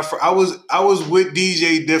TGI. I was with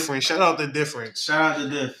DJ Difference. Shout out to Difference. Shout out to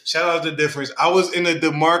Diff. Shout out to Difference. I was in a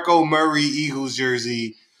DeMarco Murray Eagles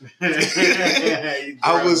jersey.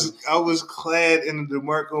 I was clad in a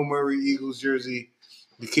DeMarco Murray Eagles jersey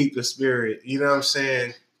to keep the spirit. You know what I'm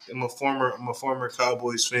saying? I'm a former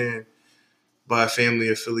Cowboys fan by family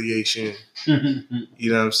affiliation.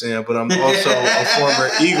 You know what I'm saying? But I'm also a former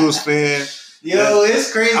Eagles fan. Yo,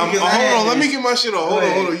 it's crazy. Hold on, let me get my shit off. Hold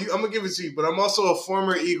on. I'm gonna give it to you. But I'm also a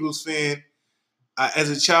former Eagles fan. As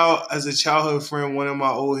a childhood friend, one of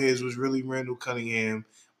my old heads was really Randall Cunningham.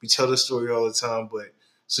 We tell the story all the time, but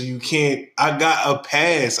so you can't. I got a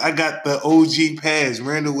pass. I got the OG pass.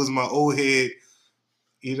 Randall was my old head.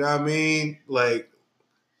 You know what I mean? Like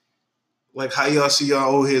how y'all see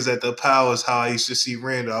y'all old heads at the Power is how I used to see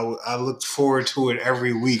Randall. I looked forward to it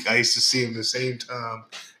every week. I used to see him the same time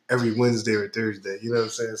every Wednesday or Thursday. You know what I'm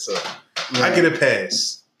saying? So I get a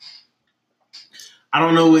pass. I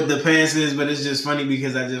don't know what the pass is, but it's just funny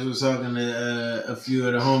because I just was talking to a few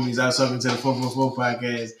of the homies. I was talking to the 444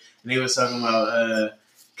 podcast, and they was talking about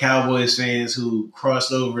Cowboys fans who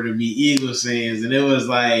crossed over to be Eagles fans, and it was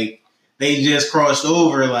like they just crossed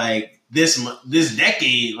over like this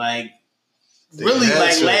decade, like really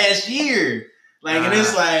like last year, like and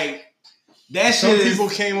it's like that Some shit. people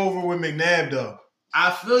came over with McNabb though.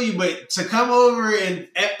 I feel you, but to come over and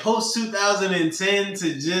at post 2010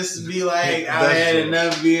 to just be like, I had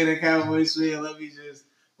enough being a Cowboys fan, let me just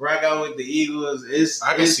rock out with the Eagles.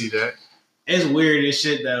 I can see that. It's weird as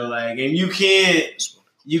shit though, like, and you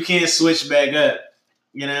can't switch back up.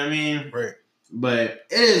 You know what I mean? Right. But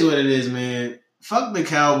it is what it is, man. Fuck the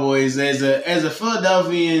Cowboys. As a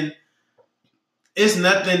Philadelphian, it's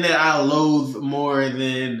nothing that I loathe more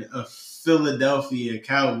than a Philadelphia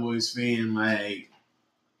Cowboys fan. Like,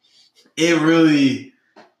 it really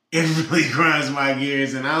grinds my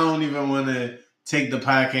gears, and I don't even want to take the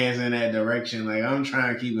podcast in that direction. Like, I'm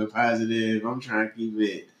trying to keep it positive. I'm trying to keep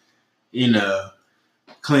it,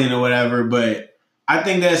 clean or whatever. But I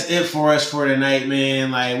think that's it for us for tonight,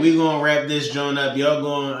 man. Like, we gonna wrap this joint up. Y'all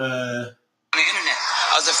going on the internet.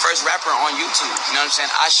 I was the first rapper on YouTube. You know what I'm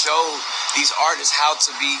saying? I showed these artists how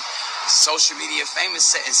to be social media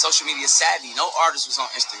famous and social media savvy. No artist was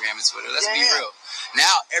on Instagram and Twitter. Let's be real.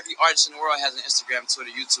 Now, every artist in the world has an Instagram,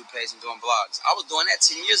 Twitter, YouTube page, and doing blogs. I was doing that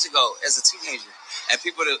 10 years ago as a teenager, and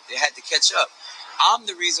people had to catch up. I'm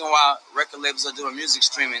the reason why record labels are doing music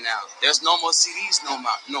streaming now. There's no more CDs, no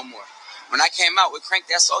more. When I came out with Crank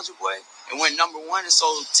That Soulja Boy, it went #1 and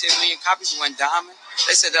sold 10 million copies and went diamond.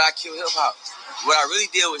 They said that I killed hip-hop. What I really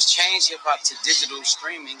did was change hip-hop to digital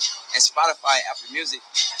streaming and Spotify, Apple Music.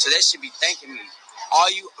 So they should be thanking me. All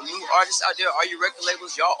you new artists out there, all you record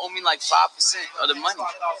labels, y'all owe me like 5% of the money. I'm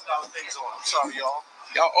sorry, y'all.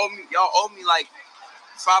 Y'all owe me like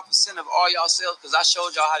 5% of all y'all sales because I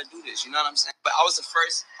showed y'all how to do this. You know what I'm saying? But I was the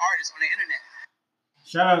first artist on the internet.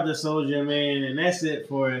 Shout out to Soulja, man, and that's it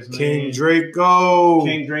for us, man. King Draco,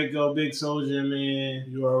 Big Soulja, man.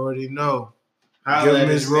 You already know. Give him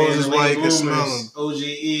his roses while you can smell them.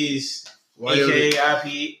 OGEs,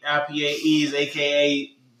 a.k.a. IPAEs,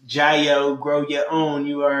 a.k.a. Jayo, grow your own.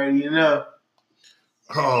 You already know.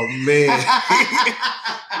 Oh, man.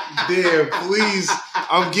 Damn, please.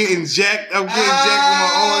 I'm getting jacked on my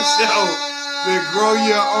own show. The grow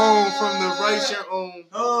your own from the write your own.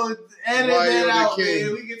 Oh, edit that out,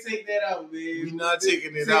 man. We can take that out, man. We're not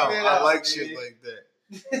taking it out. I like shit like that.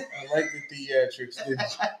 I like the theatrics.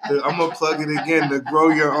 I'm going to plug it again. The grow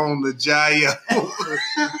your own, the Jayo.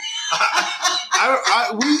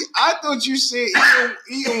 I thought you said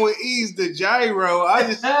eating with ease, the gyro. I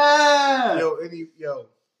just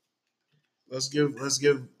Let's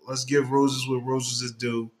give roses what roses is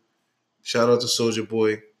due. Shout out to Soulja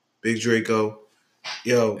Boy, Big Draco.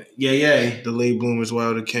 Yo, yeah. The Late Bloomers,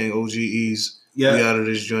 Wilder King, OGEs. Yeah. We out of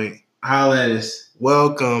this joint. Holla at us.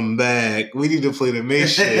 Welcome back. We need to play the main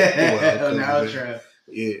shit. On the outro.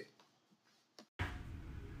 Yeah.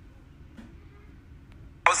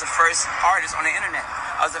 I was the first artist on the internet.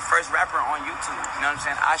 I was the first rapper on YouTube. You know what I'm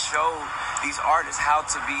saying? I showed these artists how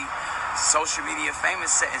to be social media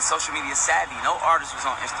famous and social media savvy. No artist was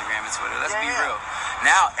on Instagram and Twitter. Let's be real.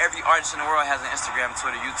 Now every artist in the world has an Instagram,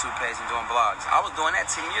 Twitter, YouTube page and doing blogs. I was doing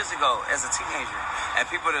that 10 years ago as a teenager, and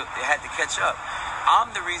people had to catch up.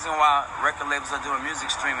 I'm the reason why record labels are doing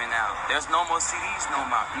music streaming now. There's no more CDs no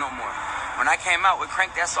more. When I came out with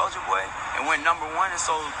Crank That Soulja Boy, it went #1 and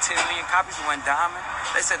sold 10 million copies, it went diamond.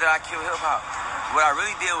 They said that I killed hip-hop. What I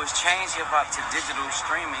really did was change hip-hop to digital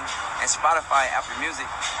streaming and Spotify, Apple Music,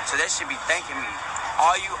 so they should be thanking me.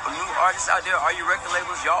 All you new artists out there, all you record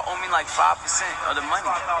labels, y'all owe me like 5% of the money.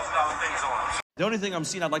 $5,000 things on them. The only thing I'm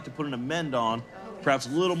seeing I'd like to put an amend on, perhaps a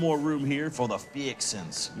little more room here for the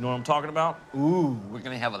fixins. You know what I'm talking about? Ooh, we're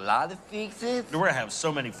gonna have a lot of fixins. We're gonna have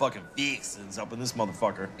so many fucking fixins up in this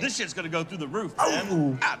motherfucker. This shit's gonna go through the roof,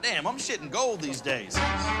 man. God damn, I'm shitting gold these days.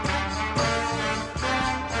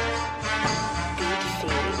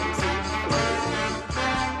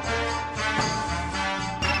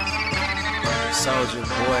 Soulja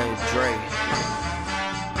Boy Dre.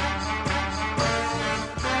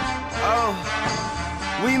 Oh,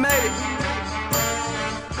 we made it.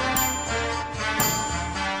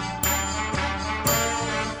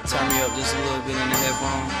 Turn me up just a little bit in the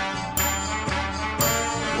headphone.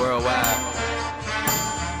 Worldwide,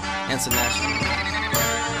 international.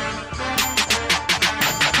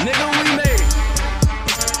 Nigga, we made it.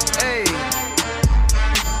 Hey,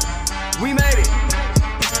 we made it.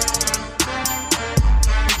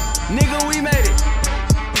 Nigga, we made it.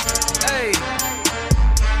 Hey,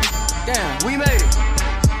 damn, we made it.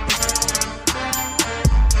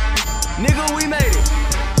 Nigga, we made it.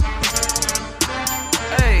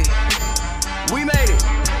 Hey, we made it.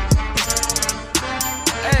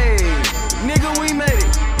 Hey, nigga, we made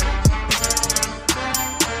it.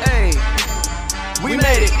 Hey, we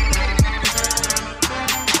made it.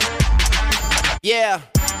 Yeah.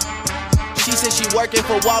 She said she working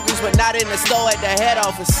for Walgreens, but not in the store at the head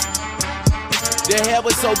office. The hair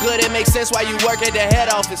was so good, it makes sense why you work at the head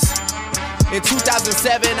office. In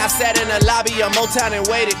 2007, I sat in the lobby of Motown and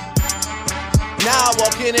waited. Now I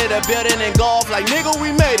walk into the building and go off like, nigga,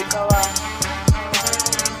 we made it.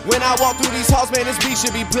 When I walk through these halls, man, this beat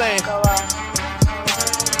should be playing.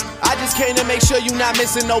 I just came to make sure you not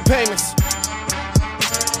missing no payments.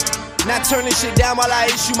 Not turning shit down while I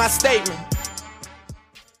issue my statement.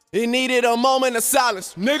 It needed a moment of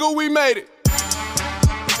silence. Nigga, we made it.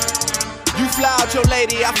 You fly out your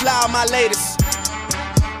lady, I fly out my latest.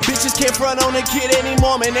 Bitches can't front on a kid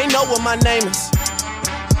anymore, man, they know what my name is.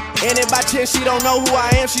 And if by chance she don't know who I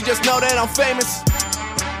am, she just know that I'm famous.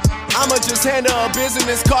 I'ma just hand her a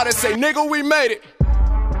business card and say, nigga, we made it.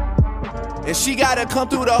 And she gotta come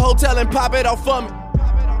through the hotel and pop it off for me.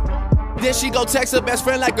 Then she go text her best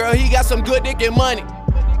friend like, girl, he got some good dick and money.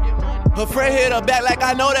 Her friend hit her back like,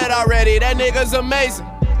 I know that already, that nigga's amazing.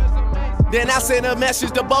 Then I sent a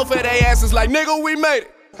message to both of their asses like, nigga, we made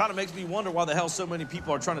it. Kinda makes me wonder why the hell so many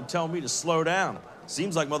people are trying to tell me to slow down.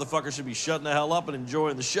 Seems like motherfuckers should be shutting the hell up and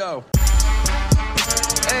enjoying the show.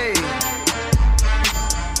 Hey,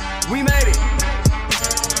 we made it.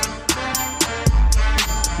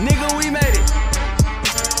 Nigga, we made it.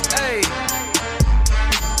 Hey,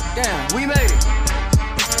 damn, we made it.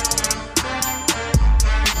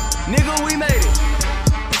 Nigga, we made it.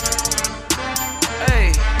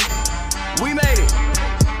 Hey, we made it.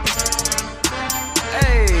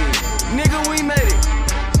 Hey, nigga, we made it.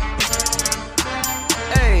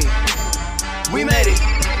 Hey, we made it.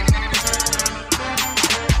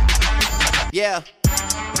 Yeah.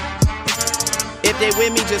 If they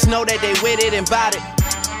with me, just know that they with it and bout it.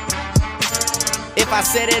 If I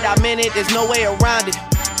said it, I meant it, there's no way around it.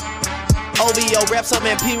 OVO reps up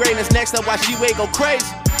and P Rain is next up while she wait go crazy.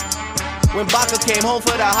 When Baka came home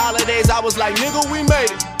for the holidays, I was like, nigga, we made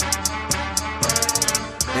it.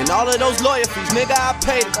 And all of those lawyer fees, nigga, I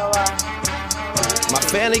paid it. My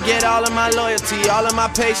family get all of my loyalty, all of my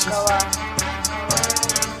patience.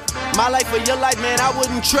 My life for your life, man, I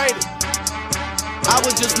wouldn't trade it. I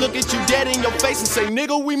would just look at you dead in your face and say,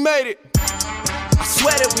 nigga, we made it. I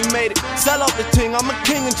swear that we made it. Sell off the ting, I'm a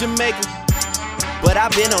king in Jamaica. But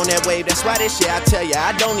I've been on that wave, that's why this shit, I tell ya,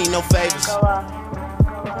 I don't need no favors.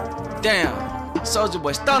 Damn, Soulja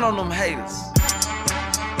Boy, stun on them haters.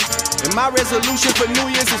 And my resolution for New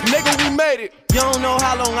Year's is, nigga, we made it. You don't know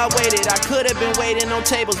how long I waited. I could have been waiting on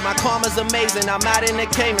tables. My karma's amazing. I'm out in the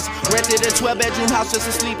Caymans. Rented a 12-bedroom house just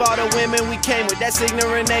to sleep all the women we came with. That's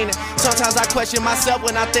ignorant, ain't it? Sometimes I question myself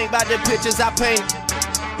when I think about the pictures I painted.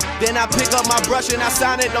 Then I pick up my brush and I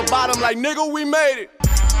sign at the bottom like, nigga, we made it.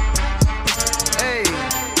 Hey,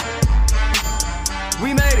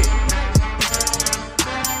 we made it.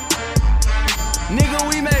 Nigga,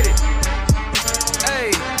 we made it.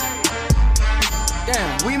 Hey.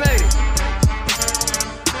 Damn, we made it.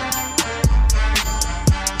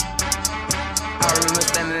 I remember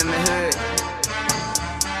standing in the hood,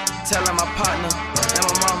 telling my partner and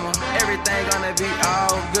my mama, everything gonna be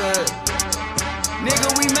all good. Nigga,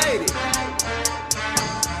 we made it.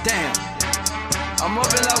 Damn. I'm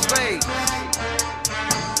up in Las Vegas.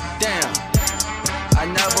 Damn. I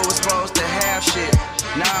never was supposed to have shit.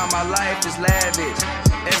 Now my life is lavish.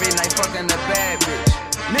 Every night fucking a bad bitch.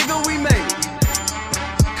 Nigga, we made it.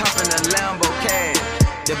 Copping a Lambo cash.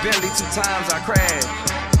 The Bentley 2 times I crashed.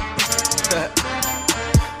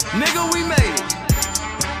 Nigga, we made it.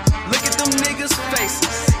 Look at them niggas'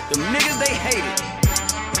 faces. Them niggas, they hate it.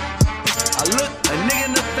 I look a nigga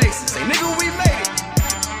in the face and say, nigga, we made it.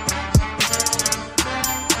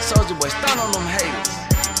 Soulja Boy, stun on them haters.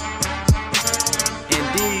 In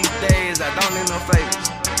these days, I don't need no favors.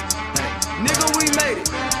 Hey, nigga, we made it.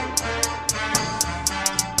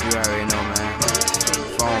 You already know, man.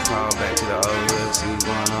 Phone call back to the old hood, see what's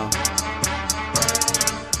going on.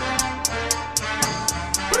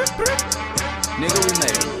 Nigga, we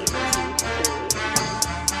made it.